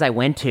the ones I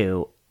went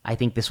to, I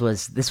think this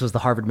was the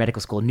Harvard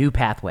Medical School New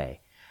Pathway.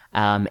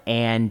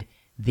 And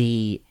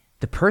the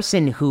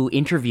person who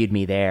interviewed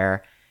me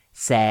there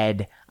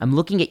said, I'm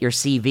looking at your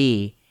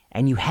CV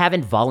and you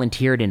haven't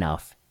volunteered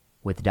enough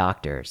with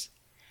doctors.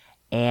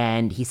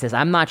 And he says,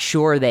 I'm not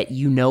sure that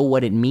you know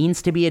what it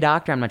means to be a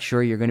doctor. I'm not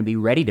sure you're going to be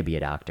ready to be a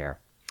doctor.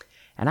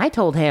 And I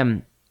told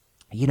him,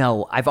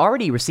 I've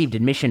already received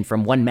admission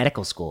from one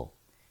medical school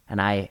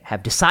and I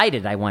have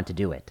decided I want to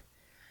do it.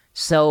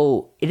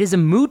 So it is a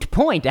moot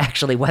point,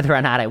 actually, whether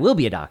or not I will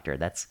be a doctor.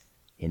 That's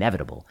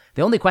inevitable.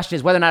 The only question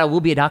is whether or not I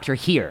will be a doctor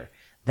here.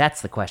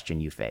 That's the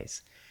question you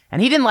face.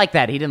 And he didn't like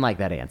that. He didn't like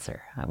that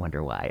answer. I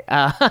wonder why.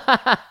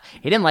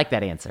 He didn't like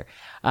that answer.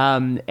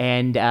 And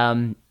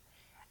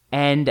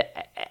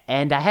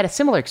I had a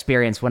similar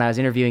experience when I was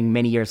interviewing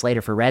many years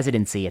later for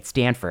residency at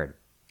Stanford.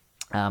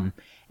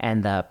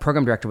 And the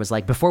program director was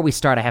like, before we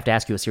start, I have to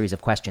ask you a series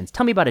of questions.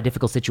 Tell me about a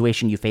difficult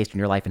situation you faced in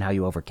your life and how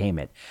you overcame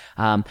it.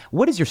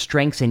 What is your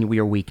strengths and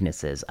your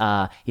weaknesses?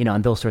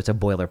 And those sorts of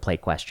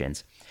boilerplate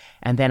questions.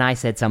 And then I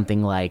said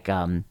something like,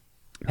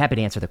 happy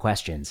to answer the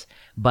questions,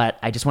 but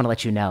I just want to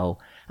let you know,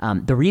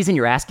 the reason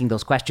you're asking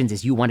those questions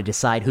is you want to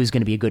decide who's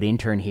going to be a good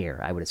intern here,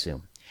 I would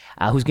assume,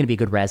 who's going to be a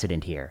good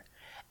resident here.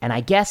 And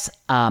I guess,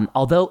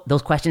 although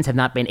those questions have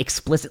not been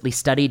explicitly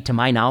studied to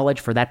my knowledge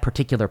for that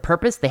particular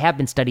purpose, they have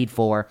been studied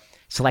for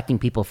selecting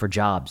people for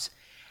jobs.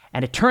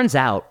 And it turns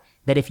out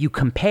that if you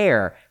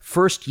compare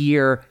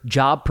first-year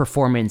job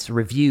performance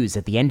reviews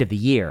at the end of the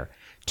year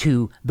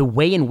to the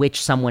way in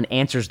which someone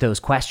answers those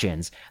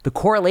questions, the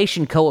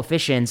correlation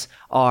coefficients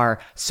are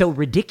so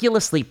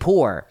ridiculously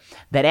poor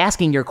that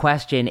asking your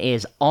question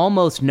is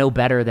almost no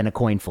better than a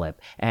coin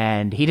flip.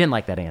 And he didn't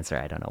like that answer.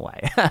 I don't know why.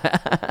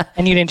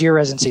 And you didn't do your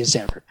residency at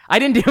Stanford. I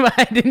didn't do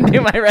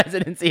my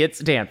residency at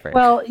Stanford.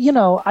 Well,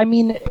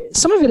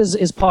 some of it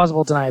is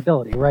plausible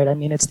deniability, right? I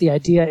mean, it's the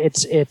idea.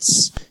 It's a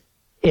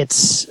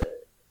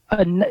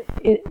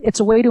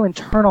way to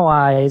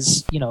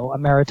internalize, a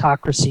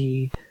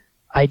meritocracy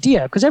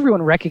idea, because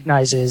everyone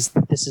recognizes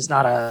that this is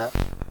not a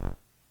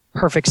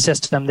perfect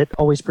system that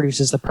always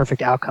produces the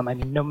perfect outcome. I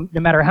mean, no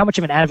matter how much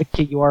of an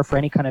advocate you are for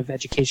any kind of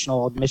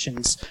educational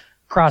admissions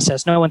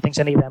process, no one thinks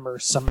any of them are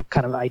some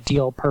kind of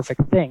ideal,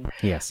 perfect thing.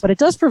 Yes. But it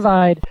does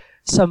provide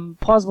some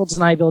plausible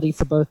deniability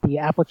for both the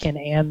applicant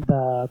and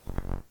the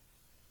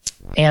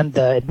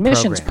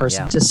admissions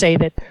person to say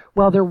that,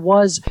 well, there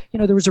was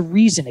a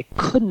reason it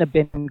couldn't have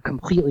been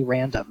completely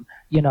random,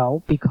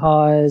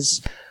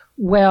 because,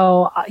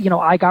 well,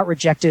 I got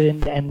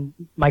rejected and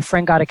my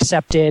friend got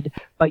accepted,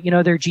 but,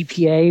 their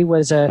GPA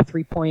was a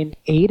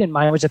 3.8 and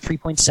mine was a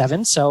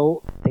 3.7,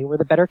 so they were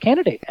the better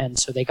candidate, and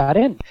so they got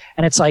in.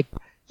 And it's like,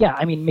 yeah,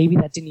 I mean, maybe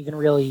that didn't even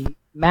really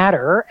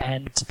matter,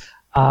 and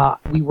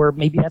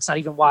maybe that's not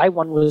even why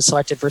one was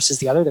selected versus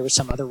the other. There was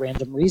some other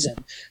random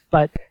reason.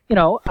 But, you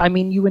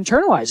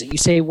internalize it. You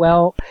say,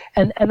 well,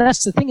 and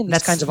that's the thing in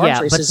these kinds of arms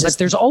races is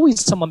there's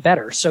always someone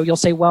better. So you'll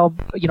say, well,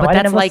 I didn't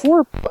have a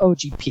 4.0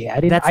 GPA.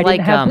 I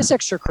didn't have this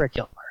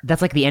extracurricular.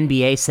 That's like the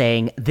NBA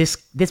saying this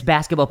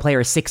basketball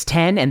player is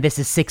 6'10" and this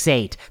is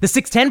 6'8". The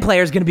 6'10"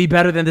 player is going to be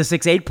better than the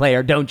 6'8"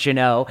 player, don't you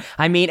know?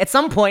 I mean, at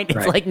some point,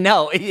 it's like,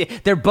 no,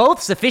 they're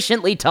both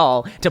sufficiently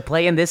tall to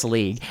play in this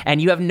league,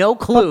 and you have no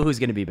clue who's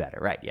going to be better,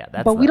 right? Yeah,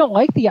 we don't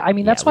like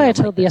that's why I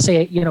told the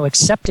essay,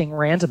 accepting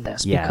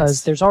randomness,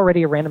 because there's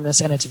already a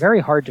randomness, and it's very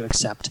hard to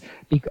accept.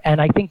 And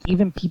I think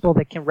even people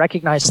that can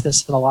recognize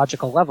this at a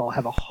logical level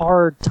have a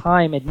hard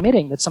time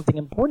admitting that something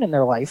important in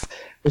their life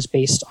was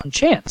based on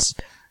chance.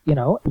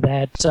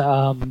 That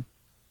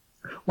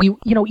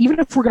even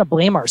if we're going to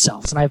blame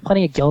ourselves, and I have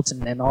plenty of guilt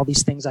and all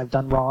these things I've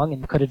done wrong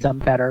and could have done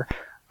better,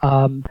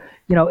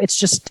 it's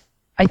just,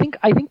 I think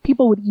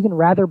people would even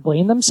rather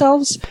blame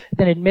themselves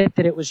than admit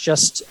that it was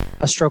just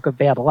a stroke of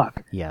bad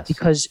luck. Yes.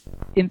 Because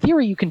in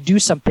theory, you can do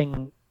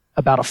something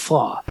about a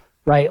flaw,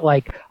 right?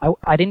 Like,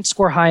 I didn't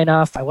score high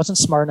enough, I wasn't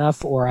smart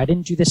enough, or I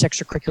didn't do this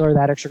extracurricular,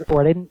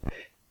 or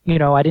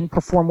I didn't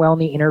perform well in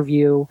the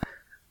interview.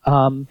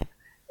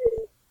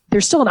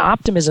 There's still an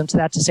optimism to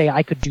that to say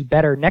I could do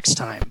better next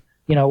time,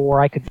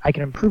 or I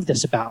can improve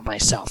this about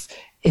myself.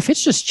 If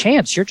it's just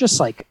chance, you're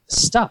just like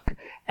stuck.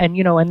 And,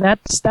 and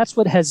that's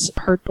what has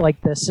hurt, like,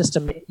 the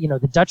system,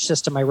 the Dutch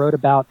system I wrote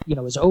about,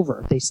 is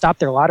over. They stopped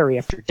their lottery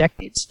after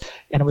decades,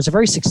 and it was a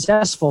very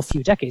successful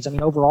few decades. I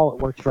mean, overall it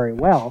worked very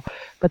well,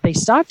 but they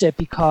stopped it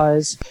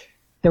because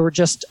there were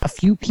just a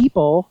few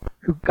people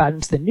who got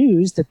into the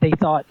news that they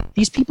thought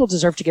these people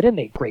deserve to get in.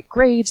 They had great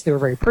grades. They were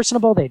very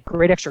personable. They had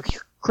great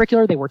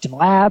extracurricular. They worked in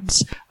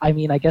labs. I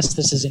mean, I guess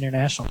this is an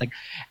international thing.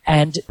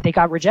 And they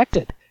got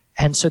rejected.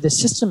 And so the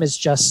system is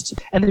just,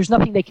 and there's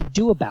nothing they can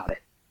do about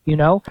it.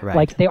 Right.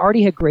 Like, they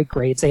already had great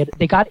grades.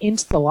 They got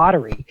into the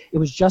lottery. It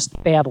was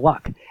just bad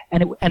luck.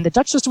 And the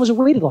Dutch system was a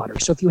weighted lottery.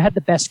 So if you had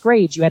the best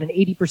grades, you had an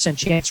 80%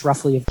 chance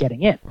roughly of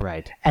getting in.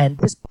 Right. And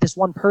this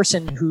one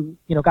person who,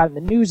 got in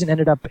the news and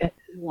ended up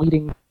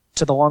leading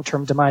to the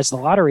long-term demise of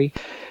the lottery,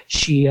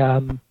 she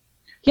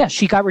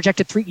got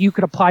rejected you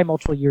could apply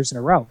multiple years in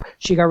a row.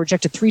 She got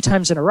rejected 3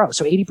 times in a row.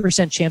 So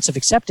 80% chance of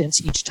acceptance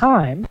each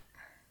time,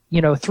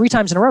 3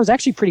 times in a row is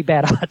actually pretty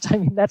bad odds. I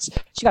mean,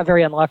 she got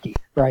very unlucky,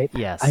 right?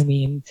 Yes. I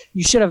mean,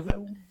 you should have,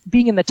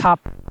 being in the top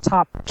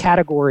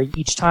category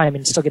each time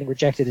and still getting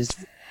rejected is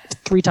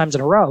 3 times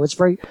in a row. It's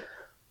very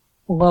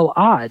low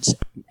odds.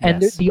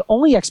 And Yes. the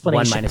only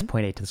explanation... 1 minus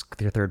 0.8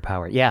 to the third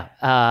power. Yeah.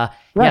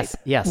 Right.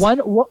 Yes.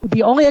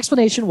 The only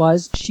explanation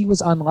was she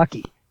was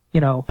unlucky,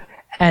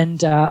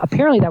 and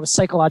apparently that was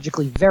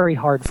psychologically very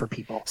hard for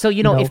people. So,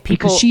 if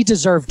people... Because she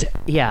deserved it.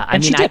 Yeah.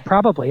 She did,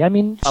 probably. I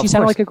mean, she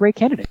sounded like a great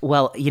candidate.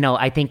 Well,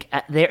 I think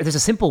there's a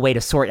simple way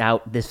to sort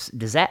out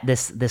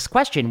this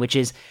question, which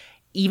is,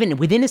 even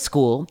within a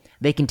school,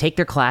 they can take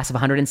their class of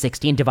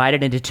 160 and divide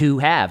it into 2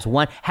 halves.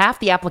 Half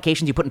the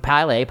applications you put in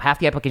Pile A, half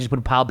the applications you put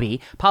in Pile B.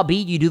 Pile B,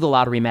 you do the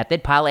lottery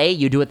method. Pile A,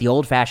 you do it the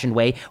old-fashioned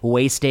way,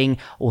 wasting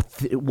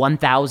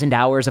 1,000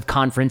 hours of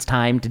conference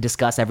time to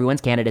discuss everyone's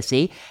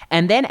candidacy.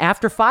 And then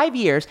after 5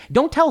 years,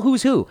 don't tell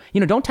who's who.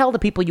 Don't tell the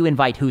people you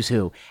invite who's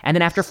who. And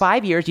then after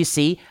 5 years, you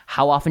see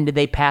how often did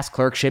they pass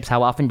clerkships,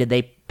 how often did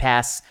they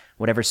pass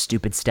whatever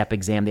stupid step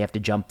exam they have to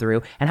jump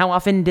through, and how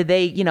often did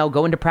they,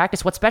 go into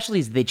practice, what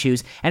specialties did they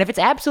choose, and if it's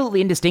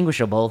absolutely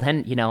indistinguishable,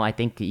 then, I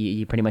think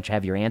you pretty much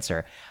have your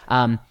answer.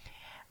 But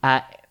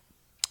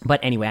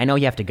anyway, I know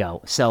you have to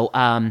go. So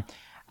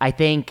I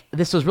think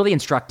this was really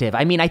instructive.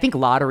 I mean, I think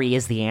lottery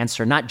is the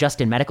answer, not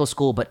just in medical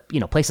school, but,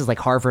 places like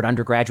Harvard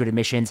undergraduate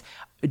admissions.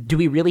 Do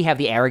we really have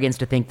the arrogance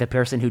to think the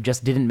person who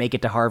just didn't make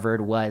it to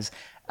Harvard was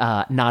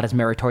not as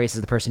meritorious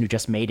as the person who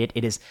just made it?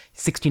 It is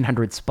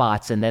 1,600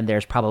 spots, and then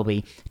there's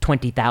probably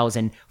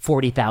 20,000,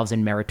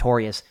 40,000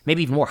 meritorious,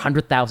 maybe even more,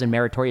 100,000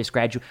 meritorious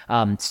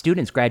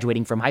students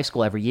graduating from high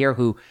school every year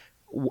who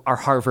are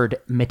Harvard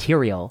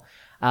material.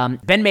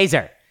 Ben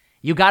Mazur,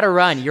 you got to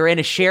run. You're in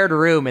a shared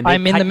room, and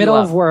I'm in the middle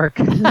of work.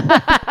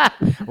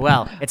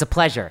 Well, it's a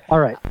pleasure. All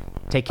right.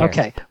 Take care.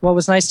 Okay. Well, it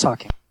was nice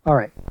talking. All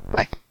right.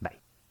 Bye. Bye.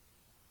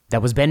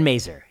 That was Ben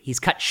Mazur. He's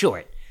cut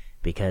short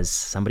because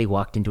somebody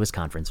walked into his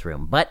conference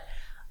room. But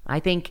I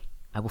think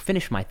I will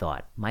finish my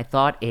thought. My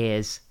thought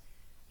is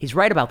he's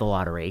right about the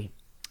lottery.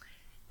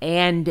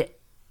 And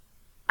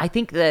I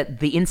think that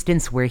the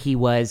instance where he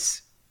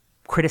was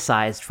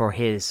criticized for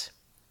his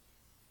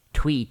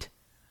tweet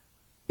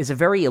is a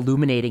very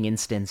illuminating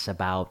instance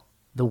about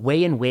the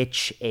way in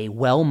which a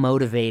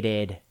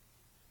well-motivated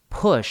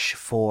push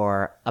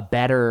for a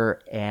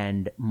better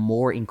and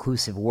more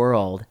inclusive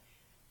world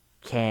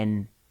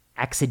can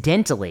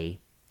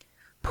accidentally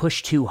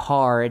push too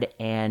hard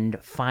and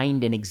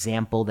find an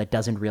example that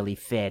doesn't really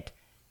fit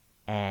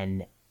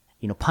and,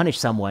 punish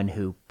someone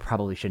who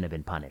probably shouldn't have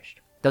been punished.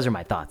 Those are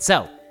my thoughts.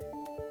 So,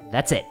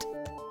 that's it.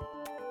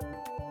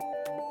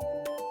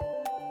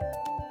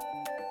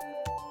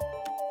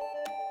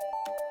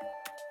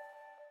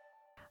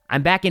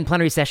 I'm back in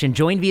plenary session,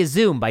 joined via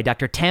Zoom by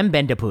Dr. Tem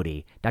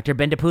Bendapudi. Dr.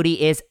 Bendapudi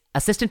is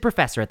assistant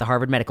professor at the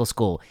Harvard Medical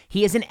School.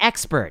 He is an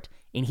expert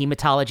in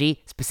hematology,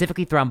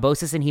 specifically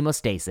thrombosis and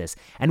hemostasis.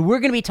 And we're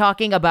going to be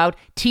talking about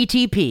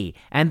TTP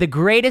and the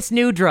greatest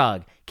new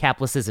drug,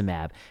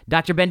 Caplacizumab.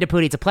 Dr.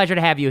 Bendapudi, it's a pleasure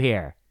to have you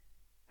here.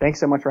 Thanks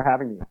so much for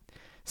having me.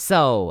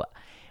 So,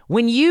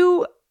 when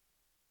you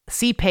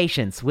see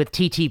patients with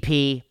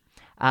TTP,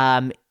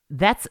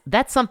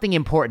 that's something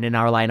important in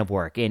our line of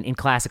work in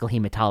classical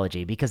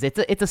hematology because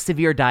it's a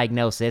severe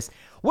diagnosis.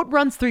 What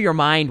runs through your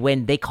mind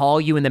when they call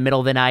you in the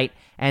middle of the night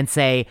and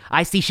say,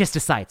 "I see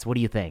schistocytes"? What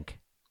do you think?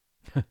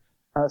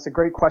 It's a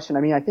great question. I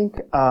mean, I think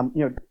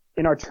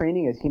in our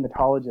training as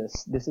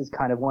hematologists, this is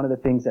kind of one of the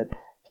things that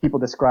people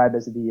describe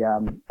as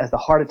the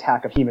heart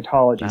attack of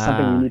hematology,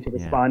 something we need to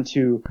respond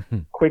to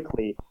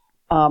quickly.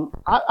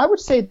 I would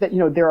say that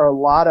there are a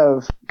lot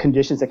of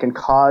conditions that can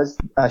cause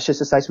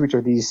schistocytes, which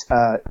are these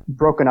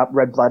broken up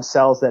red blood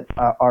cells that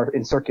are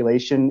in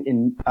circulation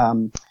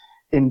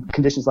in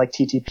conditions like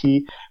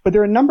TTP. But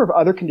there are a number of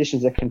other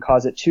conditions that can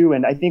cause it too.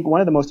 And I think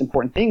one of the most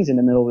important things in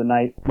the middle of the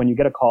night when you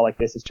get a call like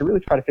this is to really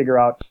try to figure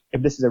out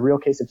if this is a real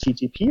case of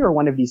TTP or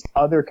one of these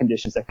other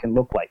conditions that can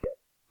look like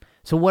it.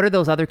 So what are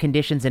those other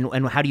conditions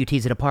and how do you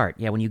tease it apart?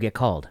 Yeah, when you get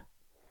called.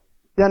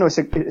 Yeah, no, it's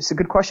a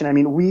good question. I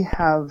mean, we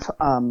have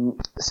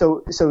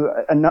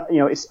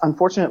it's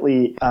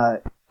unfortunately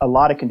a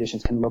lot of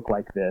conditions can look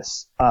like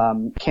this.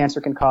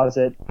 Cancer can cause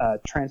it,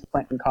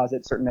 transplant can cause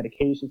it, certain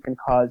medications can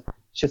cause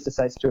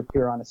schistocytes to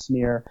appear on a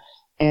smear.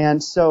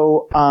 And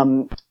so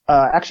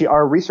actually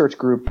our research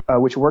group,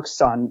 which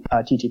works on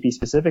TTP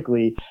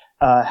specifically,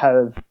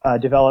 have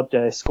developed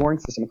a scoring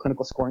system, a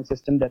clinical scoring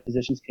system that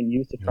physicians can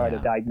use to try to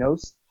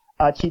diagnose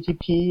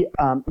TTP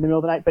in the middle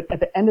of the night. But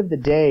at the end of the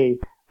day,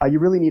 you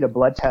really need a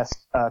blood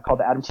test called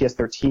the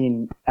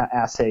ADAM-TS13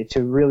 assay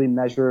to really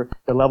measure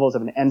the levels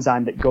of an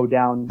enzyme that go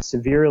down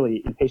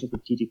severely in patients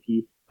with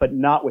TTP, but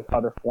not with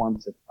other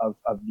forms of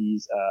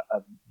these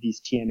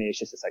TMA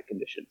schistocyte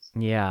conditions.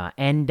 Yeah,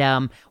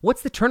 and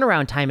what's the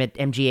turnaround time at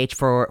MGH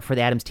for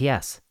the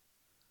ADAMS-TS?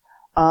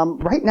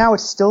 Right now,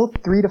 it's still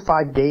 3 to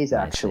 5 days,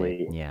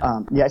 actually.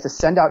 Yeah. It's a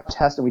send-out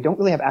test, and we don't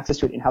really have access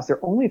to it in-house. There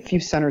are only a few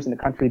centers in the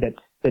country that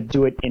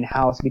do it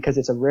in-house because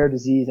it's a rare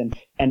disease, and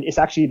it's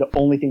actually the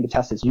only thing the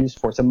test is used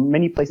for. So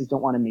many places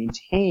don't want to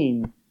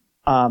maintain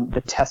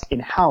the test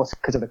in-house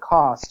because of the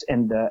cost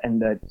and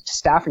the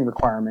staffing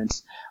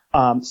requirements.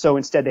 So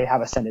instead, they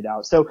have us send it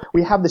out. So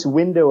we have this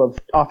window of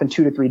often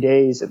 2 to 3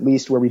 days at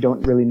least where we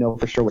don't really know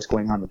for sure what's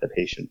going on with the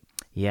patient.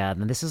 Yeah,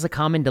 and this is a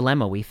common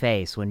dilemma we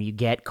face when you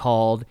get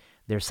called.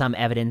 There's some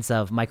evidence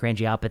of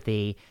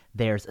microangiopathy.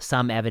 There's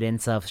some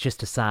evidence of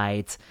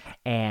schistocytes,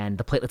 and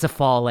the platelets have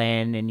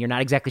fallen, and you're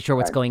not exactly sure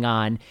what's going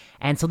on.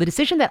 And so the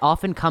decision that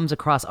often comes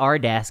across our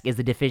desk is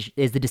the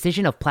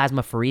decision of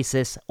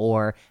plasmapheresis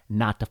or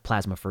not to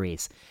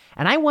plasmapherese.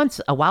 And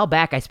a while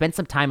back, I spent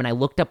some time and I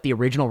looked up the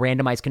original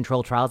randomized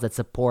control trials that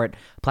support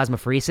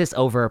plasmapheresis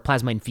over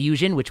plasma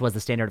infusion, which was the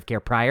standard of care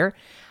prior.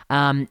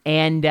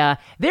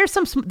 There's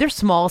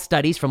small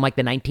studies from like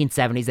the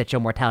 1970s that show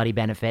mortality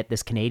benefit.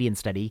 This Canadian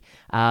study.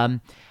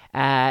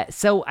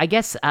 So I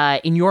guess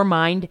in your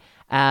mind,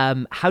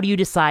 how do you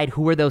decide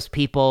who are those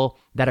people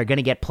that are going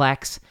to get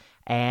Plex,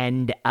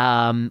 and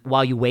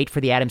while you wait for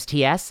the Adams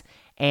TS,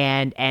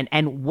 and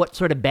what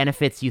sort of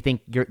benefits you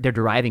think they're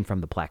deriving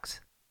from the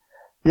Plex?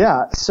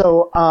 Yeah.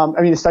 So,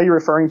 the study you're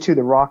referring to,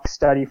 the ROC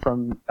study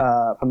from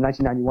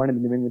 1991 in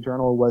the New England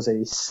Journal, was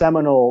a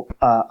seminal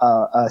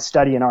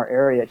study in our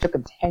area. It took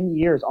them 10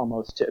 years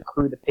almost to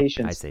accrue the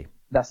patients. I see.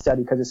 That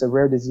study, because it's a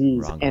rare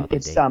disease,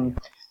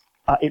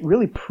 it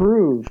really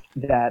proved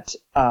that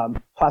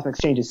plasma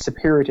exchange is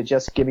superior to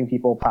just giving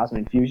people plasma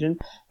infusion.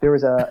 There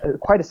was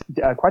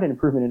quite an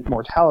improvement in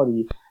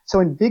mortality. So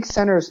in big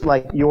centers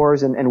like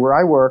yours and where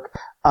I work,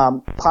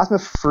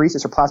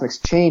 plasmapheresis or plasma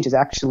exchange is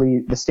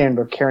actually the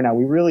standard of care now.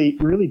 We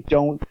really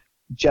don't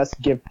just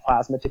give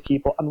plasma to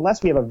people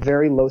unless we have a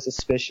very low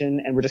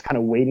suspicion and we're just kind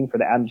of waiting for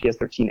the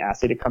ADAMTS13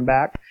 assay to come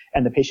back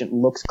and the patient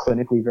looks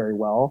clinically very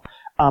well.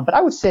 But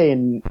I would say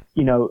in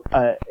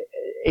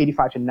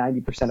 85 to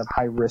 90% of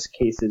high-risk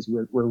cases,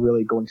 we're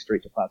really going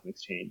straight to plasma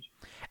exchange.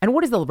 And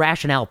what is the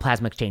rationale of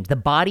plasma exchange? The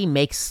body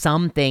makes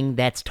something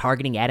that's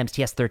targeting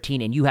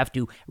ADAMTS13, and you have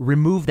to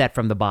remove that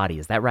from the body.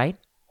 Is that right?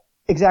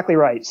 Exactly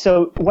right.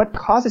 So what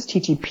causes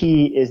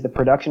TTP is the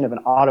production of an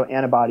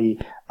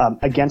autoantibody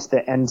against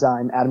the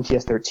enzyme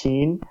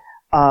ADAMTS13.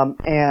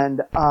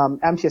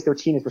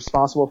 ADAMTS13 is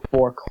responsible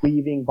for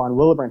cleaving von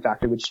Willebrand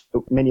factor, which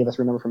many of us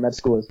remember from med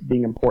school as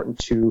being important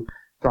to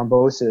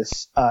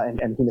thrombosis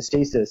and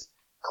hemostasis.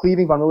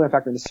 Cleaving von Willebrand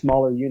factor into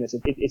smaller units,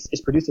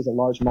 it's produced as a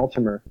large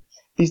multimer.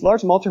 These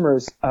large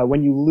multimers,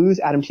 when you lose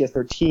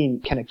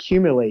ADAMTS13, can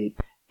accumulate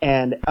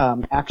and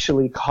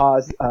actually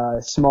cause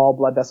small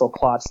blood vessel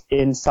clots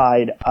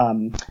inside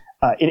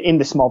in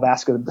the small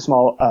vascular,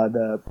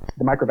 the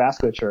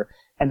microvasculature,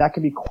 and that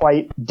can be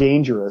quite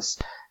dangerous.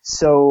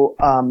 So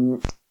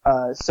in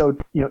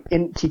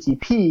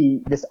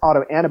TTP, this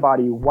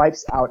autoantibody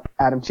wipes out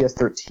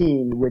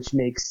ADAMTS13, which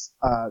makes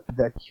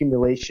the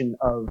accumulation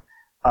of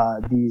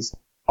these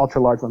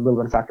ultra-large von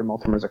Willebrand factor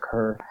multimers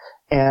occur.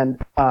 And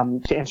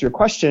to answer your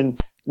question,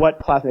 what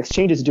plasma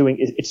exchange is doing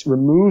is it's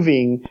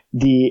removing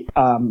the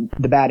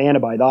bad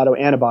antibody, the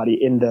autoantibody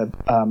in the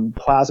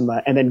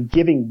plasma, and then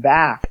giving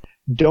back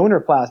donor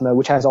plasma,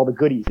 which has all the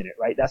goodies in it,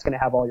 right? That's going to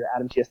have all your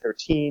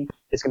ADAMTS13.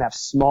 It's going to have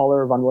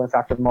smaller von Willebrand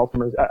factor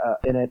multimers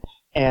in it,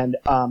 and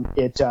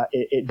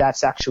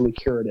that's actually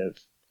curative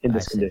in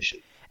this condition.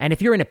 And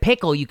if you're in a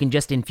pickle, you can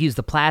just infuse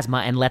the plasma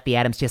and let the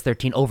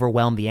ADAMTS13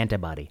 overwhelm the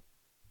antibody.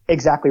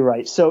 Exactly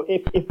right. So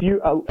if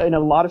you in a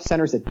lot of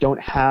centers that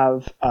don't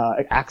have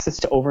access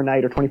to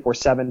overnight or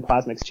 24/7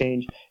 plasma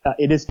exchange,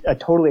 it is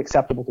totally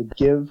acceptable to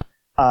give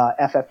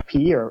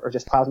FFP or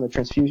just plasma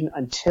transfusion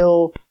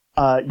until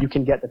you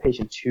can get the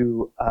patient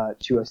to a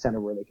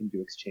center where they can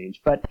do exchange.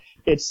 But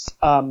it's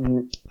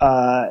again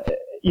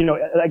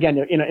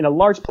in a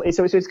large place,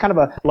 so it's kind of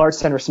a large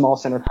center, small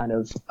center kind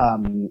of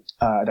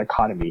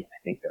dichotomy, I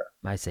think there.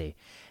 I see.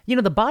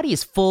 The body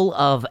is full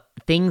of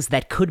things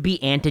that could be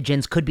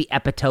antigens, could be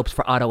epitopes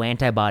for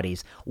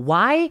autoantibodies.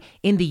 Why,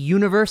 in the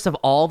universe of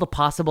all the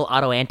possible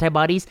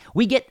autoantibodies,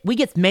 we get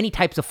many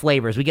types of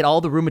flavors. We get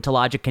all the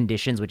rheumatologic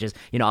conditions, which is,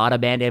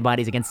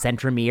 autoantibodies against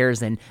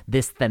centromeres and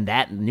this and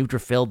that, and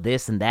neutrophil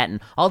this and that,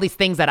 and all these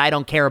things that I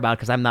don't care about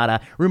because I'm not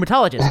a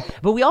rheumatologist.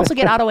 But we also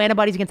get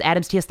autoantibodies against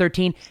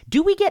ADAMTS13.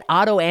 Do we get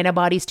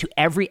autoantibodies to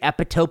every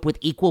epitope with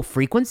equal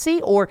frequency,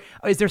 or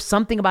is there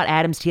something about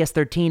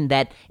ADAMTS13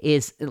 that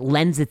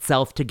lends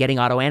itself to getting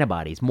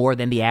autoantibodies more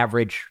than the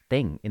average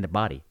thing in the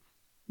body?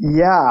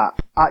 Yeah.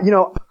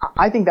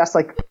 I think that's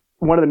like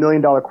one of the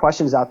 $1 million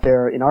questions out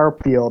there in our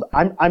field.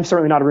 I'm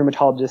certainly not a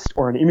rheumatologist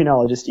or an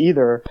immunologist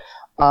either.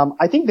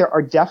 I think there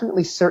are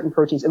definitely certain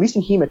proteins, at least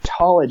in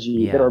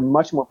hematology, that are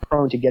much more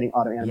prone to getting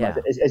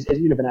autoantibodies. As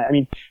you know, I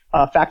mean,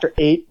 factor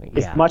VIII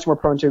is much more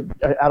prone to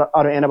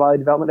autoantibody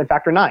development than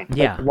factor IX.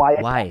 Yeah.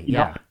 Like why?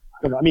 Yeah.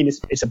 I mean,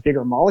 it's a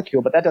bigger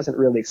molecule, but that doesn't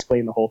really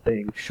explain the whole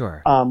thing.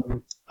 Sure.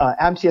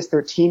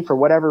 ADAMTS13, for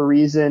whatever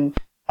reason,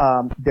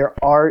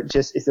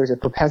 there's a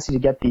propensity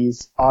to get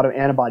these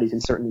autoantibodies in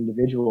certain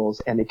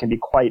individuals, and it can be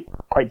quite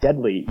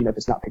deadly, if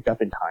it's not picked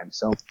up in time.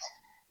 So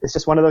it's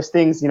just one of those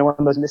things, one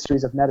of those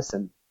mysteries of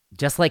medicine.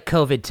 Just like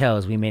COVID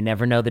toes, we may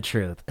never know the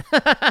truth.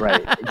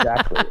 Right,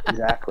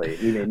 exactly.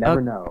 We may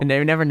never know.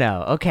 Never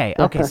know. Okay.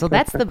 So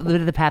that's the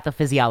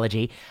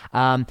pathophysiology.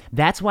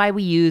 That's why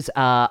we use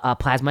a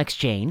plasma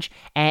exchange.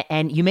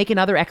 And you make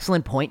another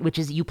excellent point, which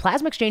is you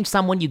plasma exchange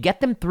someone, you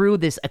get them through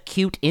this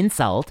acute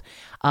insult,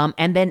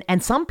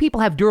 and some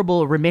people have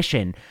durable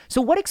remission.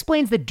 So what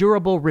explains the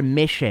durable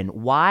remission?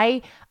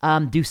 Why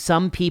do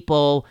some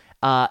people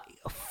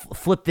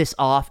flip this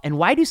off, and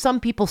why do some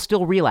people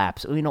still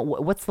relapse?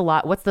 What's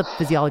the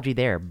physiology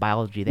there,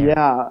 biology there?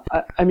 Yeah,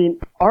 I mean,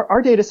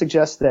 our data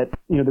suggests that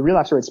the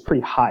relapse rate's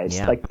pretty high. It's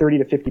like 30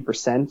 to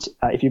 50%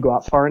 if you go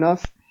out far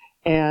enough.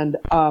 And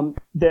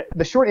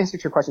the short answer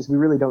to your question is we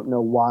really don't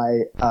know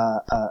why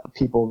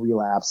people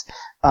relapse.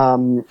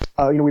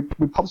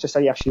 We published a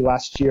study actually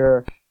last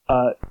year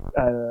of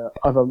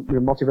a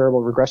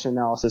multivariable regression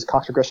analysis,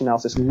 Cox regression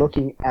analysis,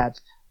 looking at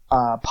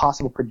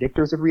possible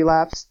predictors of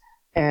relapse.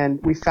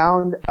 And we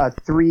found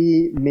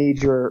 3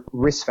 major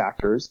risk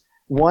factors.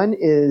 One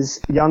is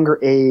younger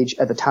age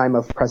at the time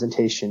of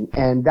presentation,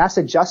 and that's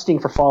adjusting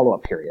for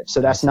follow-up period.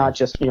 So that's not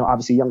just,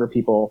 obviously younger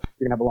people,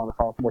 you're going to have a longer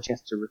follow-up, more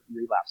chances to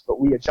relapse. But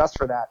we adjust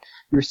for that.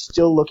 You're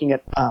still looking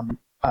at a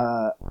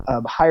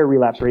higher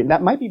relapse rate. And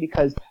that might be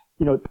because,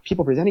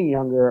 people presenting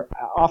younger,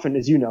 often,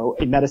 as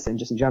in medicine,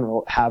 just in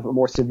general, have a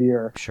more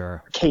severe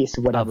case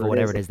of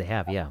whatever it is they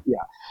have, yeah.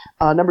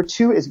 Yeah. Number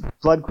 2 is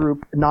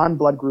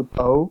non-blood group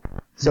O.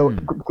 So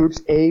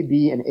groups A,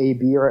 B, and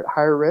AB are at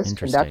higher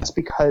risk. And that's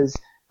because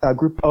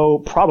group O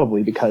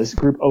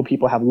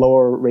people have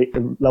lower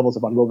levels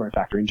of von Willebrand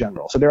factor in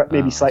general. So they're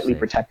maybe slightly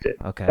protected.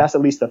 Okay. That's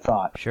at least the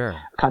thought. Sure.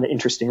 Kind of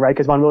interesting, right?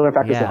 Because von Willebrand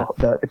factor is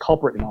the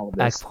culprit in all of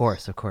this.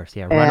 Of course.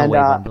 Yeah. Runaway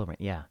von Willebrand.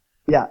 Yeah.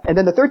 Yeah, and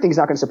then the third thing is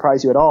not going to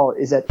surprise you at all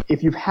is that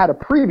if you've had a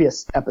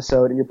previous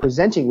episode and you're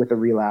presenting with a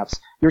relapse,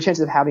 your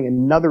chances of having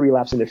another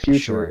relapse in the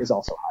future is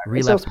also higher.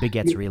 Relapse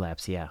begets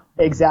relapse, yeah.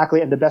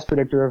 Exactly, and the best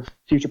predictor of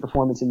future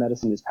performance in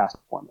medicine is past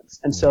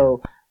performance. And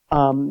so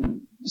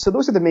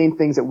those are the main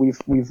things that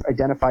we've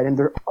identified, and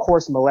there are, of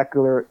course,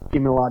 molecular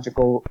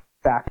immunological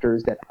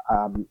factors that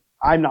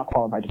I'm not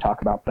qualified to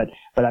talk about, but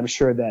I'm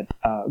sure that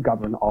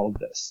govern all of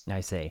this.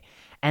 I see.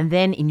 And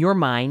then in your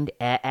mind,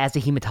 as a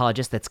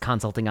hematologist that's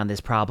consulting on this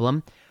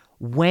problem,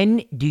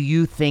 when do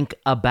you think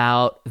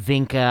about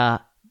Vinca,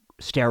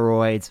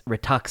 steroids,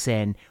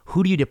 Rituxan?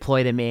 Who do you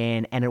deploy them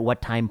in, and at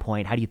what time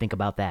point? How do you think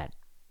about that?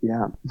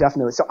 Yeah,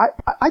 definitely. So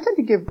I tend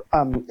to give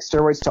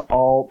steroids to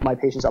all my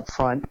patients up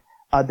front.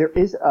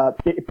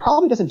 It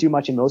probably doesn't do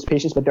much in most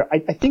patients, but I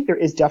think there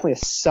is definitely a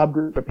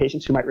subgroup of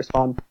patients who might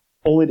respond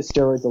only to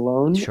steroids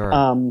alone. Sure.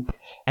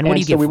 And what do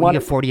you give? You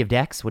give 40 of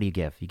Dex? What do you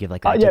give? You give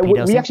like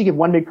ITP we actually give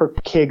 1 mg per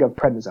kg of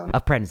prednisone.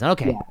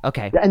 Okay. Yeah.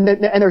 Okay. And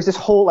there's this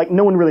whole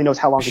no one really knows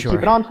how long to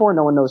keep it on for.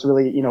 No one knows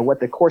really what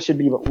the course should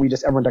be, but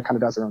everyone kind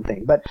of does their own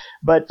thing. But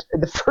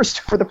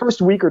for the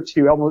first week or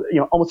two,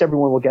 almost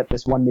everyone will get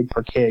this 1 mg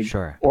per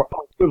kg or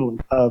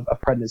equivalent of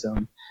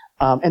prednisone.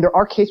 And there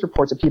are case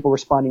reports of people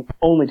responding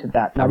only to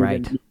that. Not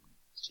even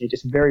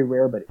it's very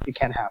rare, but it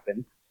can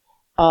happen.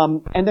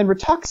 And then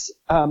Ritux,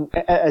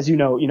 as you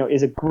know,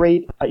 is a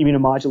great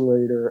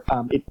immunomodulator.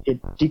 It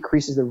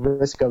decreases the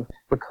risk of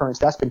recurrence.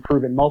 That's been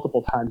proven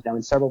multiple times now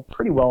in several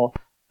pretty well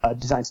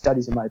designed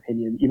studies, in my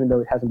opinion, even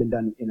though it hasn't been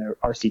done in a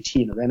RCT,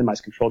 in a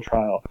randomized controlled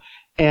trial.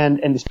 And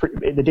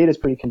the data is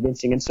pretty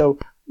convincing. And so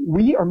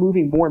we are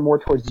moving more and more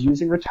towards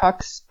using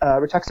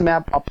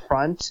rituximab up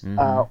front,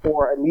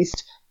 or at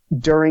least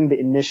during the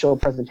initial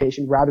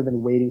presentation, rather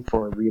than waiting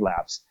for a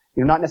relapse.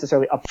 Not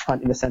necessarily up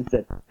front in the sense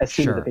that as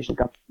soon as the patient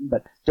comes,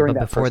 but during that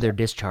before they're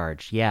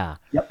discharged. Yeah.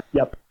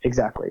 Yep,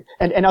 exactly.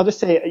 And I'll just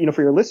say,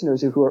 for your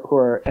listeners who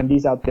are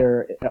MDs out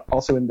there,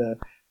 also in the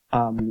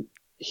hemonc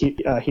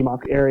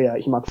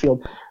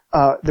field,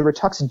 the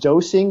Ritux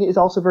dosing is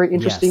also very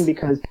interesting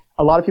because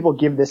a lot of people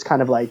give this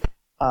kind of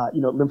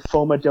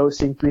lymphoma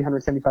dosing,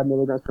 375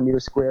 milligrams per meter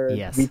squared,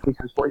 weekly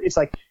times 4. It's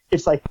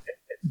like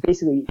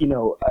basically,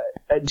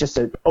 just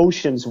an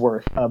ocean's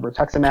worth of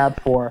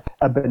rituximab for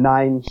a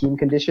benign heme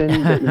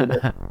condition.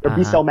 Their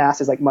B cell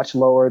mass is much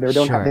lower. They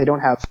don't have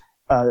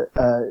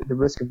the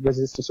risk of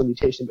resistance or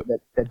mutation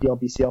that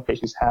DLBCL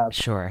patients have.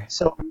 Sure.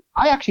 So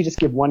I actually just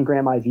give 1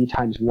 gram IV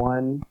times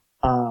 1,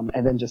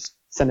 and then just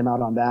send them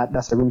out on that.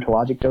 That's the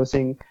rheumatologic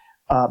dosing.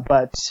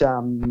 But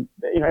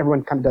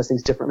everyone kind of does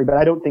things differently. But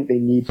I don't think they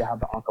need to have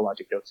the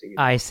oncologic dosing.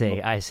 I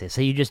see.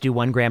 So you just do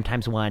 1 gram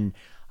times 1.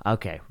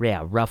 Okay,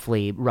 yeah,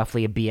 roughly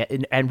a B,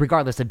 and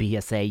regardless of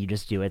BSA, you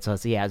just do it. So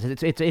it's yeah.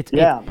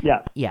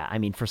 I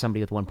mean, for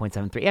somebody with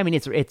 1.73, I mean,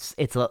 it's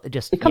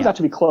just it comes out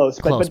to be close,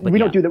 but we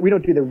don't do that. We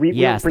don't do the repeat.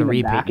 Yes, the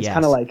repeat. It's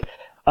kind of like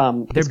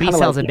their B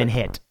cells have been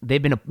hit.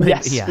 They've been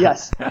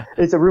yes.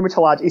 It's a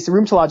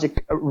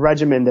rheumatologic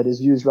regimen that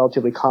is used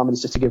relatively common.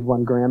 It's just to give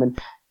 1 gram,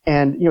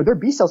 and their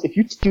B cells. If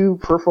you do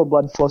peripheral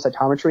blood flow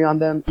cytometry on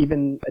them,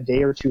 even a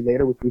day or two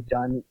later, which we've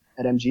done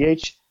at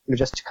MGH.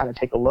 just to kind of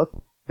take a look,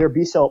 their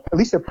B cell, at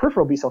least their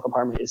peripheral B cell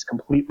compartment, is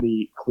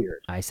completely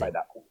cleared by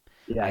that point.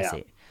 Yeah, I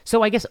see.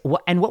 So I guess,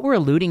 what we're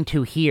alluding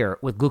to here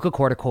with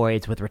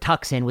glucocorticoids, with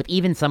Rituxan, with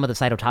even some of the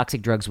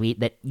cytotoxic drugs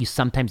that you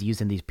sometimes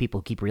use in these people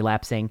who keep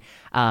relapsing,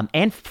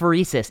 and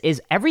pheresis,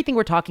 is everything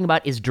we're talking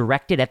about is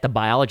directed at the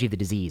biology of the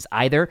disease,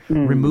 either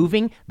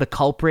removing the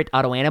culprit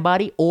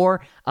autoantibody or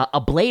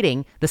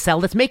ablating the cell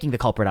that's making the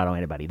culprit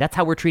autoantibody. That's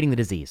how we're treating the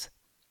disease.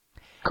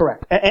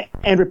 Correct,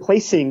 and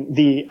replacing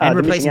the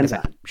missing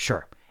enzyme.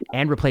 Sure,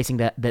 and replacing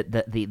the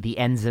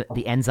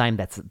enzyme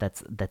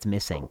that's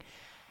missing.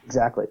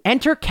 Exactly.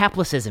 Enter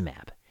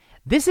caplacizumab.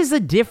 This is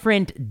a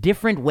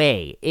different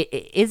way.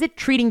 Is it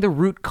treating the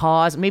root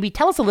cause? Maybe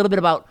tell us a little bit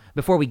about,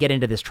 before we get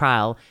into this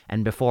trial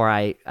and before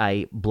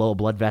I blow a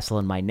blood vessel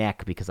in my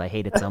neck because I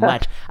hate it so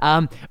much.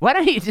 Why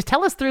don't you just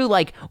tell us through,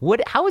 like,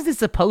 how is this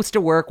supposed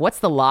to work? What's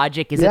the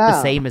logic? Is it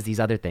the same as these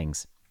other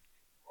things?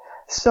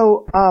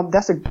 So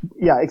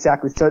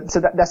exactly. So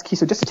that's key.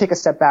 So just to take a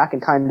step back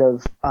and kind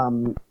of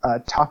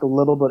talk a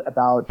little bit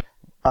about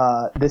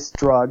this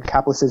drug,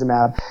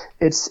 caplacizumab.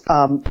 It's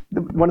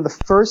one of the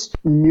first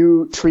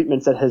new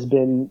treatments that has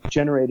been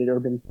generated or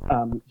been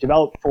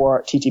developed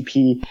for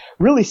TTP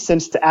really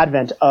since the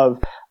advent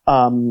of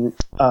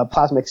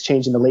plasma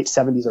exchange in the late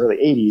 70s, early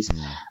 80s.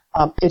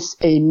 It's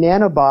a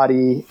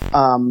nanobody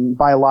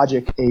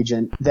biologic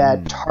agent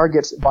that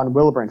targets von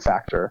Willebrand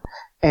factor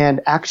and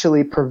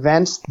actually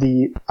prevents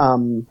the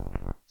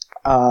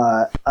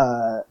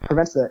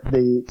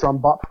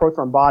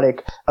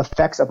prothrombotic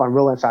effects of von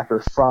Willebrand factor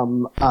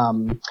from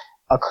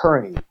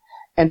occurring.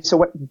 And so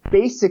what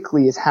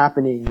basically is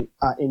happening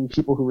in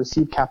people who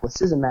receive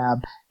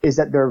caplacizumab is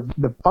that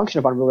the function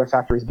of von Willebrand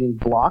factor is being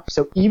blocked.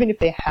 So even if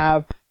they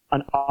have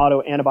an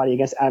autoantibody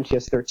against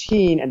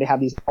ADAMTS13 and they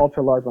have these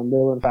ultra-large von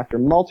Willebrand factor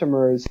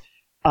multimers,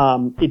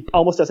 it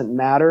almost doesn't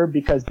matter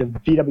because the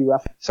von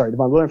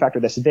Willebrand factor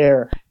that's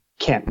there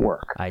can't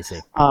work. I see.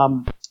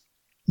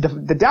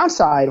 The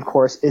downside, of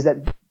course, is that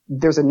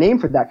there's a name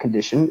for that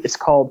condition. It's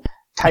called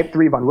type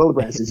 3 von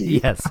Willebrand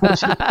disease. Yes.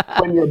 Which is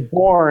when you're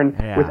born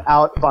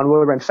without von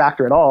Willebrand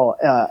factor at all,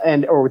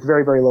 or with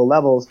very, very low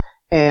levels.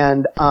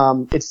 And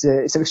it's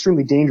an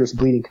extremely dangerous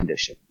bleeding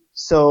condition.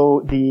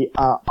 So the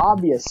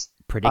obvious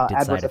predicted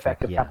adverse side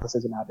effect of effect,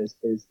 caplacizumab is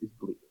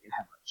bleeding and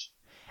hemorrhage.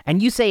 And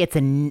you say it's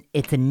a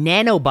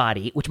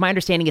nanobody, which my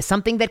understanding is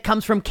something that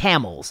comes from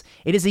camels.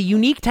 It is a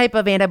unique type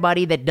of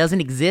antibody that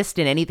doesn't exist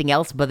in anything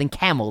else but in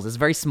camels. It's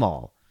very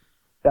small.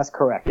 That's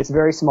correct. It's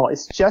very small.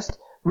 It's just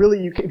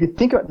really, if you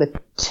think about the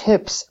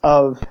tips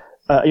of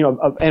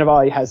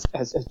antibody has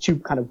two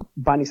kind of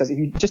binding sites. If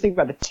you just think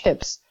about the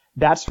tips,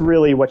 that's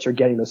really what you're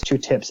getting, those two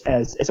tips.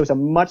 So it's a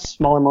much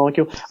smaller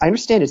molecule. My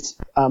understanding is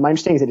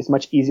that it's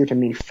much easier to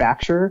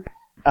manufacture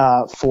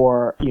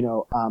for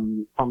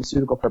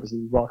pharmaceutical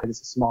purposes as well, because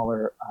it's a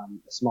smaller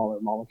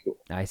molecule.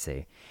 I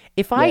see.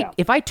 If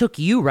I took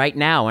you right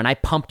now and I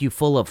pumped you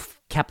full of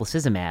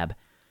caplacizumab,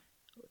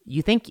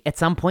 you think at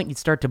some point you'd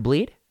start to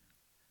bleed?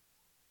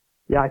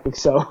 Yeah, I think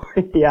so.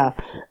 Yeah.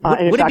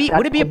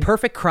 Would it be a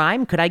perfect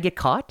crime? Could I get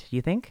caught? Do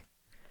you think?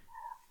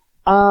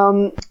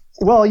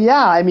 Well,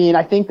 yeah. I mean,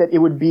 I think that it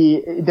would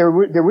be there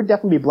would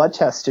definitely be blood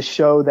tests to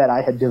show that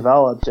I had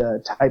developed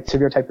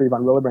severe type 3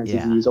 von Willebrand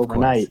disease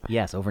overnight.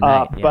 Yes,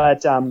 overnight.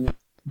 But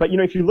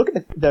if you look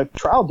at the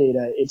trial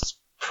data, it's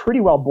pretty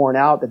well borne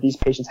out that these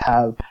patients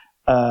have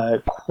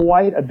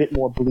quite a bit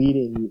more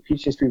bleeding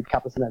patients treated with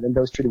caplacizumab than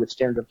those treated with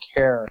standard of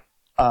care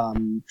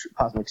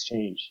plasma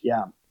exchange.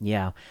 Yeah.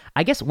 Yeah.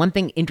 I guess one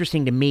thing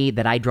interesting to me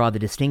that I draw the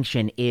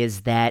distinction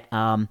is that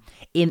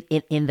in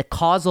the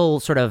causal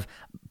sort of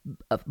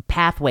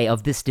pathway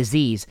of this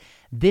disease,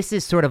 this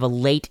is sort of a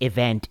late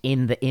event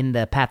in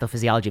the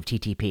pathophysiology of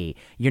TTP.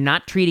 You're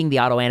not treating the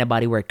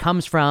autoantibody where it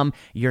comes from.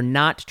 You're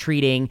not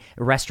treating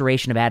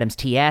restoration of Adams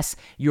TS.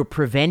 You're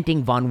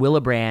preventing von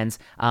Willebrands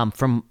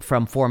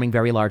from forming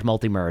very large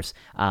multimers,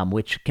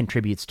 which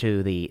contributes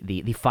to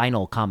the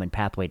final common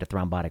pathway to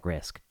thrombotic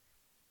risk.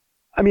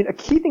 I mean, a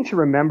key thing to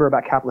remember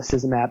about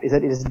caplacizumab is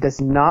that it does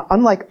not,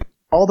 unlike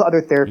all the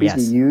other therapies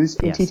we use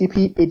in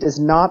TTP, it does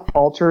not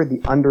alter the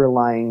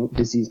underlying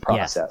disease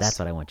process. Yes, that's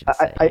what I want you to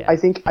say. I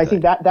think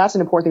that's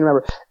an important thing to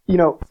remember. You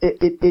know,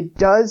 it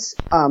does,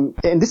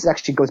 and this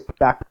actually goes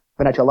back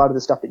to a lot of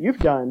the stuff that you've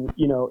done,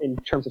 you know, in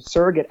terms of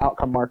surrogate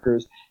outcome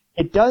markers.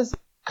 It does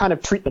kind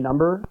of treat the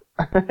number.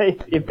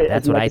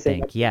 That's what I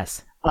think.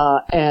 Yes.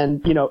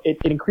 And you know, it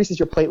increases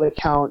your platelet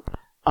count.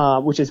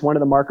 Which is one of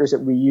the markers that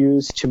we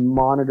use to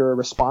monitor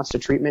response to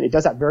treatment. It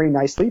does that very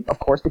nicely, of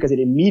course, because it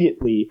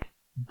immediately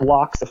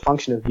blocks the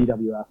function of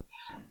VWF.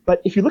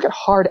 But if you look at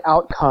hard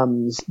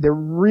outcomes, there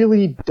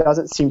really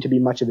doesn't seem to be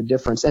much of a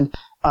difference, and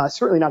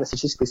certainly not a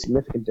statistically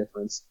significant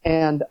difference.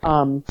 And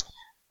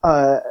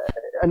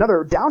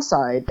another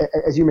downside,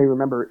 as you may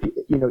remember,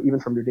 you know, even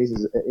from your days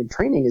in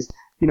training, is,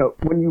 you know,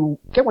 when you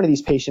get one of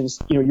these patients,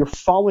 you know, you're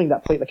following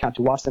that platelet count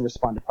to watch them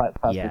respond to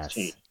plasma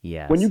exchange.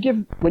 Yes. When you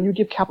give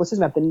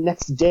caplacizumab, the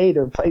next day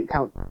their platelet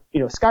count, you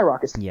know,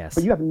 skyrockets. Yes.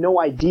 But you have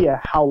no idea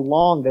how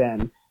long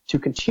then to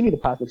continue the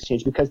plasma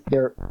exchange because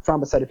their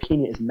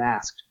thrombocytopenia is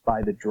masked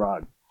by the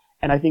drug.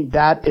 And I think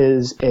that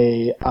is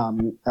a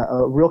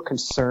real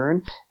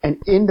concern.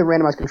 And in the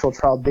randomized controlled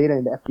trial data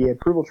in the FDA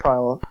approval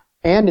trial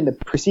and in the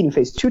preceding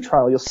phase 2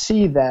 trial, you'll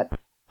see that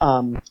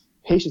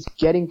patients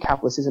getting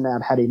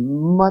caplacizumab had a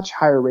much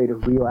higher rate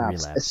of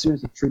relapse as soon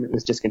as the treatment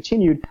was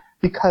discontinued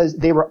because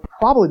they were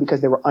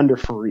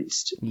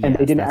underphoresed and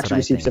they didn't actually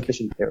receive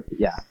sufficient therapy.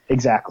 Yeah,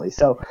 exactly.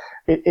 So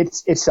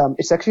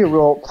it's actually a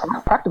real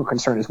practical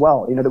concern as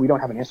well, that we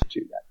don't have an answer to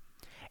yet.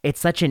 It's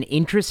such an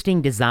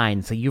interesting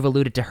design. So you've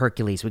alluded to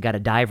Hercules. We got to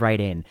dive right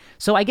in.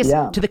 So I guess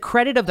to the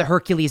credit of the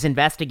Hercules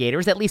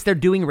investigators, at least they're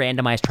doing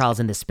randomized trials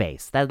in this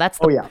space. That's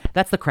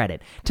the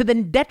credit. To the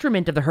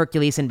detriment of the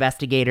Hercules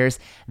investigators,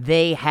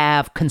 they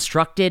have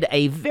constructed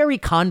a very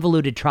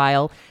convoluted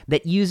trial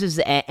that uses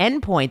an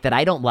endpoint that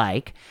I don't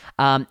like,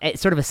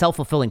 sort of a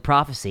self-fulfilling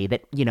prophecy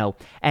that,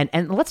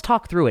 and let's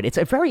talk through it. It's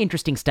a very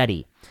interesting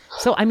study.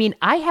 So,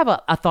 I have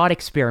a thought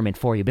experiment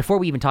for you before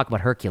we even talk about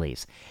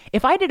Hercules.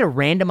 If I did a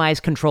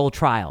randomized controlled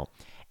trial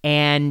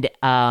and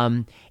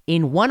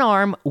in one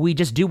arm, we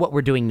just do what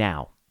we're doing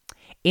now.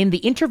 In the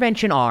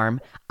intervention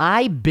arm,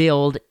 I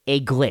build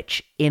a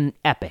glitch in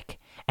Epic,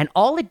 and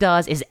all it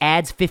does is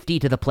adds 50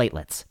 to the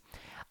platelets.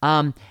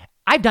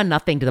 I've done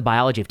nothing to the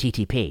biology of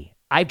TTP.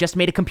 I've just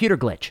made a computer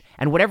glitch,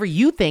 and whatever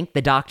you think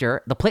the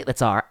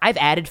platelets are, I've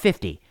added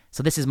 50.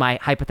 So this is my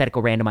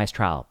hypothetical randomized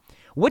trial.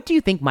 What do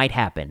you think might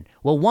happen?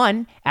 Well,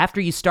 one,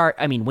 after you start,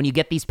 when you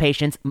get these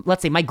patients,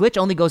 let's say my glitch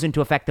only goes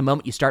into effect the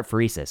moment you start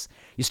pheresis.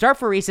 You start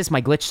pheresis,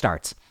 my glitch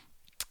starts.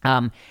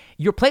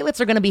 Your platelets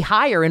are going to be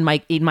higher in my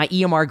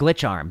EMR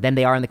glitch arm than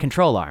they are in the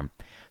control arm.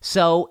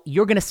 So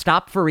you're going to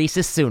stop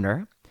pheresis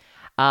sooner.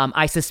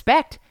 I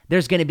suspect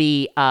there's going to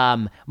be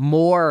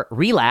more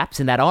relapse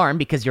in that arm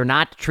because you're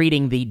not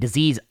treating the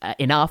disease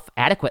enough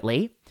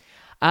adequately.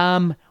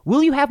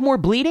 Will you have more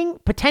bleeding?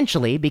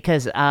 Potentially,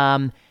 because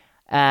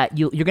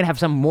you're going to have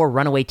some more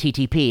runaway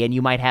TTP, and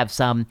you might have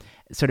some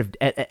sort of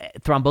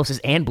thrombosis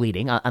and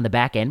bleeding on the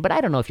back end, but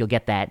I don't know if you'll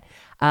get that.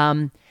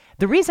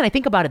 The reason I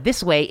think about it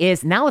this way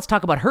is, now let's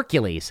talk about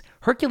Hercules.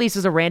 Hercules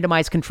is a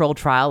randomized controlled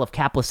trial of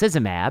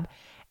caplacizumab,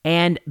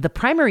 and the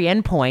primary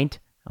endpoint,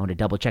 I want to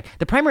double check,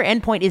 the primary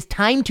endpoint is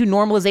time to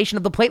normalization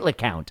of the platelet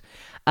count.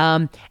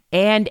 And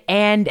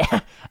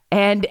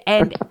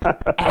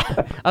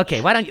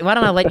okay, why don't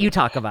I let you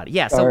talk about it?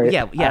 Yeah. So Sorry.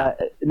 Yeah.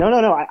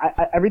 No.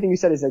 I everything you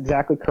said is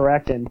exactly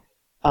correct. And,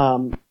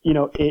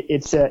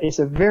 it's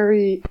a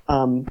very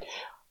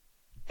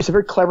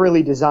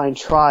cleverly designed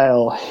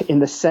trial in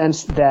the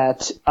sense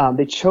that,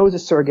 they chose a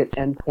surrogate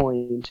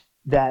endpoint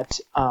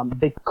that,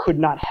 they could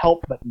not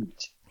help but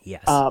meet.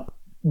 Yes.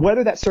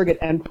 Whether that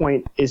surrogate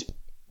endpoint is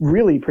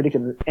really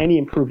predictive of any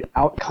improved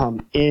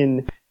outcome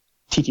in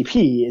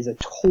TTP is a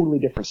totally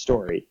different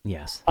story.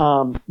 Yes.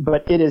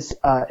 But it is,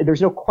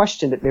 there's no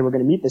question that they were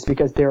going to meet this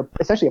because they're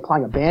essentially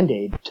applying a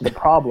Band-Aid to the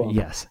problem.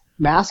 Yes.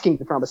 Masking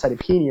the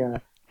thrombocytopenia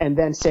and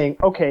then saying,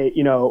 okay,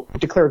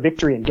 declare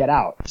victory and get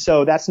out.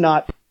 So that's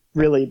not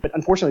really, but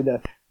unfortunately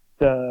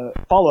the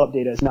follow-up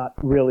data is not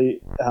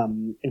really,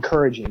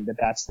 encouraging that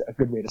that's a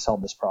good way to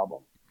solve this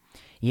problem.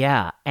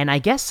 Yeah. And I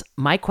guess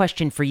my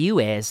question for you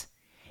is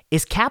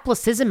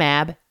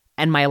caplacizumab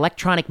and my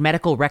electronic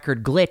medical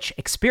record glitch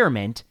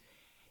experiment,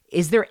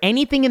 is there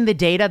anything in the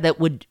data that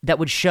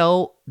would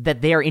show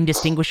that they are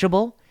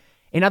indistinguishable?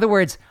 In other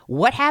words,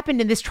 what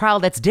happened in this trial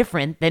that's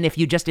different than if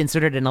you just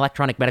inserted an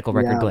electronic medical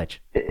record glitch?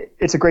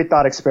 It's a great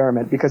thought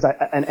experiment because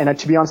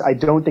to be honest, I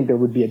don't think there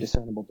would be a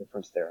discernible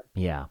difference there.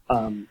 Yeah.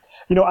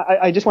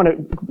 I just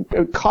want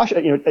to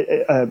caution,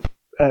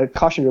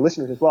 caution your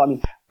listeners as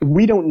well.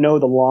 We don't know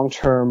the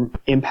long-term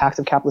impacts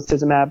of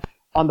caplacizumab.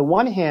 On the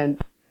one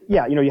hand,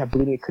 you have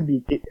bleeding. It could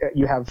be,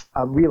 you have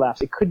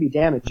relapse. It could be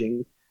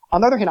damaging. On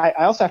the other hand, I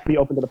also have to be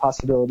open to the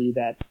possibility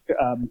that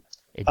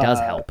it does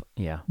help.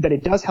 Yeah. That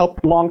it does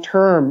help long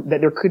term. That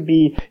there could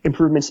be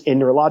improvements in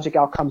neurologic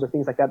outcomes or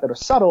things like that are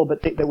subtle,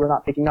 but that we're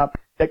not picking up,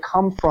 that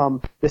come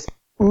from this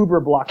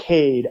uber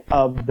blockade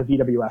of the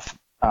VWF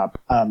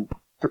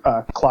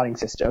clotting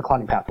system,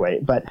 clotting pathway.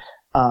 But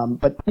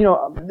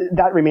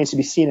that remains to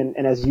be seen.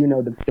 And as you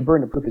know, the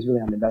burden of proof is really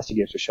on the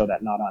investigators to show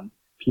that, not on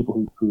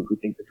people who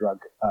think the drug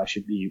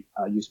should be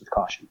used with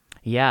caution.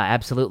 Yeah,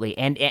 absolutely.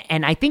 And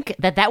I think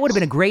that would have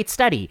been a great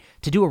study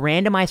to do a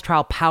randomized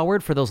trial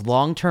powered for those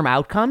long-term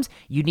outcomes.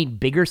 You'd need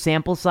bigger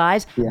sample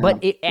size, but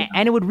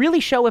it would really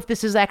show if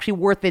this is actually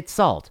worth its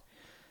salt.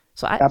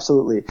 So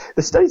absolutely.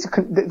 The studies,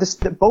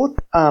 both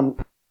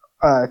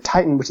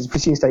Titan, which is a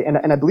preceding study,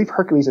 and I believe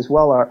Hercules as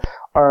well,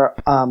 are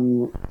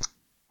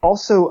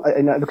also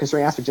another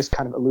concerning aspect, just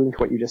kind of alluding to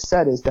what you just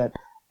said, is that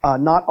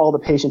not all the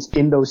patients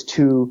in those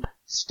two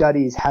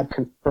studies had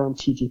confirmed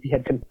TTP,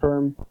 had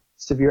confirmed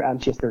severe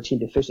MTS13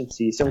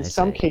 deficiency. So in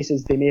some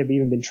cases, they may have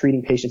even been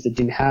treating patients that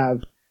didn't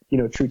have,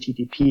 true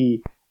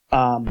TTP.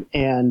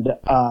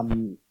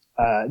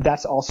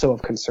 That's also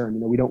of concern.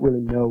 We don't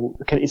really know.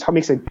 It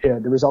makes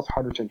the results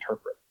harder to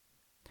interpret.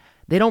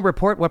 They don't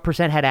report what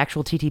percent had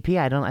actual TTP.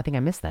 I think I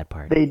missed that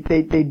part. They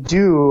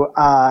do.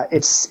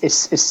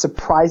 It's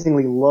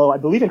surprisingly low. I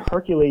believe in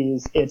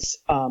Hercules, it's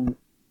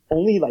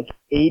only like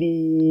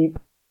 80.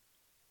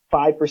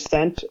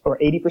 5% or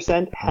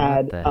 80%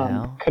 had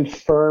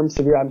confirmed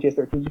severe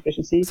MTS13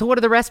 deficiency. So what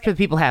do the rest of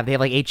the people have? They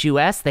have like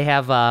HUS. They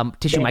have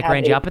tissue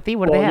microangiopathy.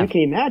 What do they have? You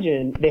can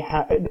imagine they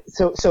have.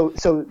 So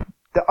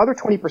the other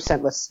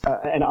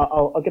 20%, and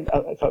I'll get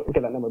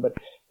that number, but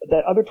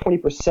the other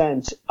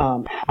 20%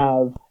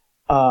 have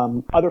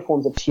other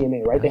forms of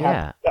TMA, right? They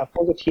have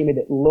forms of TMA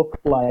that look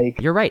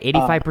like. You're right,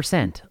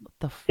 85%.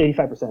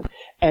 85%,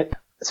 and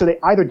so they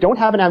either don't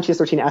have an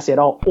MTS13 assay at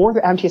all, or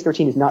their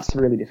MTS13 is not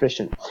severely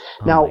deficient.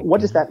 Now,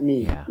 what does that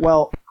mean? Yeah.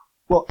 Well,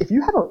 if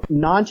you have a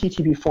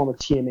non-TTP form of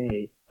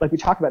TMA, like we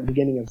talked about at the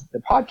beginning of the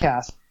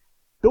podcast,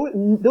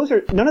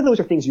 none of those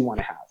are things you want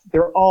to have. They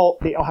all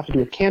have to do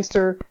with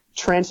cancer,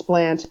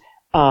 transplant,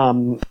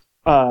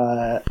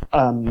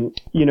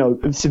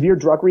 severe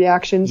drug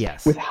reactions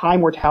with high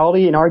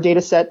mortality. In our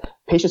data set,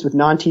 patients with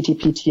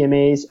non-TTP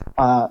TMAs,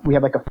 we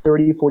have like a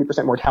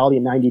 30-40% mortality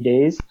in 90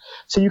 days.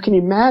 So you can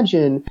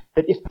imagine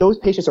that if those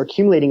patients are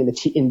accumulating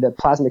in the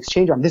plasma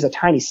exchange arm, this is a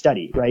tiny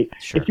study, right?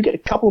 Sure. If you get a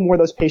couple more of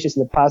those patients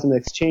in the plasma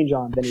exchange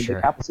arm than in the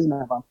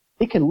caplacizumab arm,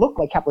 it can look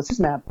like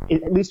caplacizumab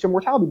at least to a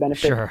mortality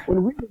benefit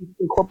when really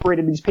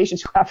incorporated these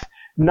patients who have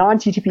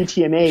non-TTP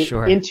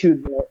TMA into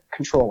the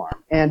control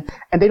arm. And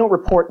they don't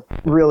report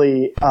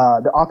really,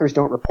 the authors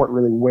don't report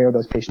really where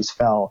those patients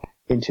fell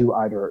into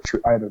either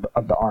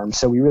of the arms.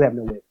 So we really have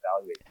no way of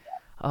evaluating that.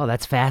 Oh,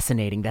 that's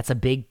fascinating. That's a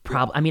big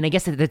problem. I mean, I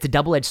guess that's a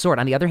double-edged sword.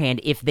 On the other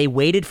hand, if they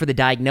waited for the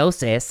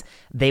diagnosis,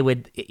 they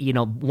would,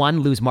 one,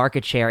 lose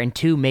market share, and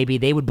two, maybe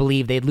they would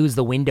believe they'd lose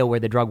the window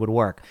where the drug would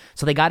work.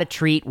 So they got to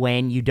treat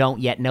when you don't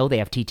yet know they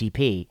have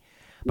TTP.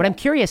 But I'm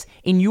curious,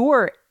 in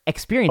your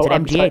experience at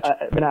MGH...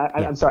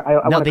 I'm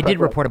sorry. No, they did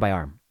report it by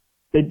arm.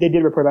 They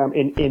did report by arm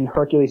in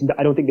Hercules.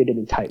 I don't think they did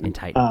in Titan.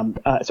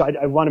 So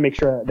I want to make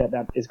sure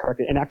that is correct.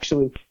 And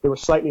actually, there were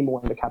slightly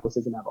more in the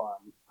caplacizumab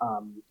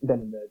arm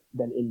than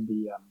in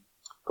the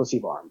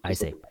placebo arm. I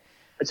see.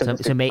 So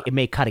it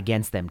may cut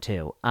against them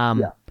too.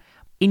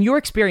 In your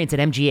experience at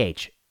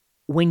MGH,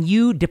 when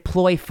you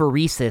deploy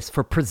pheresis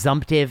for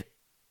presumptive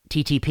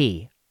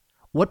TTP,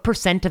 what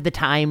 % of the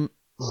time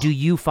do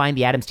you find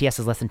the Adams TS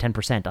is less than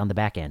 10% on the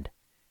back end?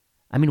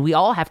 I mean, we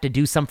all have to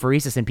do some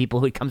pheresis in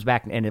people who it comes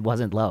back and it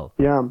wasn't low.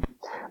 Yeah.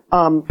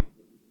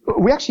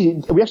 We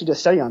actually did a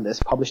study on this,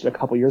 published it a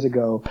couple years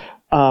ago,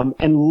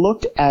 and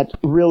looked at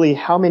really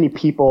how many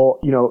people,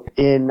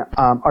 in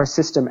our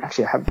system,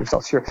 actually I have the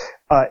results here,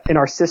 in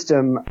our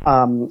system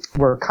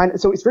were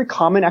so it's very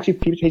common actually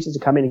for patients to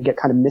come in and get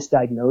kind of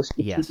misdiagnosed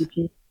with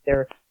TTP.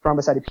 They're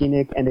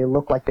thrombocytopenic and they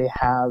look like they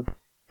have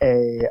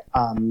a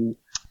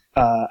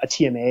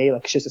TMA,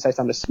 like schistocytes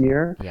on the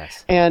smear.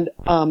 Yes. And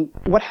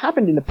what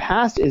happened in the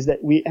past is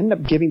that we end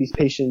up giving these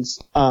patients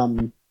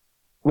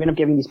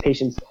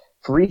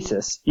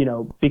pheresis,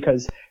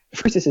 because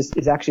pheresis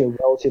is actually a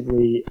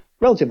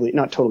relatively,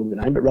 not totally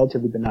benign, but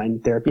relatively benign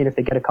therapy. And if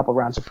they get a couple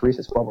rounds of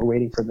pheresis while we're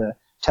waiting for the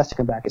test to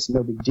come back, it's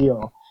no big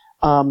deal.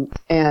 But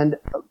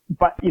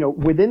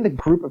within the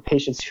group of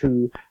patients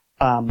who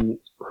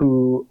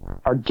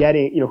are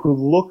getting, who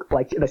look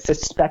like the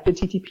suspected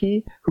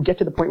TTP, who get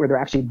to the point where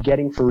they're actually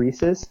getting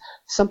pheresis,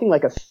 something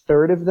like a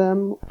third of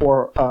them,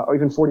 or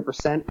even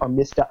 40%,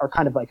 are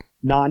kind of like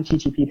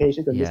non-TTP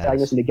patients or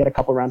misdiagnosed, and they get a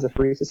couple rounds of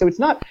pheresis. So it's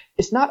not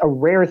a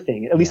rare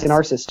thing, at least in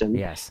our system.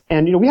 Yes.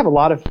 And we have a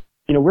lot of,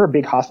 we're a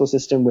big hospital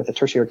system with a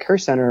tertiary care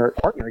center,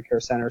 quaternary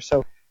care center,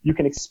 so you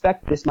can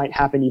expect this might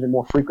happen even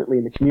more frequently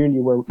in the community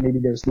where maybe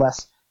there's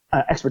less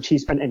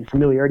expertise and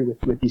familiarity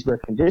with these rare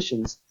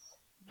conditions.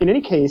 In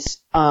any case,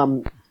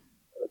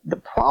 the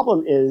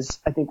problem is,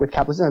 I think, with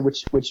caplacizumab,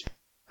 which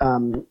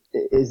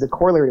is the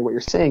corollary to what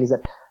you're saying, is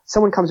that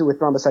someone comes in with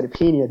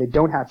thrombocytopenia, they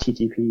don't have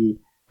TTP,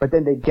 but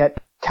then they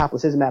get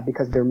caplacizumab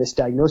because they're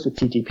misdiagnosed with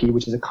TTP,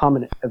 which is a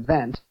common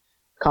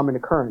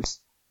occurrence.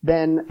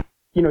 Then,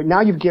 now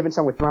you've given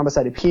someone with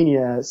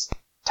thrombocytopenia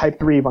type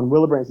 3 von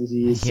Willebrand's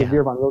disease,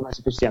 severe von Willebrand's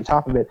deficiency on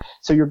top of it.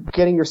 So you're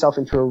getting yourself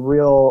into a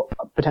real,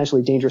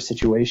 potentially dangerous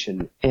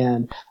situation.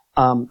 And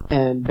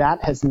that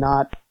has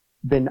not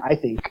been, I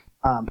think,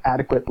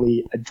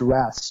 adequately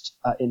addressed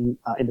in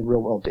the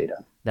real world data.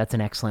 That's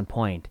an excellent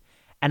point.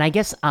 And I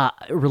guess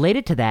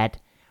related to that,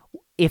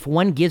 if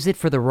one gives it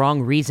for the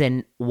wrong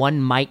reason,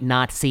 one might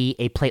not see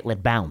a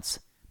platelet bounce.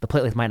 The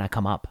platelets might not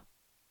come up.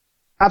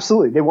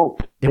 Absolutely, they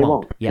won't. They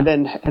won't. Yeah.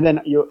 And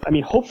then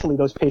hopefully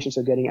those patients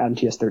are getting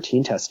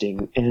MTS13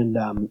 testing,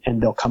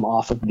 and they'll come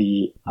off of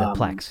the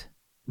Plex.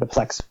 The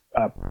Plex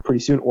pretty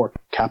soon, or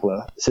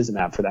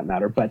caplacizumab for that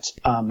matter. But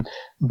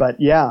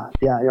yeah.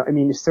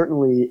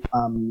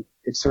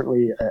 It's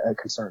certainly a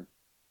concern.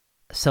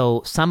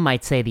 So some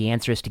might say the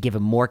answer is to give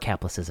him more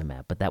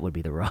caplacizumab, but that would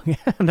be the wrong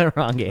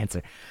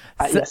answer.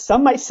 Yes,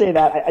 some might say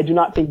that. I do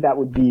not think that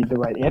would be the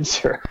right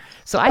answer.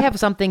 So I have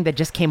something that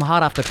just came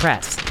hot off the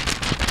press.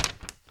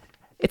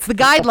 It's the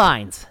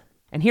guidelines,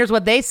 and here's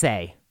what they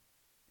say: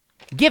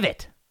 give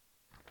it.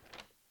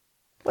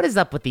 What is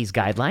up with these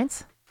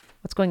guidelines?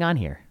 What's going on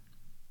here?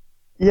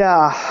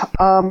 Yeah.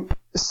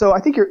 So I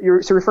think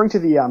you're referring to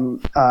the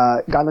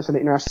guidelines from the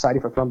International Society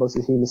for Thrombosis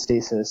and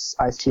Hemostasis,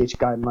 ISTH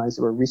guidelines,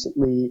 that were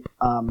recently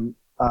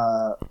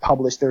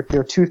published. There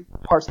are two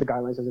parts of the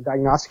guidelines. There's a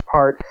diagnostic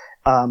part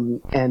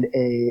and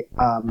a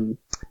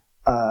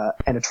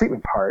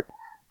treatment part.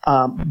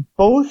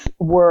 Both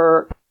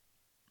were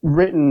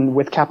written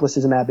with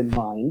caplacizumab in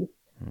mind,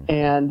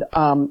 and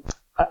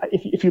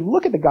if you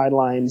look at the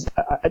guidelines,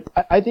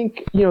 I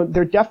think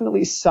there are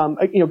definitely some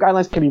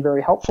guidelines can be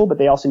very helpful, but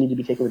they also need to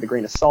be taken with a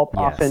grain of salt.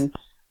 Yes.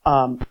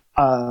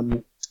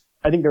 Often,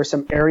 I think there are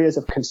some areas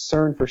of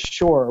concern for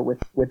sure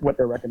with what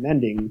they're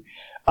recommending.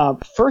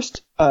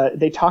 First,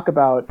 they talk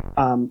about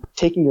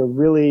taking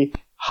the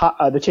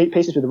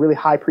patients with a really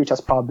high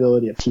pretest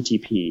probability of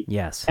TTP,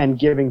 Yes. and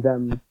giving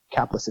them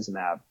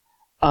caplacizumab.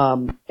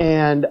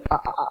 And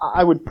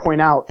I would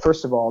point out,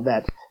 first of all,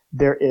 that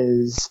there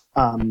is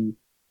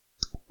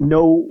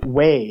no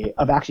way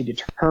of actually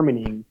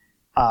determining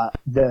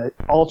the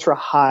ultra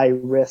high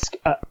risk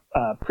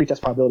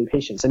pretest probability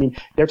patients. I mean,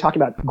 they're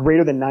talking about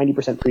greater than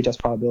 90% pretest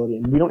probability,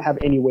 and we don't have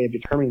any way of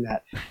determining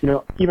that.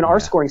 Even our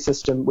scoring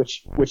system,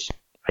 which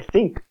I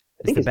think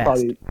is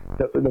probably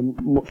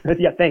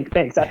thanks.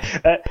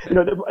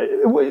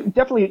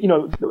 Definitely,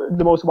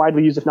 the most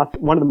widely used, if not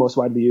one of the most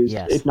widely used,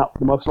 Yes. if not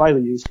the most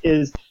widely used,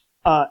 is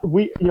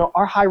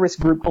our high risk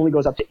group only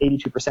goes up to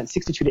 82%,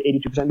 62 to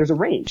 82%. There's a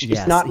range. Yes,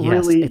 It's not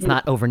really. It's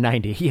not over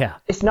 90. Yeah.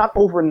 It's not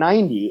over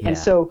 90. Yeah. And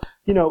so,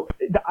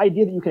 the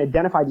idea that you can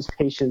identify these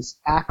patients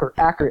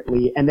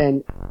accurately and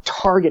then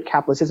target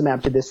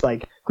caplacizumab to this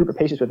group of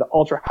patients with the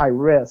ultra high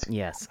risk,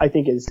 Yes. I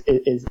think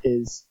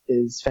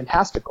is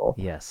fantastical.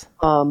 Yes.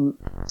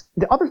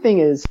 The other thing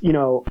is,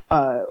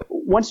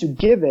 once you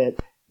give it,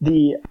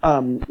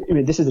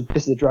 this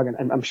is a drug,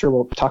 and I'm sure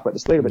we'll talk about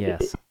this later, but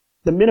Yes.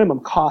 the minimum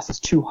cost is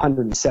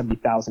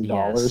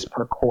 $270,000 Yes.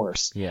 per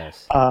course.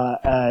 Yes.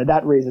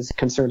 That raises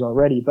concerns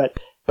already, but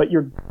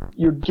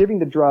you're giving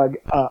the drug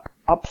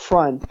up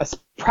front,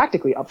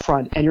 practically up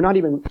front, and you're not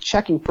even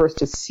checking first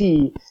to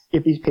see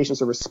if these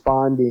patients are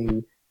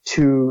responding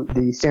to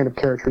the standard of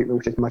care treatment,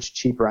 which is much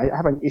cheaper. I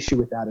have an issue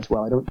with that as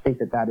well. I don't think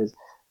that is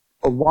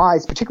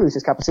wise, particularly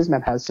since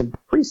caplacizumab has some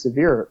pretty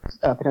severe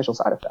potential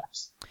side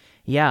effects.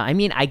 Yeah, I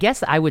mean, I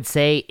guess I would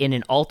say in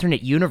an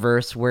alternate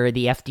universe where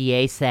the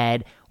FDA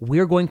said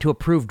we're going to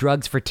approve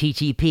drugs for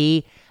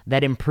TTP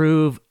that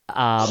improve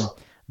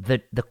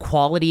the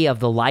quality of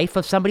the life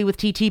of somebody with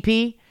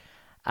TTP,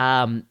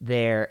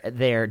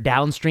 their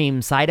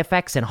downstream side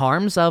effects and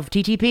harms of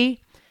TTP,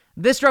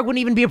 this drug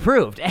wouldn't even be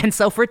approved. And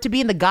so for it to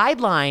be in the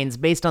guidelines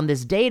based on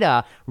this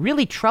data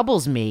really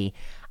troubles me.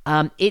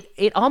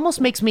 It almost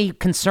makes me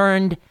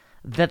concerned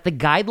that the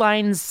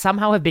guidelines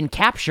somehow have been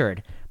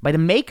captured by the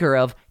maker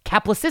of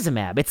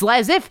caplacizumab. It's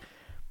as if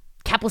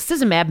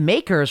caplacizumab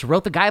makers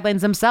wrote the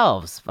guidelines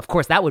themselves. Of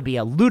course, that would be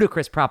a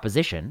ludicrous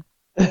proposition.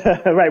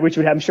 Right, which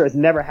I'm sure has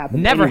never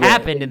happened. Never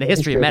happened in the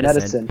history of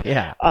medicine.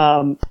 Yeah.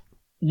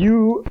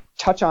 You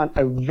touch on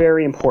a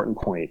very important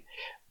point.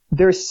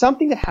 There's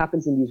something that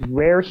happens in these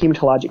rare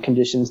hematologic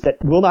conditions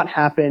that will not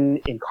happen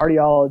in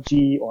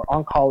cardiology or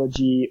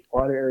oncology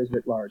or other areas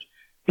writ large.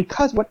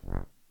 Because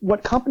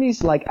what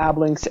companies like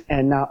Ablynx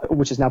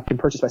which has now been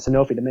purchased by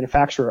Sanofi, the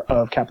manufacturer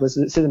of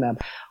caplacizumab,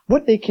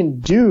 what they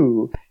can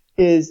do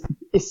is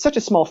such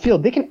a small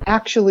field. They can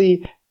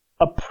actually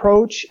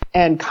approach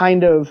and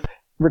kind of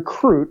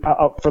recruit,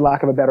 for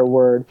lack of a better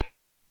word,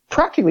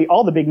 practically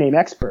all the big name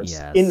experts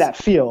Yes. in that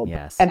field,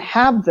 Yes. and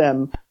have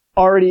them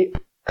already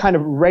kind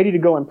of ready to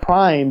go and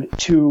primed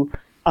to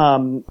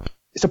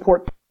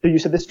support the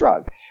use of this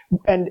drug.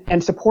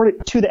 And support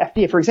it to the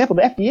FDA. For example,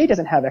 the FDA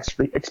doesn't have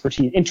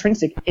expertise,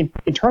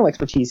 internal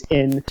expertise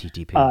in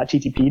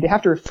TTP. They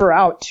have to refer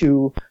out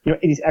to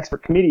these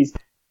expert committees,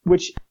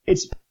 which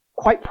it's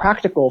quite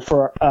practical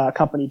for a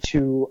company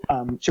to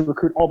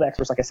recruit all the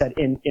experts, like I said,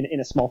 in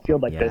a small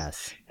field like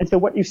this. And so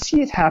what you see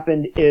has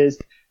happened is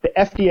the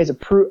FDA has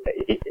approved.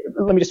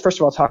 Let me just first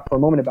of all talk for a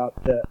moment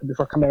about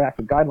before coming back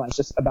to guidelines,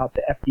 just about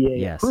the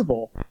FDA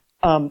approval.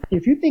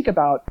 If you think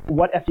about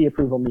what FDA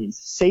approval means,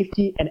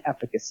 safety and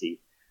efficacy.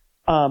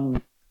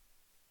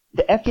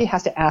 The FDA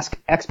has to ask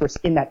experts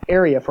in that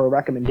area for a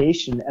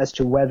recommendation as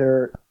to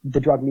whether the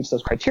drug meets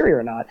those criteria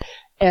or not.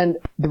 And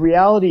the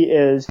reality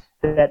is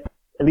that,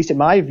 at least in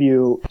my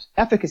view,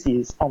 efficacy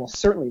is almost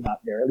certainly not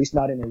there, at least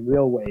not in a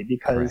real way,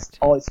 because Correct.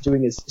 all it's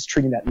doing is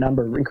treating that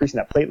number, increasing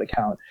that platelet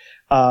count.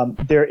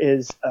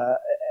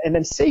 And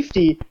then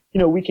safety,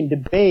 we can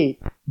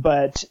debate,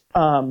 but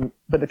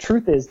the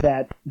truth is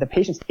that the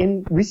patients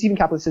in receiving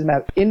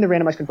caplacizumab in the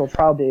randomized controlled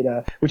trial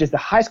data, which is the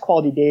highest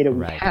quality data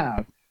we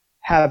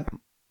have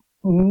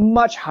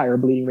much higher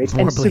bleeding rates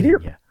and severe.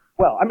 Yeah.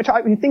 Well,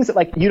 I mean things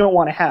that you don't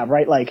want to have,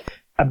 right? Like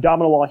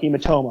abdominal wall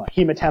hematoma,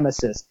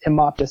 hematemesis,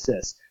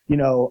 hemoptysis,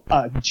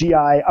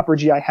 upper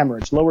GI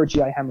hemorrhage, lower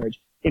GI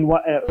hemorrhage.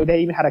 They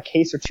even had a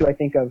case or two, I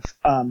think, of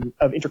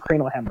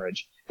intracranial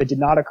hemorrhage that did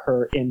not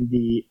occur in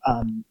the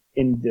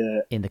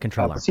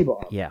control arm. Placebo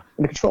arm. Yeah.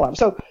 In the control arm.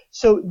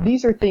 So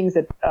these are things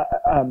that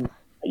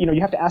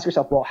you have to ask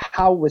yourself, well,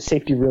 how was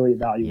safety really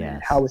evaluated?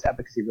 Yes. How was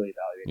efficacy really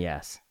evaluated?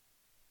 Yes.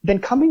 Then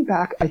coming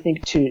back, I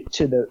think, to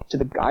the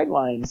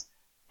guidelines,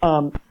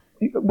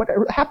 what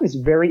happened is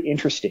very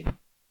interesting.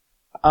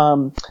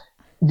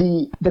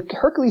 the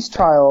Hercules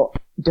trial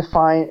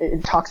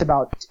it talks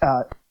about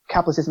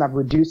caplacizumab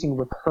reducing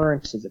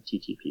recurrences of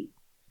TTP.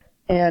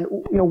 And,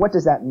 what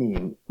does that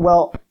mean?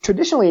 Well,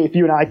 traditionally, if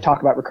you and I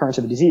talk about recurrence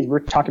of the disease, we're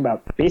talking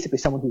about basically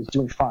someone who's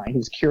doing fine,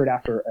 who's cured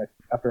after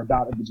a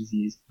bout of the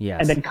disease,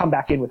 and then come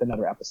back in with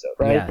another episode,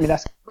 right? Yes. I mean,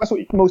 that's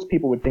what most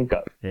people would think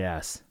of.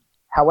 Yes.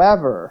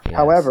 However,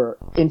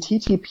 in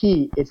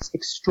TTP, it's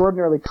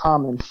extraordinarily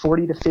common.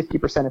 40 to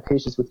 50% of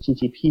patients with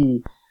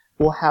TTP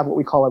will have what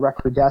we call a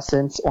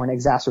recrudescence or an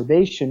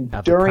exacerbation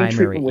during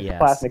treatment with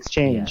plasma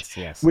exchange,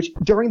 which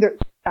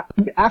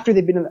after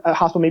they've been in a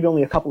hospital maybe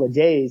only a couple of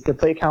days, their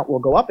platelet count will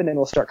go up and then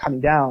it'll start coming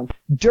down.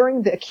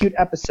 During the acute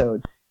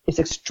episode, it's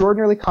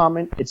extraordinarily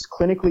common, it's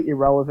clinically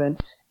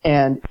irrelevant,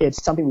 and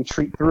it's something we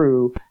treat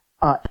through,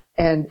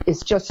 and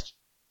it's just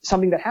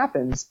something that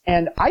happens.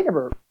 And I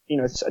never,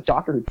 as a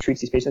doctor who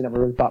treats these patients, I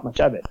never really thought much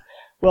of it.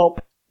 Well,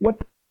 what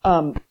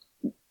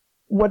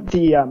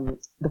the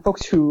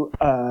folks who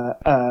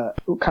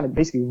kind of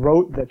basically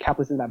wrote the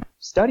caplacizumab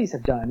studies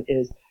have done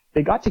is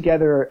they got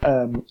together,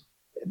 I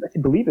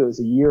believe it was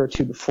a year or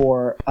two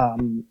before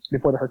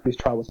the Hercules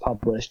trial was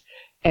published,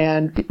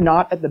 and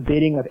not at the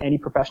bidding of any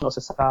professional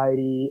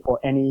society or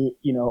any,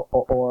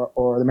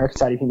 or the American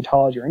Society of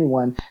Hematology or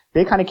anyone.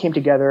 They kind of came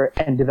together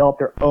and developed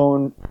their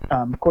own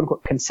quote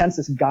unquote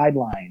consensus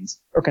guidelines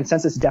or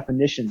consensus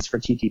definitions for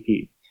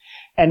TTP.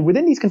 And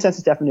within these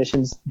consensus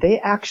definitions, they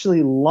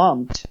actually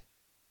lumped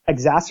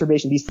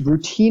these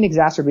routine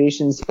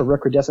exacerbations or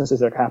recrudescences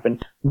that happen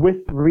with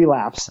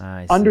relapse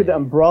under the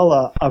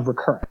umbrella of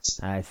recurrence.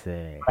 I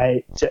see.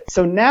 Right.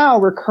 So now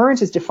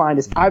recurrence is defined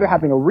as either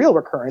having a real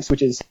recurrence,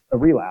 which is a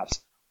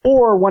relapse,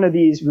 or one of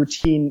these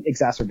routine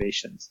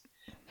exacerbations.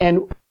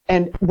 And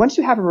once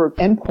you have an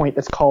endpoint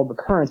that's called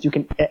recurrence, you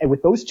can,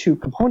 with those two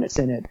components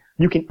in it,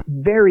 you can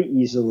very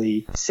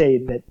easily say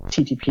that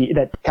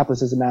that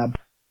caplacizumab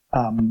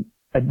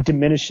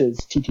diminishes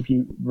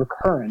TTP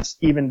recurrence,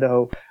 even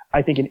though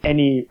I think in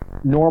any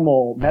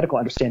normal medical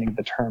understanding of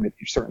the term, it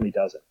certainly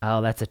doesn't.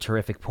 Oh, that's a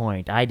terrific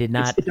point. I did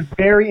not. It's a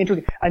very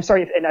interesting. I'm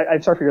sorry,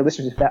 I'm sorry for your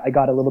listeners if I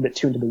got a little bit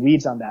too into the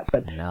weeds on that,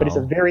 but it's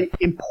a very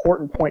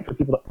important point for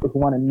people who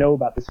want to know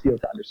about this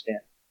field to understand.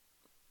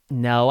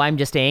 No, I'm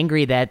just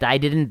angry that I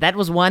didn't. That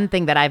was one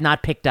thing that I've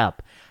not picked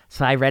up.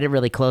 So I read it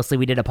really closely.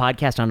 We did a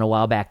podcast on it a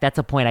while back. That's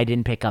a point I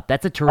didn't pick up.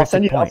 That's a terrific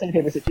point. I'll send you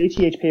a paper. It's a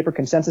JTH paper,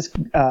 consensus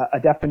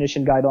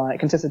definition guideline,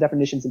 consensus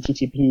definitions in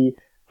TTP.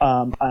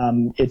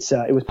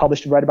 It was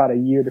published right about a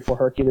year before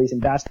Hercules,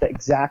 and that's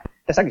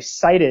actually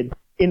cited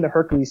in the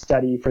Hercules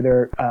study for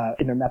their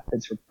in their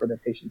methods for their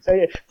patients,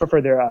 for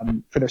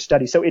their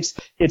study. So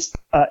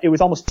it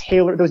was almost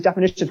tailored. Those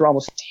definitions were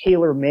almost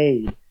tailor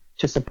made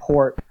to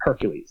support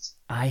Hercules.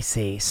 I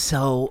see.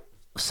 So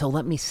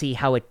let me see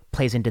how it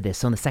plays into this.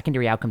 So in the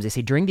secondary outcomes, they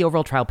say during the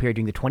overall trial period,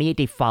 during the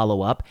 28-day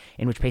follow-up,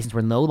 in which patients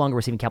were no longer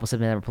receiving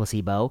caplacizumab or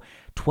placebo,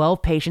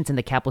 12 patients in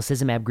the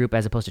caplacizumab group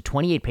as opposed to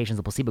 28 patients in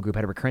the placebo group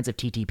had a recurrence of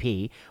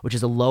TTP, which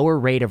is a lower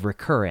rate of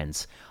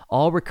recurrence.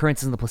 All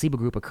recurrences in the placebo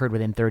group occurred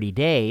within 30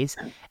 days,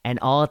 and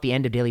all at the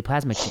end of daily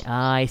plasma exchange.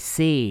 I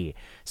see.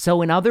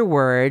 So in other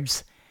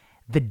words,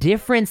 the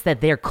difference that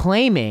they're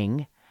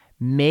claiming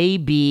may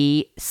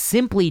be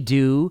simply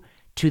due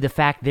to the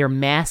fact they're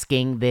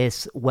masking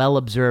this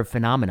well-observed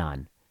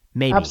phenomenon.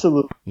 Maybe.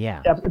 Absolutely.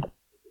 Yeah.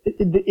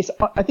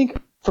 I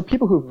think for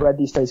people who've read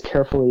these studies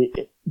carefully,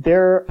 they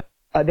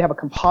have a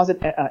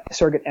composite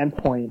surrogate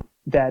endpoint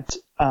that,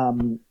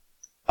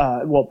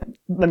 well,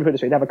 let me put it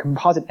this way. They have a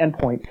composite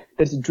endpoint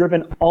that's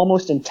driven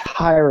almost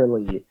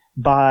entirely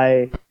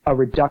by a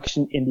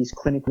reduction in these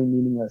clinically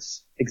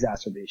meaningless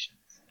exacerbations.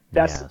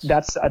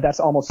 That's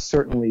almost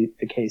certainly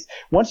the case.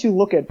 Once you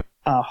look at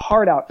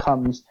hard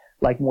outcomes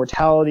like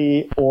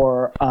mortality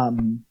or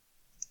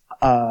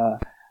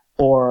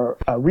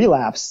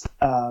relapse,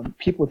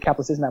 people with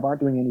caplacizumab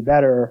aren't doing any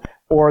better,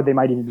 or they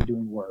might even be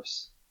doing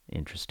worse.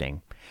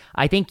 Interesting.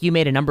 I think you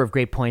made a number of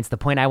great points. The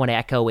point I want to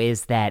echo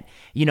is that,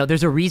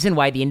 there's a reason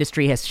why the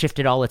industry has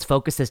shifted all its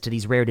focuses to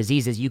these rare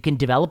diseases. You can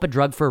develop a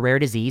drug for a rare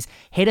disease,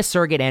 hit a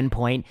surrogate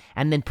endpoint,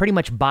 and then pretty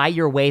much buy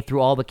your way through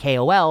all the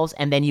KOLs,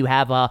 and then you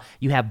have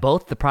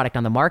both the product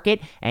on the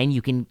market, and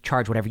you can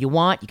charge whatever you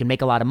want. You can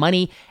make a lot of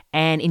money,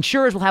 and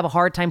insurers will have a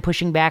hard time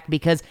pushing back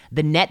because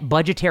the net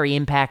budgetary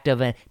impact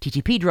of a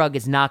TTP drug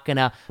is not going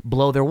to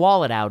blow their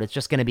wallet out. It's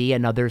just going to be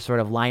another sort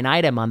of line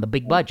item on the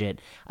big budget.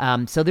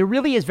 So there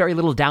really is very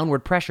little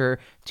downward pressure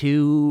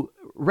to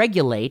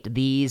regulate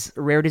these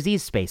rare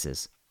disease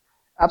spaces.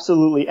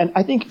 Absolutely, and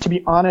I think, to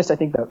be honest, I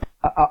think that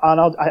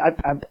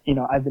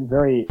I've been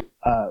very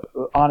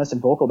honest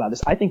and vocal about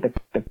this. I think that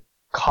the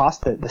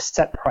cost, the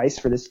set price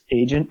for this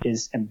agent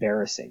is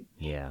embarrassing.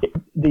 Yeah.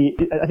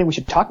 I think we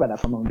should talk about that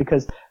for a moment,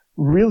 because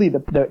really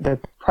the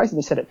price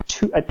is set at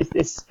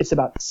it's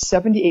about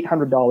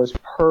 $7,800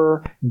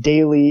 per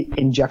daily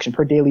injection,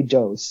 per daily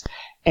dose,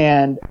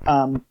 and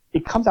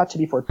it comes out to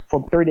be for a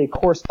 30-day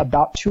course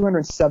about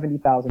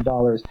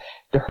 $270,000.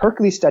 The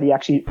Hercules study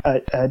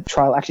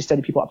trial actually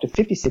studied people up to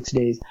 56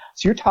 days.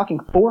 So you're talking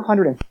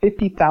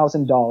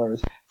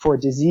 $450,000 for a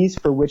disease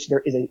for which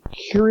there is a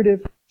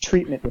curative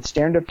treatment with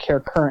standard of care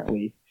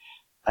currently.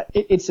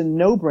 It's a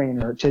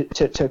no-brainer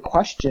to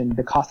question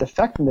the cost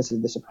effectiveness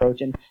of this approach.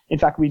 And in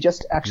fact, we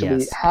just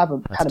actually had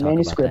a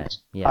manuscript.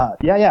 We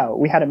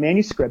had a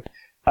manuscript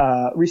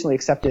recently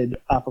accepted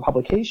for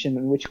publication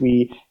in which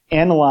we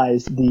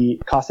analyzed the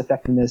cost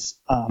effectiveness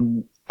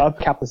of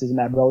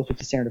caplacizumab relative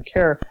to standard of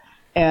care.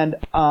 And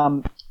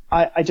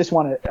I just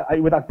want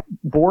to, without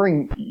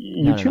boring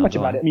you too much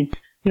about it, I mean,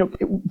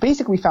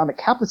 basically we found that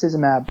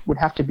caplacizumab would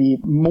have to be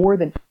more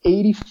than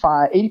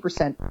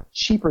 80%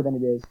 cheaper than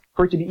it is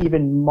for it to be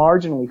even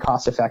marginally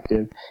cost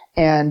effective.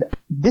 And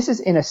this is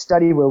in a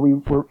study where we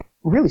were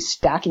really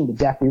stacking the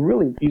deck. We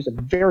really used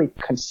a very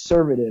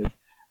conservative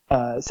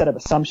set of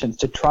assumptions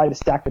to try to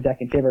stack the deck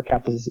in favor of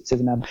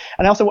caplacizumab.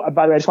 And also,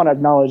 by the way, I just want to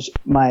acknowledge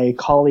my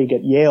colleague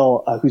at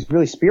Yale, who's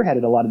really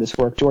spearheaded a lot of this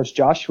work, George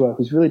Joshua,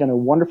 who's really done a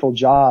wonderful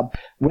job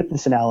with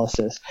this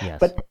analysis. Yes.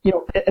 But,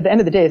 at the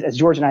end of the day, as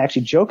George and I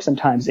actually joke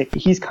sometimes,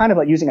 he's kind of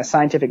like using a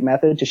scientific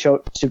method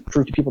to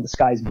prove to people the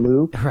sky's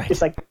blue. Right.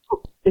 It's like,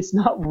 it's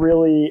not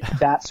really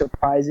that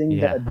surprising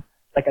that,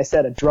 like I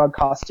said, a drug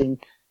costing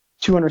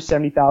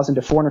 $270,000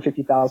 to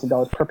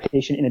 $450,000 per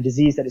patient in a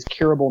disease that is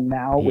curable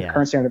now with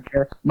current standard of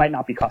care might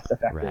not be cost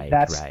effective.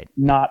 That's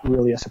not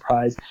really a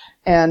surprise.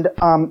 And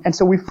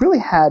so we've really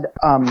had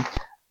a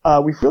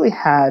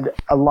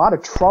lot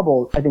of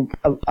trouble, I think,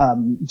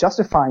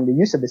 justifying the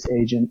use of this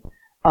agent.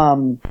 I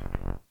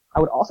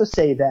would also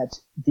say that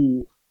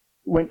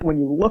when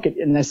you look at,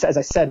 and as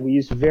I said, we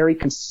used very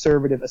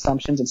conservative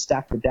assumptions and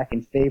stacked the deck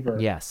in favor of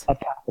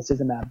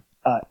caplacizumab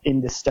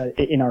in this study,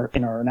 in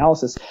our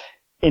analysis.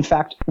 In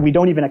fact, we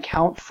don't even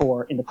account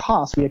for, in the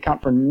cost, we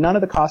account for none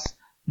of the costs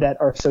that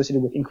are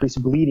associated with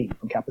increased bleeding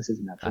from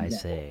caplacizumab. I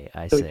see.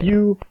 So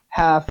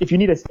if you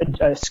need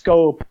a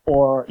scope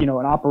or, an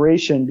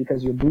operation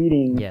because you're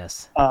bleeding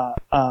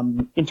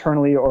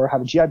internally or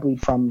have a GI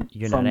bleed from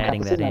not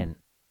adding that in.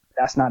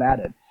 That's not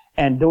added.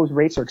 And those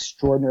rates are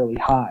extraordinarily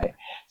high.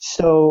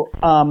 So,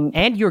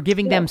 and you're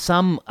giving them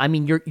some,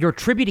 you're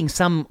attributing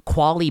some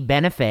quality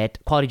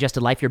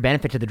adjusted life year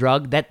benefit to the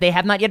drug that they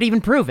have not yet even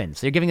proven.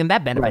 So you're giving them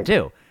that benefit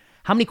too.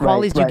 How many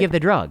qualities do you give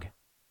the drug?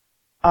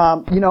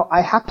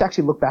 I have to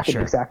actually look back at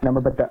the exact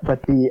number,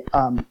 but the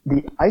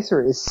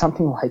ICER is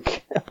something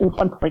like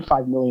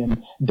 $1.5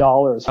 million.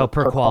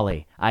 Per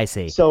quali. I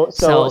see. So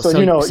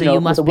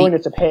you must the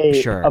willingness to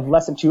pay of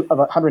less than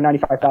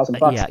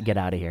 $195,000. Yeah, get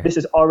out of here. This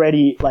is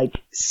already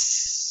like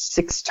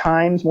 6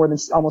 times more than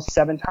almost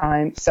 7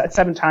 times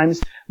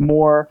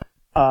more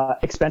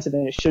expensive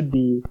than it should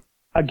be.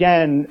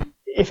 Again,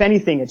 if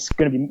anything, the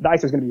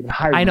ICER is going to be even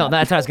higher. I know,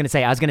 that's what I was going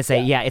to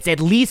say. It's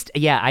at least,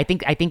 I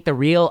think the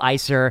real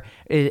ICER,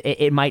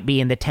 it might be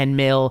in the 10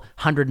 mil,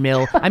 100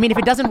 mil.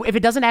 If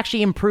it doesn't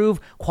actually improve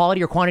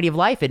quality or quantity of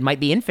life, it might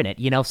be infinite,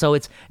 So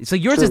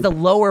yours is the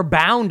lower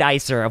bound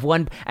ICER of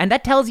one, and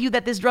that tells you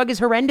that this drug is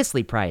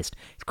horrendously priced.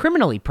 It's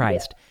criminally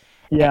priced.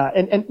 Yeah,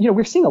 and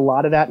we're seeing a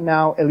lot of that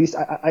now. At least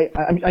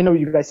I know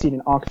you guys see it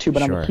in onc too,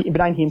 but on the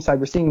benign heme side,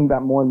 we're seeing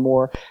that more and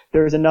more.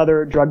 There's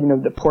another drug,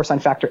 the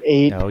porcine factor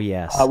 8,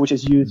 which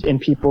is used in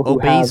people who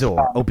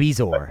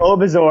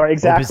Obizur,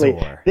 exactly.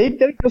 They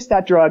dose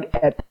that drug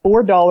at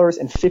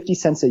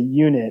 $4.50 a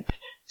unit.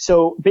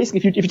 So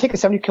basically, if you take a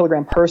 70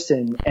 kilogram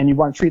person and you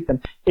want to treat them,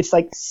 it's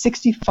like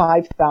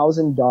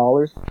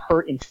 $65,000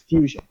 per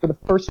infusion for the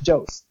first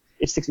dose.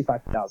 It's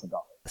 $65,000.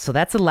 So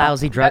that's a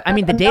lousy drug.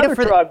 The data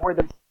for drug where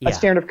there's a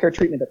standard of care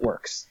treatment that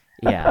works.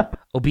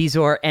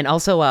 Obizur, and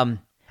also,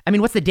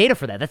 what's the data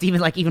for that? That's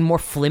even more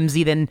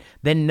flimsy than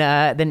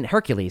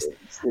Hercules.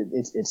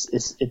 There's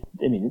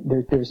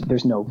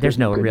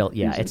no real.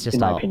 It's just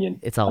in all, my opinion.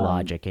 It's all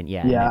logic and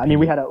I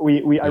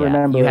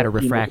remember you had a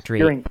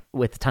refractory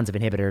with tons of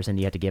inhibitors and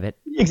you had to give it.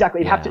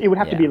 Exactly. It would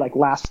have to be like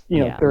last,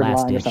 third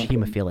last line ditch or something.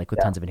 Hemophilic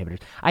with tons of inhibitors.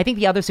 I think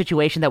the other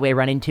situation that we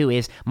run into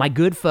is the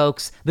good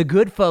folks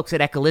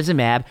at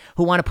eculizumab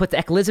who want to put the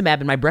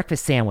eculizumab in my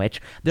breakfast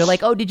sandwich. They're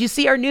like, oh, did you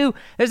see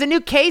there's a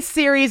new case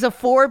series of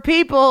 4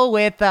 people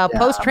with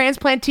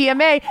post-transplant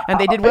TMA and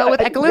they did well with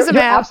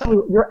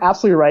eculizumab. You're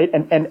absolutely right.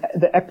 And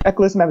the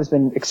eculizumab has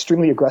been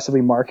extremely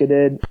aggressively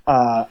marketed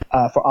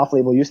for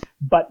off-label use.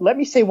 But let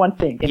me say one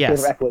thing in favor of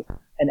eculizumab,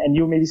 and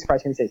you may be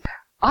surprised to hear me say this.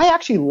 I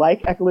actually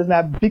like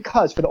eculizumab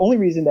because, for the only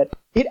reason that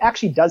it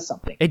actually does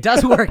something. It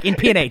does work in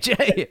PNH.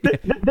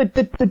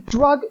 the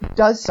drug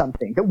does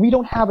something that we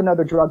don't have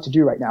another drug to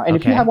do right now. And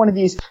if you have one of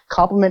these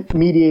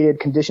complement-mediated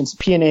conditions,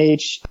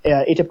 PNH,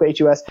 atypical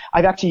HUS,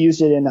 I've actually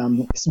used it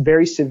in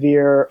very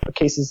severe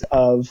cases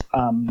of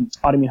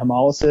autoimmune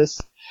hemolysis.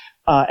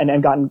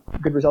 And gotten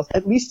good results.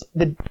 At least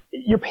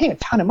you're paying a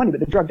ton of money, but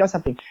the drug does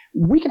something.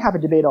 We can have a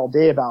debate all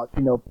day about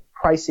drug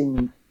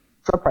pricing,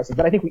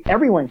 but I think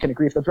everyone can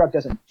agree if the drug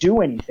doesn't do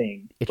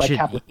anything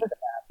caplacizumab,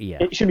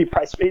 it shouldn't be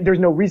priced. There's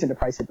no reason to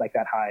price it like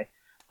that high.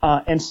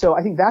 And so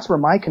I think that's where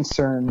my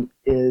concern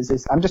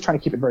is I'm just trying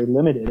to keep it very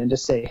limited and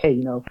just say,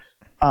 hey,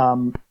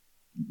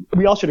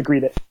 we all should agree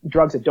that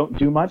drugs that don't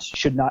do much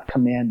should not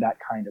command that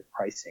kind of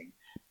pricing.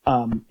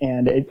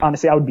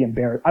 Honestly, I would be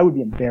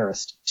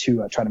embarrassed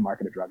to try to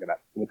market a drug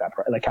with that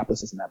price, like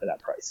caplacizumab at that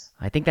price.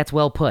 I think that's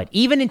well put.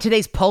 Even in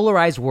today's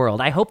polarized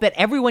world, I hope that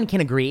everyone can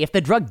agree if the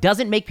drug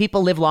doesn't make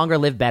people live longer,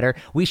 live better,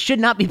 we should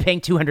not be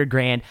paying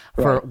 $200,000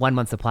 for 1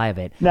 month supply of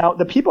it. Now,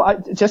 the people,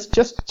 just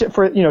to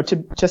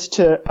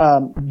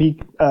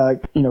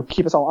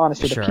keep us all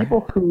honest here, Sure. the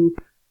people who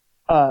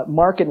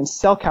market and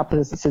sell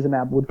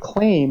caplacizumab would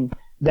claim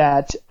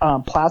that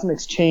plasma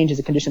exchange is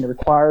a condition that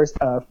requires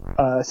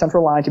a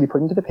central line to be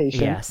put into the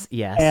patient.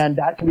 Yes. And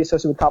that can be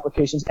associated with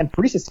complications, and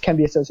pheresis can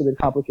be associated with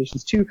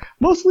complications too.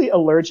 Mostly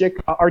allergic.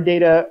 Our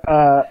data,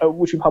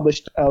 which we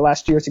published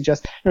last year,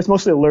 suggests it's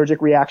mostly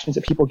allergic reactions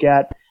that people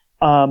get.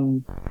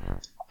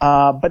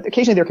 But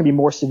occasionally there can be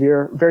more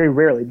severe. Very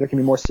rarely there can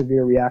be more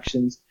severe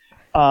reactions.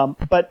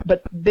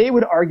 But they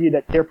would argue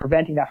that they're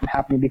preventing that from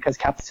happening because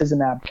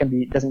caplacizumab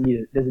doesn't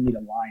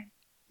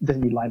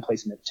need line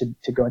placement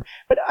to go in.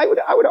 But I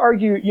would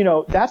argue,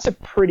 that's a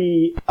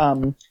pretty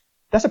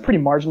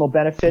marginal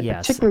benefit,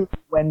 Yes. particularly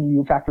when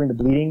you factor in the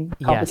bleeding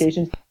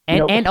complications.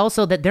 And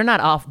also that they're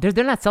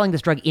not selling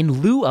this drug in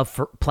lieu of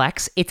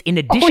Plex. It's in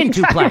addition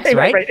to Plex,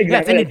 right? Right, exactly. Yeah,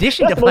 it's in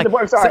addition to Plex.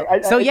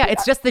 I'm sorry.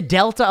 It's just the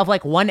delta of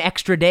like 1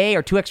 extra day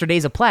or 2 extra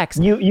days of Plex.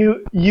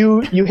 You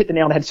hit the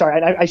nail on the head.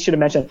 Sorry, I should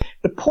have mentioned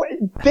the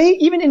point. They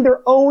even in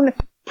their own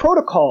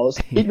protocols,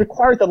 it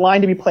requires the line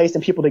to be placed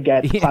and people to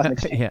get plasma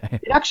exchange. Yeah.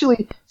 It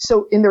actually,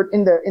 so in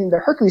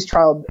the Hercules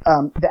trial,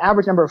 the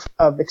average number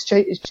of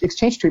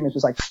exchange treatments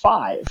was like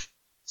 5.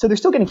 So they're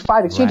still getting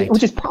 5 exchanges, Right.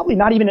 which is probably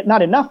not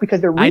enough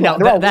because they're I know,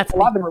 a lot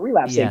of them are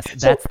relapsing. Yes,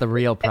 that's the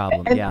real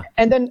problem.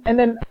 And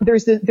then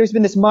there's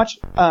been this much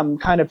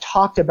kind of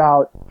talked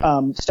about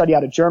study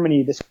out of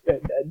Germany,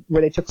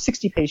 where they took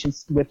 60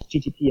 patients with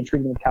GTP and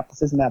treated them with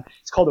caplacizumab.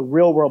 It's called a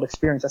real world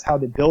experience. That's how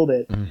they build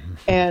it. Mm-hmm.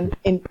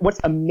 And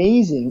what's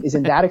amazing is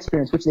in that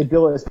experience, which they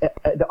build is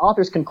the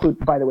authors conclude,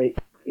 by the way,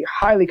 a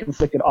highly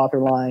conflicted author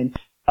line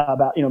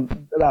about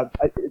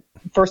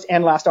first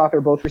and last author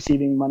both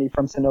receiving money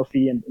from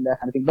Sanofi and that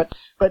kind of thing.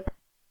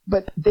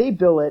 But they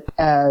bill it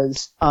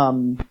as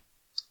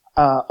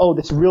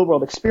this real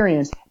world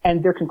experience,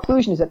 and their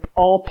conclusion is that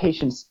all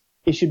patients,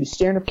 it should be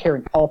standard of care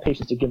in all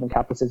patients to give them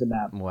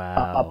caplacizumab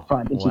up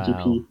front in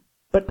TTP.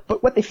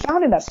 But what they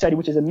found in that study,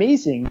 which is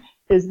amazing,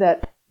 is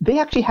that they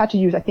actually had to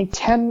use, I think,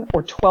 10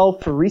 or 12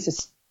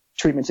 pheresis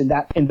treatments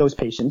in those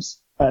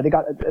patients. They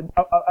got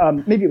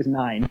maybe it was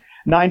 9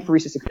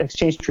 pheresis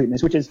exchange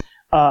treatments, which is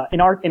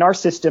in our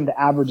system the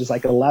average is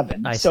like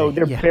 11. So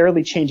they're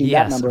barely changing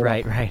that number.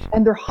 Right.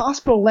 And their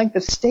hospital length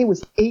of stay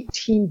was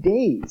 18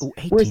 days.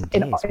 18 whereas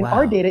days, in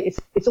our data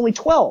it's only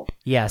 12.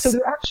 Yes. So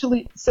they're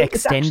actually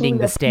extending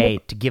the stay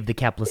to give the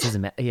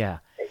caplacizumab. Yeah.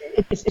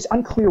 It's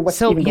unclear what's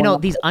so even going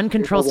on. These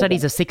uncontrolled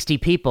studies of 60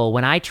 people.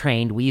 When I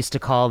trained, we used to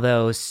call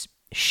those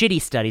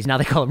shitty studies. Now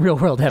they call them real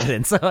world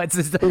evidence. So it's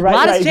just, a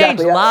lot has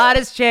changed. A lot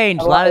has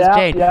changed. A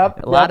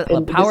lot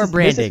of power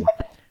branding.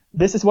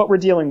 This is what we're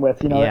dealing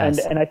with, Yes.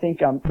 and I think,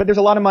 but there's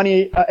a lot of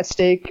money at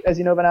stake, as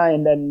you know,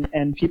 Vinay,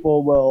 and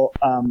people will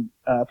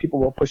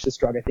push this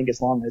drug, I think,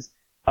 as long as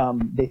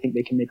they think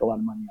they can make a lot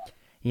of money on it.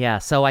 Yeah.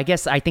 So I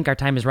think our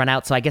time has run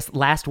out. So I guess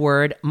last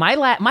word, my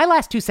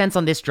last 2 cents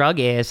on this drug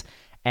is,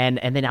 and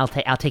then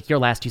I'll take your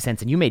last 2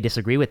 cents, and you may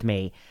disagree with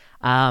me.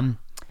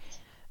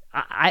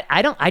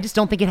 I just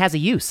don't think it has a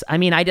use. I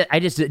mean, I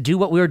just do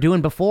what we were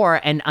doing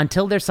before, and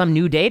until there's some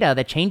new data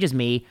that changes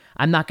me,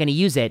 I'm not going to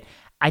use it.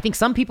 I think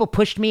some people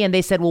pushed me and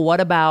they said, well, what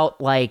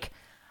about like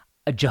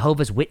a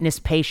Jehovah's Witness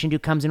patient who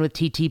comes in with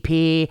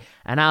TTP?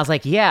 And I was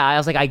like,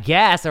 I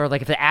guess. Or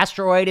like if the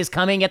asteroid is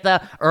coming at the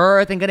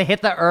Earth and going to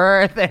hit the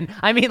Earth. And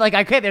I mean, like,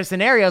 okay, there's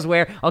scenarios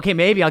where, okay,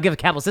 maybe I'll give a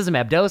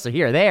caplacizumab dose or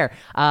here or there.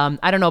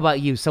 I don't know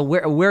about you. So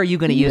where are you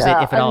going to use it,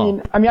 if at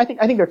all? I think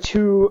there are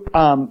two.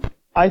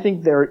 I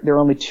think there are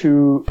only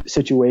 2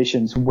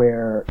 situations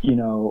where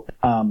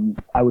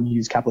I would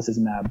use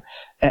caplacizumab.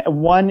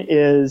 One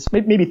is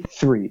maybe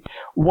 3.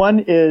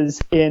 One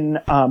is in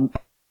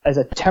as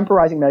a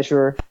temporizing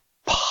measure,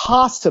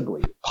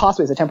 possibly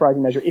as a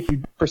temporizing measure, if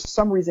you for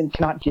some reason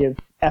cannot give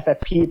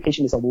FFP, the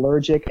patient is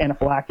allergic,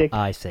 anaphylactic,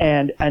 I see.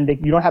 and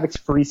you don't have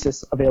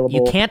pheresis available.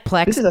 You can't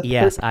plex. This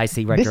is I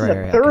see. Right, this is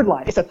a third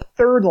line. It's a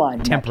third line.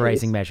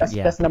 Temporizing measure.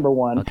 That's number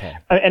one. Okay.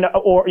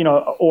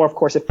 Or of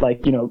course, if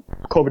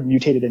COVID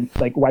mutated and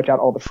wiped out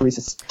all the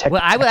pheresis.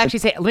 Well, I would actually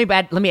say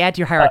let me add to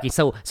your hierarchy.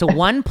 So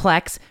 1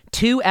 plex,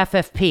 2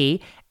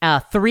 FFP.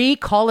 3,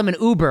 call him an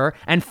Uber,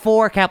 and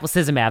 4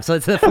 caplacizumab. So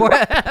it's the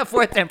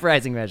fourth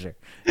temporizing measure.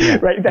 Yeah,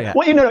 right. Yeah.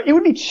 Well, it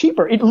would be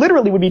cheaper. It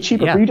literally would be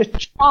cheaper for you to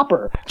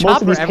chopper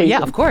most of these patients.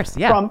 Yeah, of course.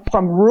 Yeah.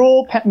 From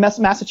rural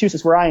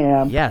Massachusetts, where I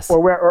am, yes,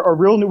 or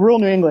rural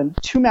New England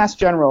to Mass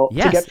General,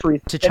 yes, to get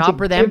free to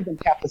chopper them. Give them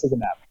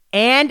caplacizumab.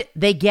 And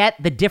they get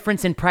the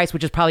difference in price,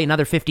 which is probably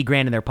another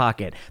 $50,000 in their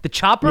pocket. The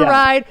chopper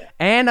ride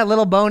and a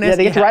little bonus. Yeah,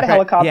 they get to ride a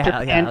helicopter.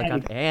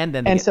 And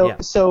then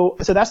so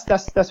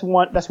that's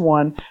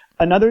one.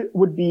 Another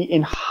would be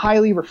in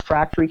highly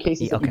refractory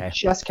cases that you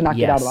just cannot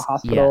get out of the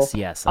hospital.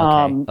 Yes.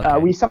 Okay.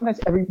 We sometimes,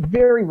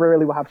 very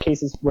rarely, will have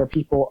cases where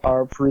people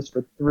are apheresed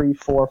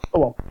for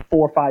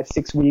 4, 5,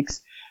 6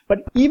 weeks. But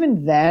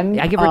even then,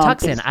 I give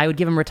Rituxan. I would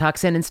give him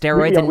Rituxan and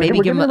steroids, and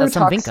maybe give him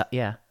some Vinca.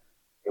 Yeah.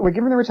 We're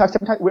giving them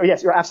Rituxan.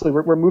 Yes, you're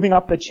absolutely. We're moving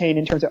up the chain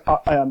in terms of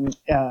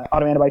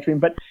autoantibody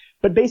treatment.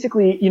 But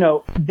basically,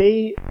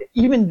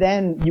 even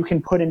then you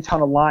can put in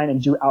tonal-line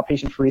and do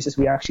outpatient pheresis.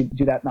 We actually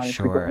do that not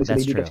infrequently, so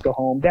they do get to go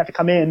home. They have to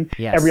come in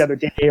every other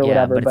day or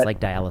whatever. But it's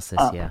like dialysis.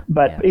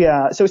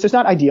 So it's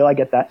not ideal. I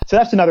get that. So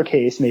that's another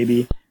case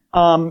maybe.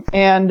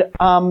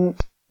 The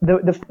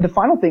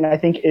final thing I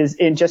think is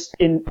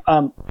in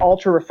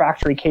ultra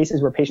refractory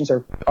cases where patients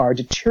are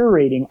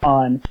deteriorating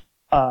on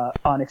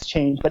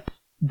exchange, but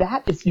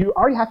that is, you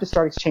already have to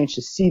start exchange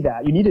to see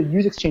that. You need to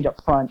use exchange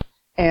up front,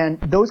 and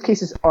those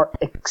cases are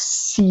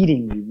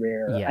exceedingly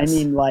rare. Yes. I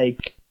mean,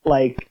 like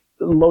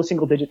low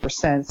single digit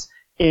 %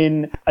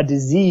 in a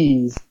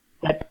disease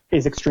that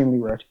is extremely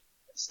rare.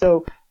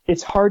 So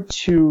it's hard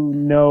to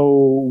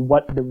know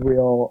what the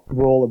real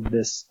role of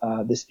this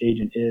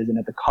agent is, and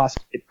at the cost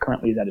it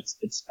currently that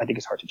I think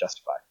it's hard to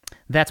justify.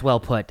 That's well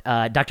put.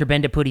 Dr.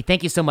 Bendapudi,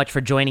 thank you so much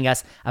for joining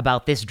us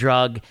about this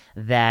drug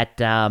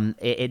that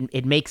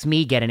it makes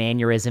me get an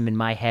aneurysm in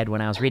my head when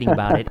I was reading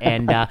about it.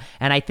 And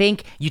I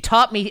think you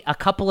taught me a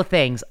couple of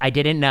things I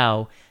didn't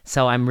know,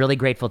 so I'm really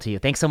grateful to you.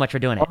 Thanks so much for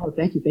doing it. Oh,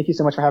 thank you. Thank you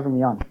so much for having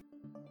me on.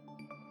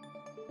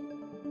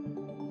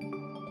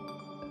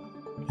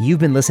 You've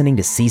been listening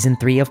to Season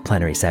 3 of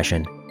Plenary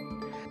Session.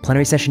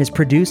 Plenary Session is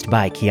produced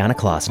by Kiana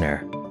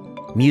Klossner.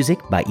 Music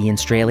by Ian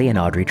Straley and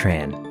Audrey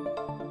Tran.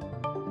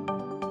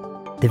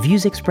 The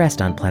views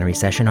expressed on Plenary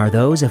Session are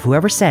those of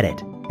whoever said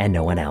it and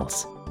no one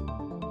else.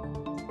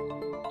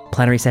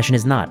 Plenary Session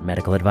is not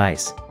medical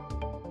advice.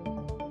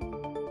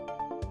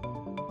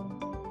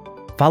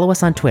 Follow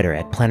us on Twitter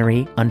at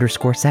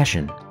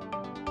plenary_session.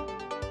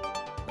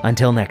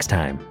 Until next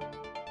time.